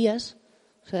cofradías.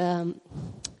 O sea,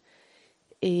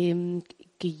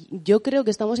 que yo creo que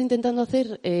estamos intentando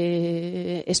hacer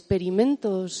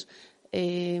experimentos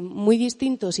muy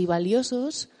distintos y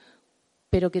valiosos,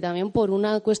 pero que también por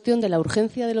una cuestión de la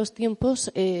urgencia de los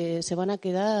tiempos se van a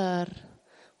quedar,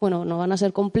 bueno, no van a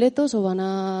ser completos o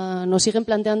nos siguen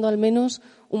planteando al menos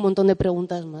un montón de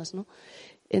preguntas más, ¿no?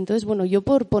 Entonces, bueno, yo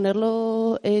por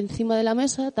ponerlo encima de la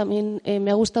mesa, también me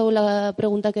ha gustado la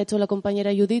pregunta que ha hecho la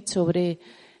compañera Judith sobre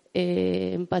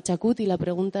Pachacuti, la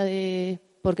pregunta de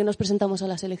 ¿por qué nos presentamos a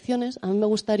las elecciones? A mí me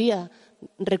gustaría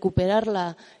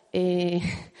recuperarla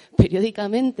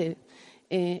periódicamente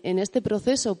en este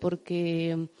proceso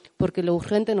porque lo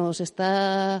urgente nos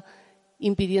está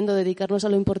impidiendo dedicarnos a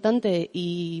lo importante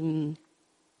y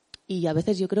a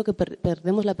veces yo creo que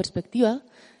perdemos la perspectiva.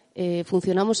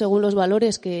 Funcionamos según los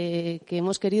valores que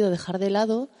hemos querido dejar de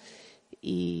lado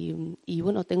y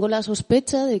bueno, tengo la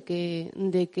sospecha de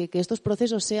que estos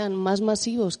procesos sean más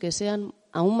masivos, que sean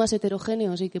aún más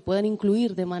heterogéneos y que puedan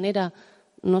incluir de manera,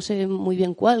 no sé muy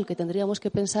bien cuál, que tendríamos que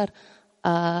pensar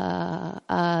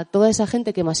a toda esa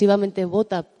gente que masivamente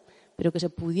vota, pero que se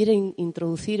pudiera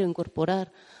introducir o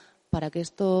incorporar para que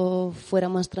esto fuera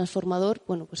más transformador.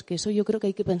 Bueno, pues que eso yo creo que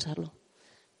hay que pensarlo.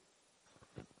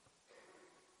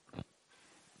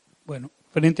 Bueno,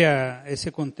 frente a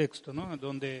ese contexto, ¿no?,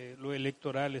 donde lo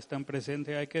electoral está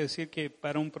presente, hay que decir que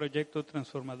para un proyecto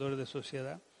transformador de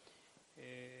sociedad,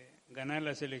 ganar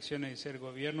las elecciones y ser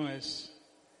gobierno es,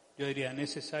 yo diría,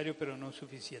 necesario, pero no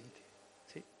suficiente.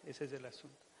 ¿Sí? Ese es el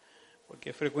asunto.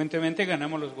 Porque frecuentemente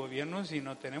ganamos los gobiernos y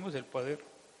no tenemos el poder,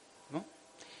 ¿no?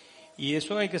 Y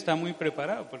eso hay que estar muy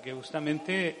preparado, porque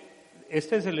justamente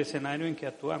este es el escenario en que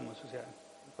actuamos. O sea,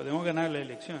 podemos ganar la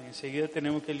elección, enseguida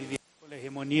tenemos que lidiar con la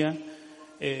hegemonía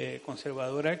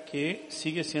conservadora que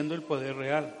sigue siendo el poder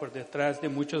real, por detrás de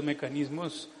muchos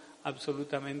mecanismos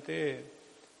absolutamente,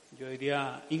 yo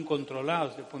diría,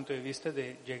 incontrolados desde el punto de vista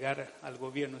de llegar al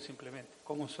gobierno simplemente,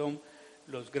 como son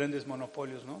los grandes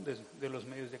monopolios, ¿no?, de los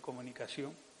medios de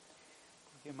comunicación.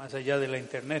 Porque más allá de la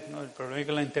Internet, ¿no?, el problema es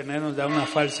que la Internet nos da una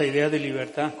falsa idea de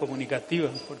libertad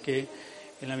comunicativa, porque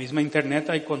en la misma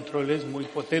Internet hay controles muy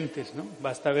potentes, ¿no?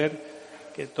 Basta ver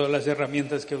que todas las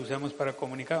herramientas que usamos para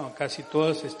comunicar, casi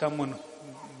todas están, bueno,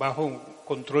 bajo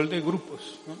control de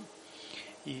grupos,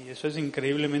 ¿no? Y eso es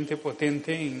increíblemente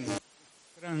potente en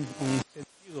un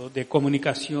sentido de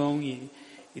comunicación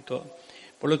y todo.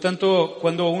 Por lo tanto,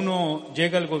 cuando uno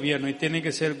llega al gobierno y tiene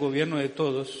que ser gobierno de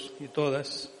todos y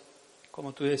todas,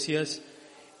 como tú decías,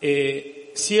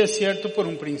 sí es cierto por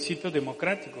un principio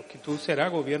democrático, que tú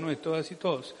serás gobierno de todas y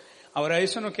todos. Ahora,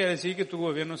 eso no quiere decir que tu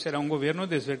gobierno será un gobierno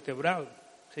desvertebrado,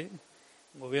 ¿sí?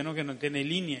 Un gobierno que no tiene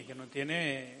línea, que no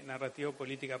tiene narrativa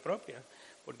política propia.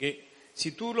 Porque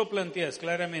si tú lo planteas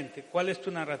claramente, ¿cuál es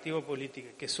tu narrativa política?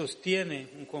 Que sostiene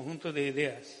un conjunto de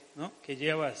ideas, ¿no?, que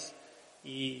llevas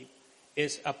y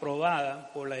es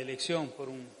aprobada por la elección, por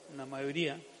una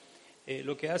mayoría,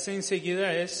 lo que hace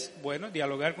enseguida es, bueno,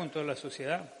 dialogar con toda la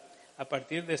sociedad a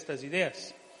partir de estas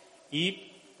ideas.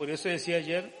 Y por eso decía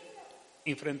ayer,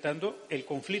 enfrentando el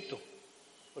conflicto,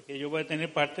 porque yo voy a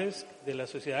tener partes de la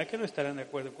sociedad que no estarán de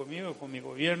acuerdo conmigo, con mi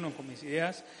gobierno, con mis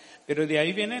ideas, pero de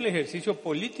ahí viene el ejercicio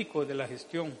político de la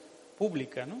gestión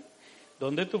pública, ¿no?,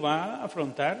 donde tú vas a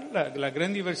afrontar la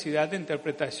gran diversidad de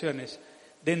interpretaciones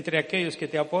de entre aquellos que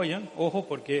te apoyan. Ojo,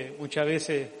 porque muchas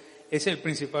veces es el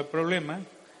principal problema,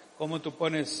 cómo tú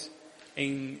pones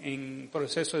en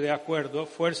proceso de acuerdo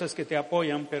fuerzas que te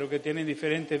apoyan pero que tienen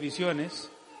diferentes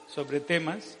visiones sobre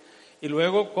temas, y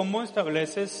luego cómo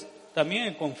estableces también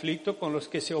el conflicto con los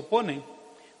que se oponen,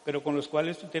 pero con los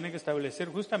cuales tú tienes que establecer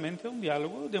justamente un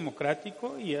diálogo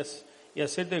democrático y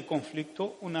hacer del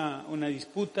conflicto una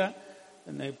disputa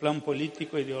en el plan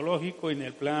político, ideológico, y en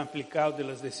el plan aplicado de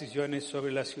las decisiones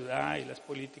sobre la ciudad y las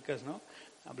políticas, ¿no?,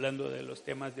 hablando de los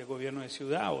temas de gobierno de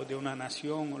ciudad o de una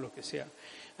nación o lo que sea.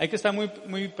 Hay que estar muy,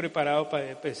 muy preparado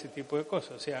para ese tipo de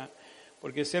cosas, o sea,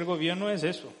 porque ser gobierno es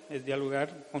eso, es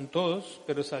dialogar con todos,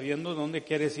 pero sabiendo dónde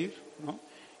quieres ir, ¿no?,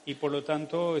 y por lo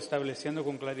tanto estableciendo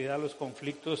con claridad los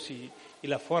conflictos y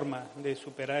la forma de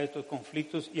superar estos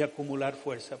conflictos y acumular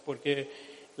fuerza, porque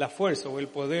la fuerza o el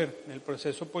poder en el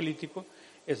proceso político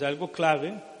es algo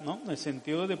clave, ¿no?, en el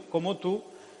sentido de cómo tú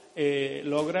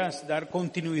logras dar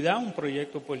continuidad a un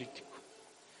proyecto político.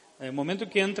 En el momento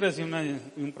que entras en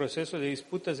un proceso de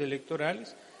disputas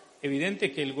electorales,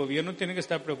 evidente que el gobierno tiene que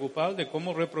estar preocupado de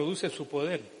cómo reproduce su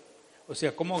poder. O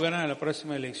sea, cómo gana la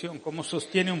próxima elección, cómo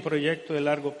sostiene un proyecto de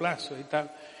largo plazo y tal.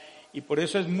 Y por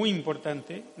eso es muy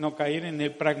importante no caer en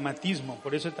el pragmatismo.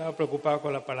 Por eso estaba preocupado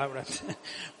con la palabra.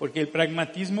 Porque el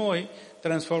pragmatismo hoy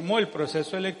transformó el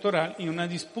proceso electoral en una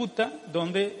disputa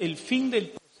donde el fin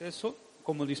del proceso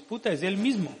como disputa es el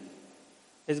mismo.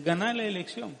 es ganar la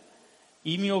elección.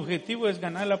 Y mi objetivo es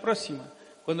ganar la próxima.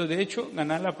 Cuando de hecho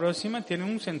ganar la próxima tiene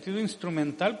un sentido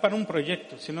instrumental para un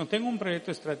proyecto. Si no tengo un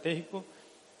proyecto estratégico,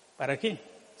 ¿para qué?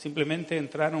 Simplemente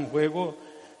entrar a un juego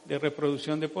de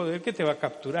reproducción de poder que te va a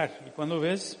capturar. Y cuando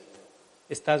ves,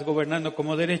 estás gobernando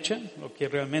como derecha, lo que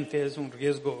realmente es un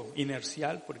riesgo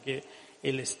inercial, porque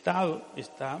el Estado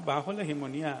está bajo la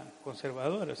hegemonía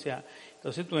conservadora. O sea,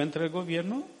 entonces tú entras al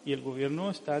gobierno y el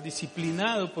gobierno está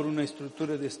disciplinado por una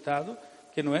estructura de Estado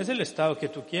que no es el Estado que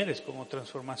tú quieres como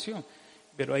transformación.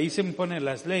 Pero ahí se imponen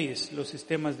las leyes, los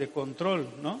sistemas de control,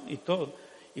 ¿no? Y todo.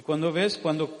 Y cuando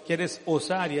quieres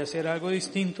osar y hacer algo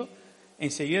distinto,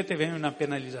 enseguida te viene una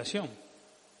penalización.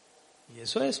 Y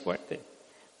eso es fuerte.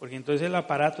 Porque entonces el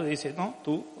aparato dice, no,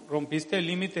 tú rompiste el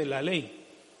límite de la ley.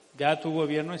 Ya tu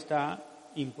gobierno está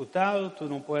imputado, tú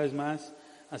no puedes más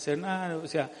hacer nada. O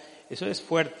sea, eso es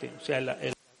fuerte. O sea,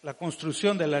 la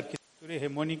construcción de la arquitectura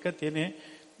hegemónica tiene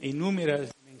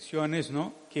innumerables dimensiones,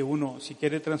 ¿no? Que uno, si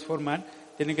quiere transformar,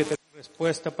 tiene que tener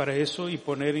respuesta para eso y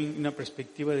poner en una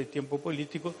perspectiva de tiempo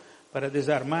político para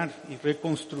desarmar y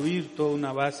reconstruir toda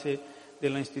una base de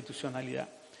la institucionalidad.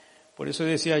 Por eso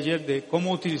decía ayer de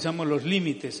cómo utilizamos los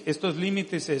límites. Estos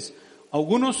límites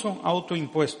algunos son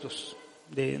autoimpuestos,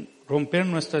 de romper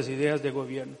nuestras ideas de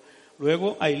gobierno.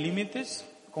 Luego hay límites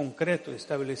concretos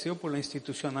establecidos por la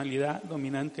institucionalidad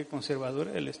dominante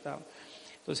conservadora del Estado.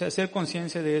 Entonces, hacer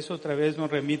conciencia de eso otra vez nos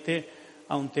remite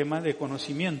a un tema de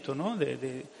conocimiento, ¿no?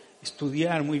 De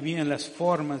estudiar muy bien las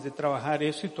formas de trabajar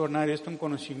eso y tornar esto un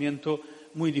conocimiento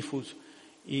muy difuso.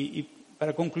 Y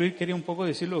para concluir, quería un poco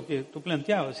decir lo que tú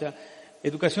planteabas. O sea,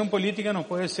 educación política no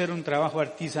puede ser un trabajo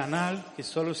artesanal que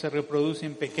solo se reproduce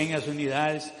en pequeñas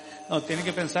unidades. No, tiene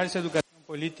que pensarse educación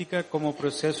política como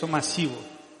proceso masivo.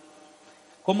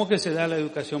 ¿Cómo que se da la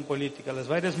educación política? Las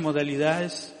varias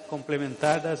modalidades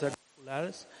complementadas,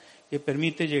 que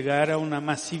permite llegar a una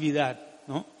masividad,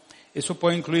 ¿no? Eso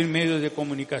puede incluir medios de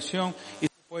comunicación,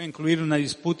 eso puede incluir una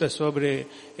disputa sobre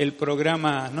el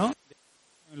programa, ¿no?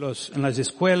 En las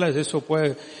escuelas, eso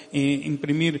puede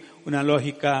imprimir una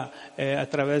lógica a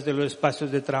través de los espacios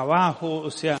de trabajo,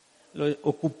 o sea,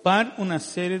 ocupar una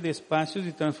serie de espacios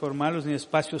y transformarlos en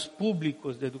espacios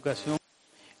públicos de educación,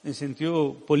 en el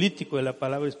sentido político de la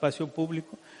palabra espacio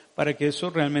público, para que eso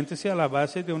realmente sea la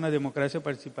base de una democracia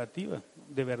participativa,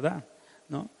 de verdad,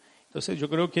 ¿no? Entonces yo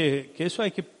creo que eso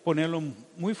hay que ponerlo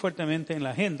muy fuertemente en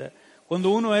la agenda. Cuando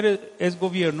uno es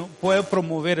gobierno, puede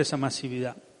promover esa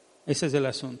masividad. Ese es el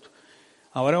asunto.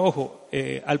 Ahora, ojo,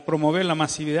 al promover la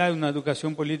masividad de una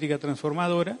educación política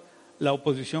transformadora, la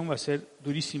oposición va a ser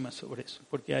durísima sobre eso,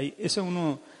 porque ese es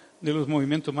uno de los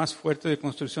movimientos más fuertes de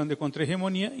construcción de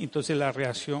contrahegemonía, y entonces la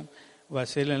reacción va a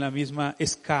ser en la misma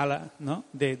escala, ¿no?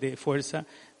 de fuerza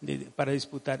para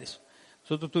disputar eso.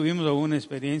 Nosotros tuvimos alguna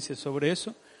experiencia sobre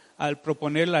eso al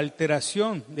proponer la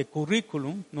alteración de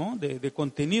currículum, ¿no? de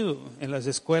contenido en las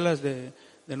escuelas de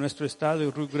nuestro estado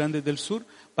de Río Grande del Sur,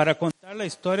 para contar la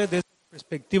historia desde la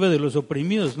perspectiva de los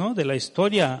oprimidos, ¿no? de la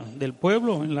historia del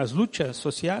pueblo en las luchas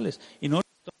sociales, y no la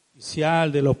historia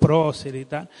oficial de los próceres y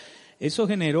tal. Eso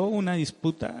generó una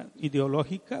disputa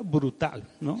ideológica brutal,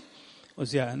 ¿no? O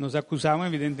sea, nos acusaban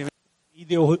evidentemente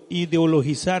de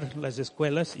ideologizar las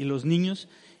escuelas y los niños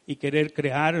y querer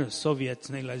crear soviets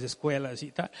en las escuelas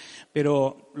y tal.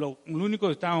 Pero lo único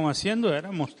que estábamos haciendo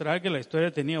era mostrar que la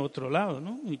historia tenía otro lado,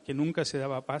 ¿no? Y que nunca se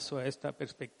daba paso a esta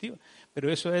perspectiva.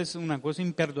 Pero eso es una cosa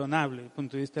imperdonable desde el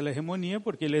punto de vista de la hegemonía,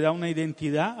 porque le da una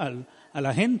identidad a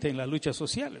la gente en las luchas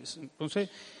sociales. Entonces,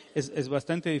 es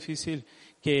bastante difícil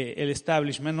que el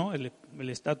establishment, ¿no? el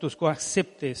status quo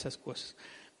acepte esas cosas.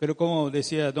 Pero como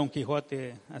decía Don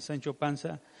Quijote a Sancho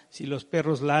Panza, si los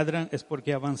perros ladran es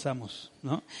porque avanzamos,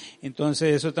 ¿no?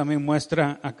 Entonces eso también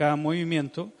muestra a cada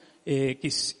movimiento que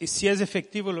si es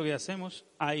efectivo lo que hacemos,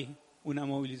 hay una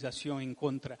movilización en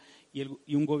contra.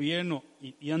 Y un gobierno,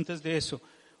 y antes de eso,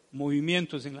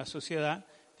 movimientos en la sociedad,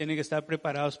 tienen que estar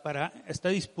preparados para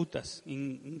estas disputas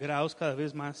en grados cada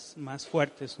vez más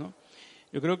fuertes, ¿no?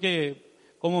 Yo creo que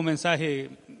como mensaje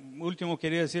último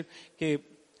quería decir que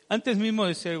antes mismo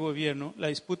de ser gobierno, la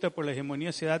disputa por la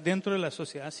hegemonía se da dentro de la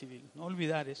sociedad civil. No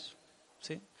olvidar eso,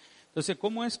 ¿sí? Entonces,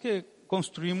 ¿cómo es que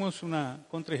construimos una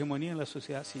contrahegemonía en la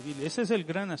sociedad civil? Ese es el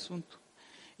gran asunto.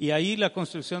 Y ahí la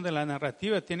construcción de la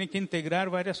narrativa tiene que integrar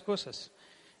varias cosas.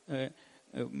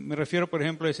 Me refiero, por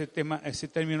ejemplo, a ese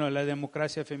término de la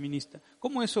democracia feminista.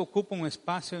 ¿Cómo eso ocupa un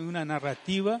espacio en una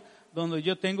narrativa donde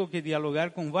yo tengo que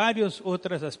dialogar con varias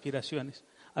otras aspiraciones?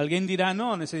 Alguien dirá,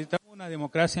 no, necesitamos una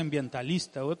democracia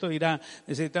ambientalista, otro dirá,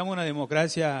 necesitamos una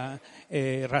democracia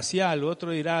racial,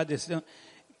 otro dirá,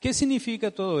 ¿qué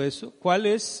significa todo eso? ¿Cuál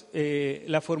es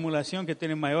la formulación que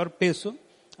tiene mayor peso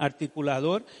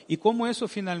articulador, y cómo eso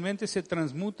finalmente se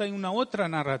transmuta en una otra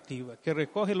narrativa que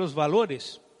recoge los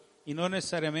valores y no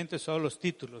necesariamente solo los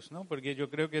títulos, ¿no? Porque yo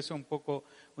creo que eso es un poco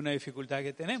una dificultad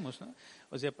que tenemos, ¿no?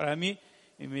 O sea, para mí,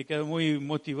 y me quedo muy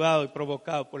motivado y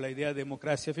provocado por la idea de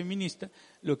democracia feminista,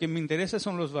 lo que me interesa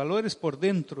son los valores por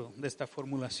dentro de esta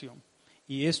formulación.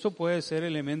 Y esto puede ser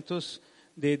elementos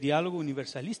de diálogo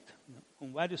universalista, ¿no?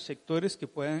 Con varios sectores que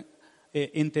puedan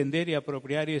entender y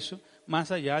apropiar eso,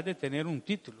 más allá de tener un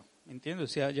título. ¿Entiendes?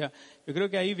 O sea, yo creo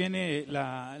que ahí viene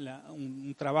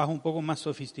un trabajo un poco más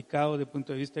sofisticado desde el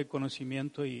punto de vista del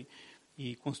conocimiento y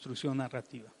construcción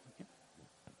narrativa. ¿Okay?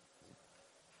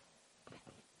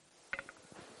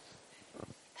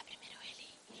 Primero Eli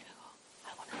y luego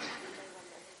alguna.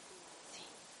 Sí.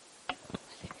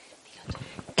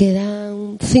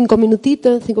 Quedan 5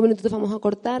 minutitos, en 5 minutitos vamos a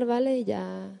cortar, ¿vale? Y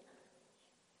ya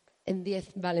en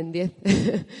 10, vale, en 10.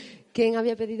 ¿Quién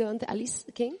había pedido antes?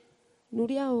 ¿Alice? ¿Quién?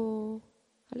 ¿Nuria o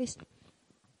Alice?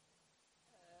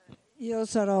 Io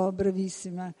sarò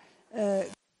brevissima.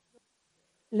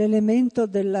 L'elemento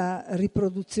della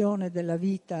riproduzione della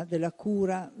vita, della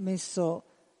cura messo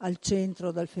al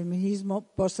centro dal femminismo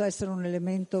possa essere un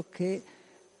elemento che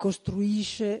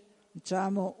costruisce,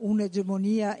 diciamo,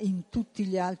 un'egemonia in tutti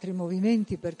gli altri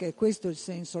movimenti, perché questo è il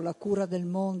senso, la cura del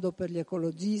mondo per gli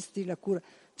ecologisti, la cura,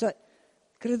 cioè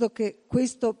credo che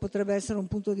questo potrebbe essere un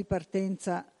punto di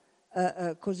partenza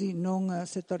così non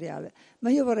settoriale. Ma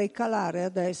io vorrei calare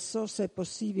adesso, se è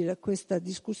possibile, questa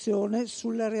discussione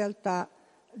sulla realtà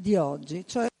di oggi,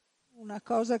 cioè una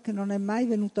cosa che non è mai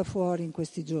venuta fuori in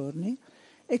questi giorni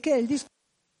e che è il discorso: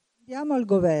 andiamo al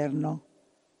governo,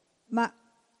 ma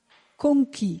con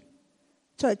chi?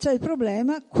 Cioè c'è il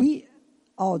problema qui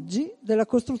oggi della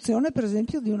costruzione, per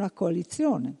esempio, di una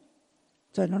coalizione.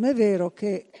 Cioè non è vero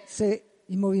che se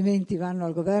i movimenti vanno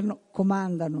al governo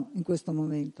comandano in questo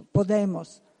momento.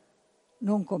 Podemos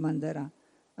non comanderà,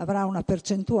 avrà una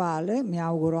percentuale, mi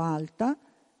auguro alta,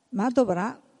 ma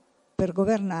dovrà per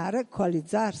governare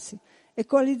coalizzarsi. E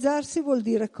coalizzarsi vuol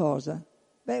dire cosa?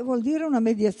 Beh, vuol dire una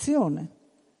mediazione.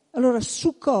 Allora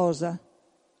su cosa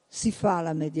si fa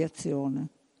la mediazione?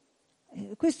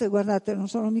 Queste, guardate, non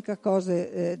sono mica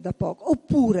cose da poco.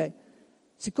 Oppure,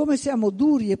 siccome siamo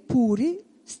duri e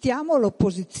puri, stiamo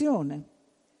all'opposizione.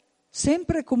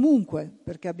 Sempre e comunque,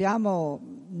 perché abbiamo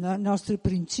i nostri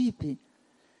principi.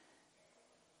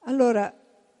 Allora,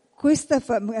 questa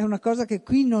è una cosa che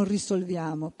qui non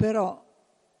risolviamo, però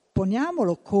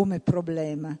poniamolo come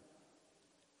problema,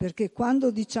 perché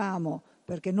quando diciamo,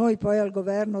 perché noi poi al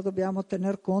governo dobbiamo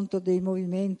tener conto dei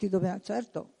movimenti,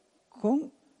 certo,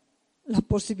 con la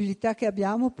possibilità che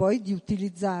abbiamo poi di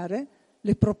utilizzare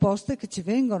le proposte che ci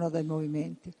vengono dai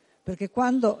movimenti. Perché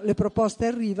quando le proposte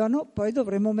arrivano poi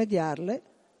dovremo mediarle,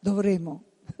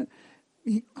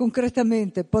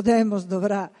 concretamente Podemos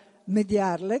dovrà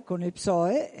mediarle con il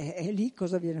PSOE e lì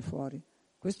cosa viene fuori?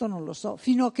 Questo non lo so,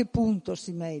 fino a che punto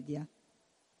si media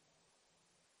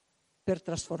per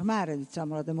trasformare,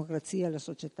 diciamo, la democrazia e la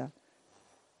società.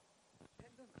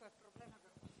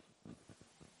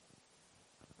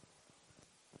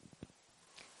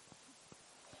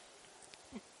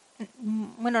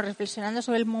 Bueno, reflexionando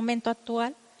sobre el momento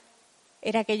actual,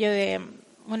 era aquello de,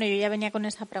 bueno, yo ya venía con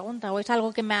esa pregunta, o es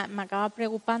algo que me acaba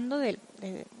preocupando,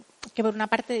 que por una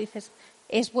parte dices,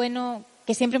 es bueno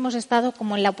que siempre hemos estado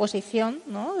como en la oposición,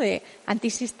 ¿no? De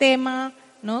antisistema,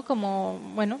 ¿no? Como,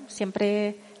 bueno,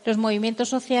 siempre los movimientos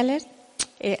sociales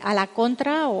a la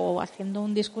contra o haciendo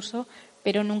un discurso,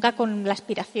 pero nunca con la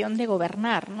aspiración de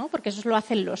gobernar, ¿no? Porque eso lo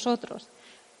hacen los otros.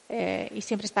 Y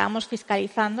siempre estábamos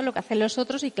fiscalizando lo que hacen los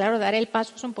otros y, claro, dar el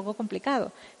paso es un poco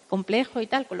complicado, complejo y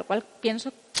tal, con lo cual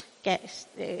pienso que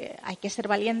hay que ser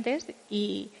valientes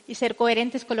y ser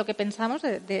coherentes con lo que pensamos,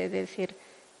 de decir,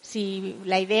 si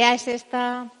la idea es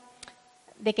esta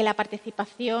de que la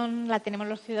participación la tenemos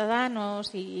los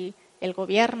ciudadanos y el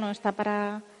gobierno está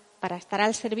para estar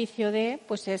al servicio de,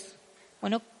 pues es,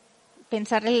 bueno,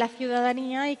 pensar en la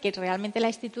ciudadanía y que realmente la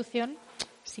institución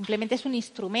simplemente es un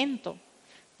instrumento,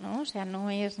 ¿no? O sea,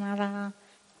 no es nada.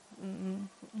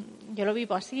 Yo lo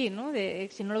vivo así, ¿no?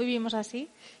 Si no lo vivimos así,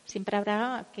 siempre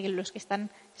habrá que los que están.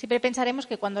 Siempre pensaremos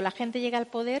que cuando la gente llega al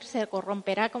poder se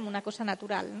corromperá como una cosa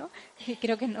natural, ¿no? Y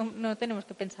creo que no tenemos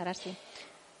que pensar así.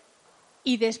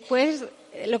 Y después,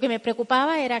 lo que me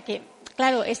preocupaba era que,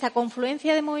 claro, esta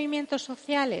confluencia de movimientos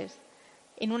sociales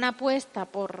en una apuesta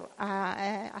por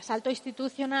asalto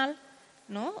institucional,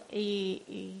 ¿no?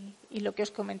 Y lo que os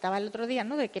comentaba el otro día,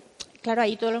 ¿no? De que, claro,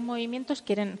 ahí todos los movimientos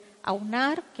quieren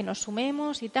aunar, que nos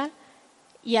sumemos y tal.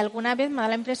 Y alguna vez me da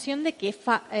la impresión de que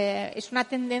es una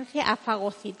tendencia a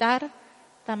fagocitar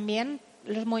también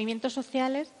los movimientos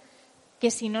sociales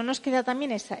que si no nos queda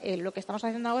también lo que estamos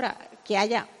haciendo ahora, que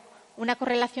haya una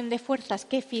correlación de fuerzas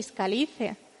que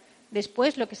fiscalice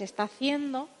después lo que se está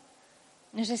haciendo.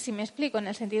 No sé si me explico, en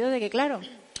el sentido de que, claro,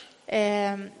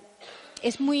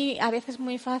 es a veces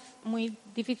muy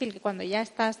difícil que cuando ya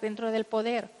estás dentro del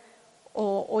poder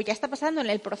o ya está pasando en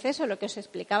el proceso lo que os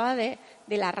explicaba de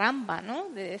la rampa, ¿no?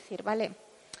 De decir, vale,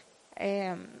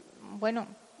 bueno,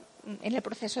 en el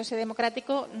proceso ese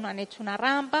democrático no han hecho una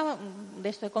rampa de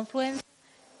esto de confluencia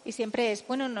y siempre es,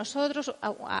 bueno, nosotros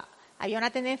había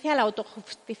una tendencia a la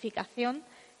autojustificación.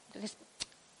 Entonces,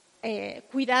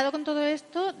 cuidado con todo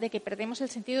esto de que perdemos el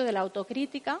sentido de la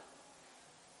autocrítica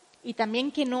y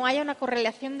también que no haya una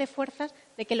correlación de fuerzas,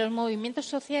 de que los movimientos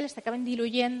sociales se acaben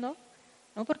diluyendo,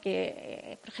 ¿no?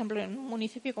 Porque, por ejemplo, en un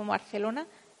municipio como Barcelona,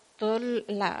 todos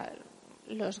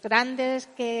los grandes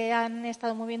que han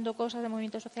estado moviendo cosas de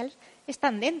movimientos sociales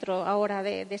están dentro ahora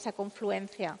de esa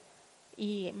confluencia.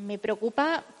 Y me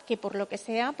preocupa que, por lo que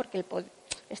sea, porque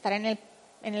estar en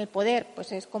el poder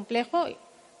pues es complejo,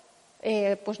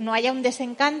 pues no haya un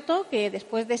desencanto que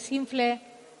después desinfle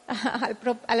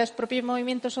a los propios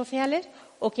movimientos sociales,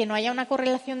 o que no haya una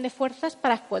correlación de fuerzas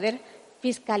para poder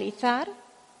fiscalizar,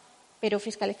 pero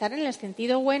fiscalizar en el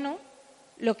sentido bueno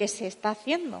lo que se está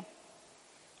haciendo,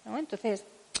 ¿no? Entonces,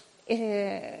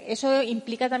 eso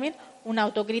implica también una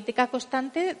autocrítica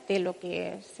constante de lo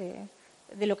que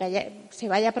se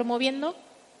vaya promoviendo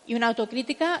y una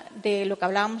autocrítica de lo que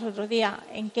hablábamos otro día,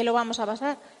 en qué lo vamos a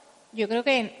basar. Yo creo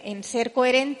que en ser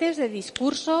coherentes de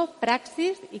discurso,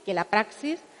 praxis, y que la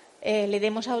praxis le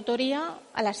demos autoría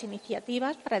a las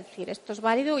iniciativas para decir esto es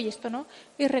válido y esto no,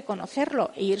 y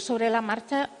reconocerlo e ir sobre la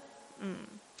marcha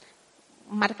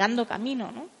marcando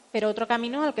camino, ¿no? Pero otro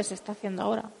camino al que se está haciendo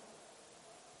ahora.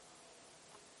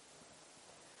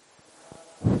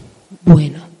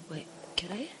 Bueno, pues, ¿qué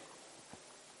hora es?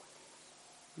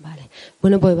 Vale.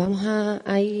 Bueno, pues vamos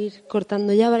a ir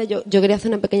cortando ya, ¿vale? Yo quería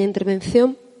hacer una pequeña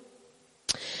intervención.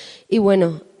 Y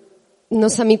bueno, no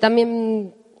sé, a mí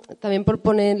también por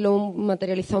ponerlo,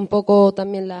 materializar un poco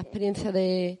también la experiencia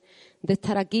de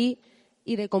estar aquí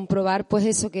y de comprobar pues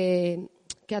eso, que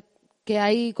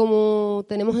hay como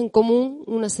tenemos en común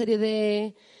una serie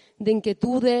de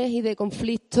inquietudes y de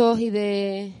conflictos y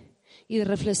de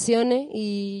reflexiones,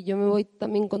 y yo me voy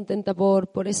también contenta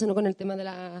por eso, ¿no? Con el tema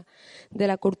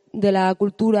de la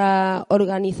cultura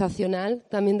organizacional,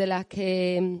 también de las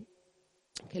que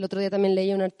el otro día también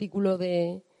leía un artículo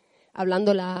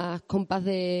hablando las compas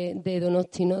de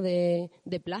Donosti, ¿no? De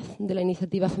Plaz, de la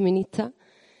iniciativa feminista,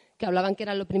 que hablaban que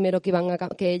era lo primero que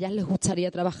que ellas les gustaría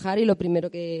trabajar y lo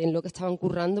primero en lo que estaban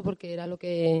currando, porque era lo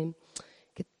que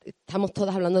estamos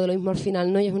todas hablando de lo mismo al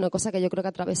final, ¿no? Y es una cosa que yo creo que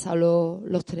ha atravesado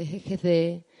los tres ejes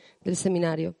del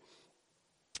seminario.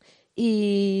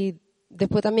 Y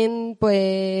después también,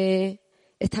 pues,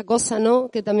 esta cosa, ¿no?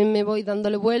 Que también me voy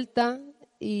dándole vuelta,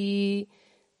 y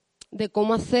de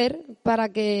cómo hacer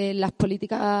para que las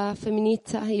políticas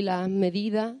feministas y las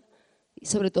medidas, y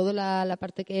sobre todo la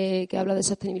parte que habla de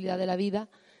sostenibilidad de la vida,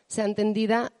 sea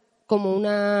entendida como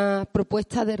una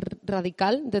propuesta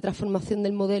radical de transformación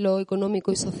del modelo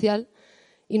económico y social,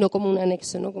 y no como un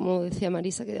anexo, ¿no? Como decía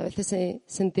Marisa, que a veces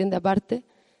se entiende aparte.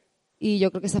 Y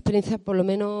yo creo que esa experiencia, por lo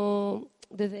menos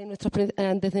desde nuestro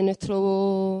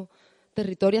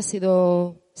territorio, ha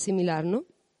sido similar, ¿no?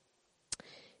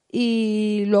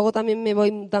 Y luego también me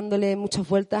voy dándole muchas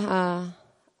vueltas a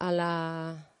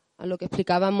lo que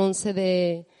explicaba Monse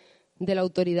de la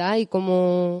autoridad y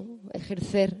cómo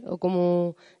ejercer o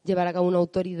cómo llevar a cabo una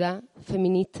autoridad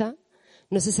feminista.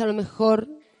 No sé si a lo mejor,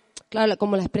 claro,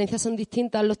 como las experiencias son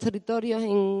distintas en los territorios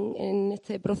en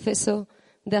este proceso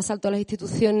de asalto a las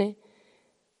instituciones,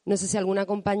 no sé si alguna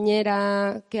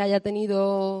compañera que haya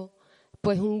tenido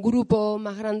pues un grupo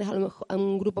más grande, a lo mejor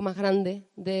un grupo más grande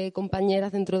de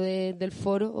compañeras dentro del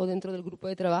foro o dentro del grupo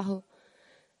de trabajo,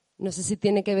 no sé si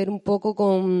tiene que ver un poco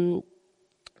con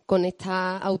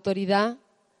esta autoridad,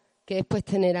 que es pues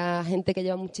tener a gente que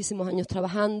lleva muchísimos años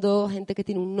trabajando, gente que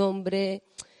tiene un nombre,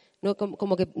 ¿no?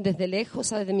 Como que desde lejos, o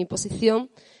sea, desde mi posición,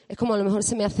 es como a lo mejor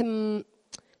se me hace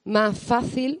más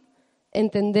fácil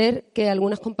entender que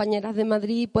algunas compañeras de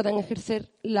Madrid puedan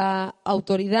ejercer la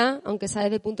autoridad, aunque sea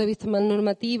desde el punto de vista más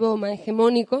normativo, más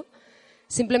hegemónico,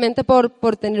 simplemente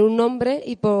por tener un nombre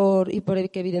y por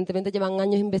que evidentemente llevan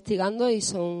años investigando y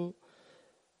son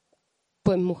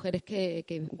pues mujeres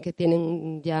que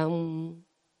tienen ya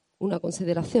una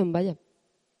consideración, vaya.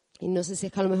 Y no sé si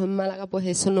es que a lo mejor en Málaga pues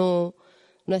eso no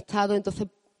ha estado, entonces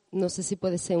no sé si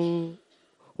puede ser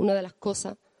una de las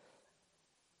cosas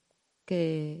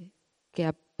que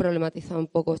ha problematizado un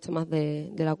poco esto más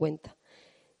de la cuenta.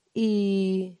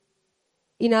 Y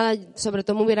Y nada, sobre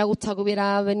todo me hubiera gustado que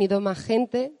hubiera venido más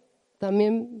gente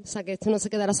también, o sea, que esto no se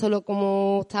quedara solo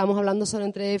como estábamos hablando solo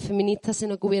entre feministas,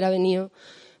 sino que hubiera venido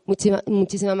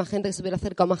muchísima más gente, que se hubiera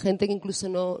acercado más gente que incluso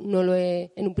no lo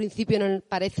en un principio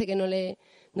parece que no le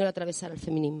atravesara el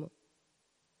feminismo,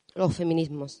 los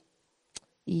feminismos.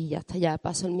 Y ya está, ya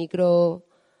paso el micro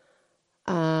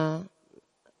a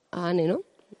Anne, ¿no?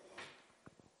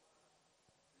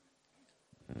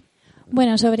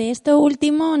 Bueno, sobre esto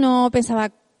último no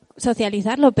pensaba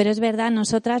socializarlo, pero es verdad,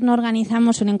 nosotras no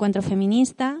organizamos un encuentro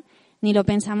feminista, ni lo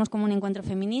pensamos como un encuentro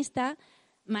feminista.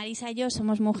 Marisa y yo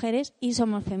somos mujeres y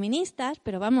somos feministas,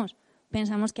 pero vamos,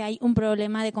 pensamos que hay un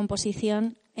problema de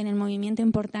composición en el movimiento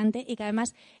importante y que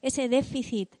además ese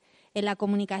déficit en la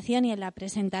comunicación y en la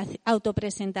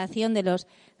autopresentación de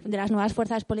las nuevas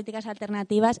fuerzas políticas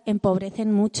alternativas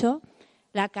empobrecen mucho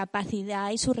la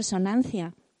capacidad y su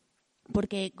resonancia.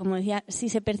 Porque, como decía, sí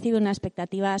se percibe una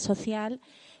expectativa social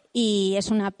y es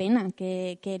una pena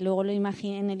que luego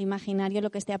en el imaginario lo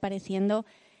que esté apareciendo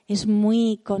es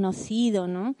muy conocido,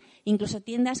 ¿no? Incluso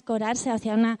tiende a escorarse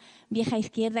hacia una vieja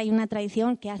izquierda y una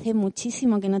tradición que hace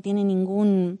muchísimo que no ha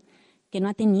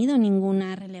tenido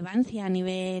ninguna relevancia a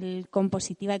nivel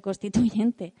compositiva y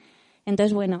constituyente.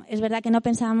 Entonces, bueno, es verdad que no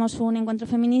pensábamos un encuentro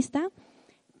feminista,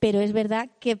 pero es verdad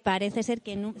que parece ser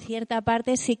que en cierta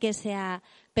parte sí que se ha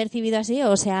percibido así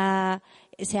o se ha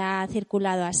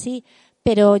circulado así.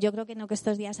 Pero yo creo que no, que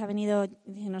estos días ha venido,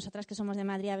 nosotras que somos de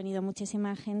Madrid, ha venido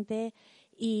muchísima gente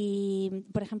y,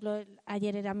 por ejemplo,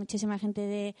 ayer era muchísima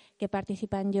gente que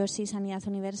participa en YOSI, Sanidad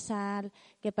Universal,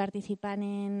 que participan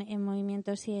en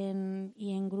movimientos y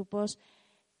en grupos.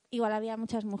 Igual había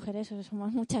muchas mujeres, o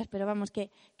somos muchas, pero vamos, que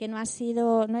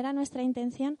no era nuestra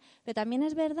intención, pero también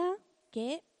es verdad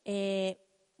que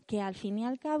al fin y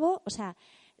al cabo, o sea,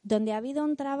 donde ha habido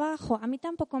un trabajo, a mí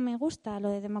tampoco me gusta lo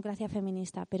de democracia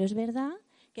feminista, pero es verdad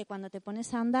que cuando te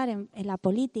pones a andar en la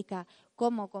política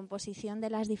como composición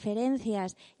de las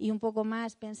diferencias y un poco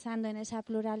más pensando en esa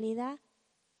pluralidad,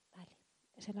 vale,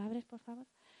 ¿se lo abres, por favor?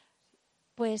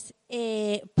 Pues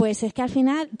es que al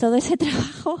final todo ese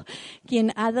trabajo,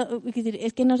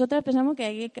 es que nosotros pensamos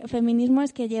que el feminismo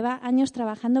es que lleva años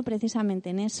trabajando precisamente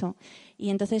en eso. Y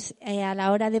entonces a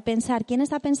la hora de pensar, ¿quién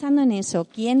está pensando en eso?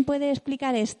 ¿Quién puede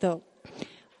explicar esto?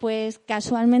 Pues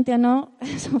casualmente o no,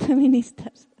 son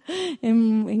feministas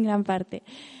en gran parte.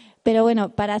 Pero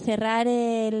bueno, para cerrar,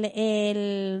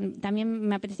 también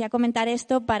me apetecía comentar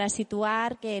esto para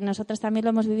situar que nosotros también lo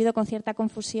hemos vivido con cierta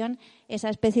confusión, esa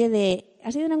especie de...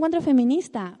 ¿Ha sido un encuentro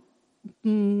feminista?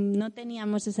 No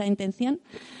teníamos esa intención.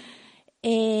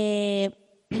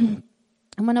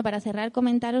 Bueno, para cerrar,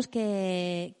 comentaros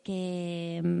que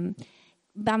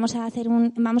vamos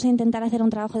a intentar hacer un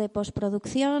trabajo de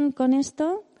postproducción con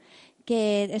esto,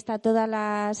 que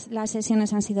todas las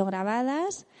sesiones han sido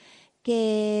grabadas,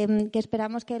 que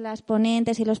esperamos que las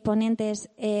ponentes y los ponentes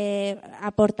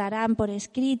aportarán por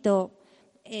escrito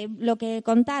lo que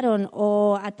contaron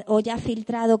o ya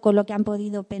filtrado con lo que han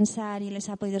podido pensar y les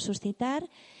ha podido suscitar.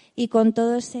 Y con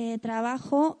todo ese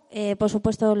trabajo, por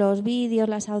supuesto, los vídeos,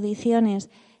 las audiciones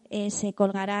se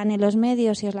colgarán en los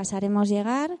medios y os las haremos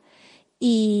llegar.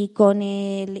 Y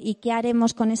qué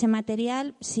haremos con ese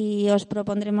material, si os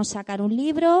propondremos sacar un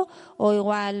libro o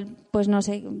igual, pues no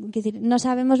sé, no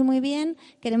sabemos muy bien,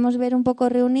 queremos ver un poco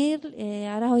reunir,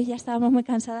 ahora hoy ya estábamos muy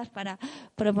cansadas para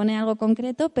proponer algo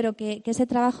concreto, pero que ese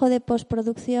trabajo de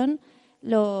postproducción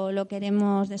lo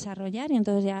queremos desarrollar y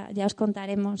entonces ya os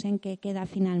contaremos en qué queda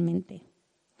finalmente.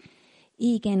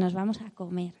 Y que nos vamos a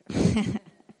comer.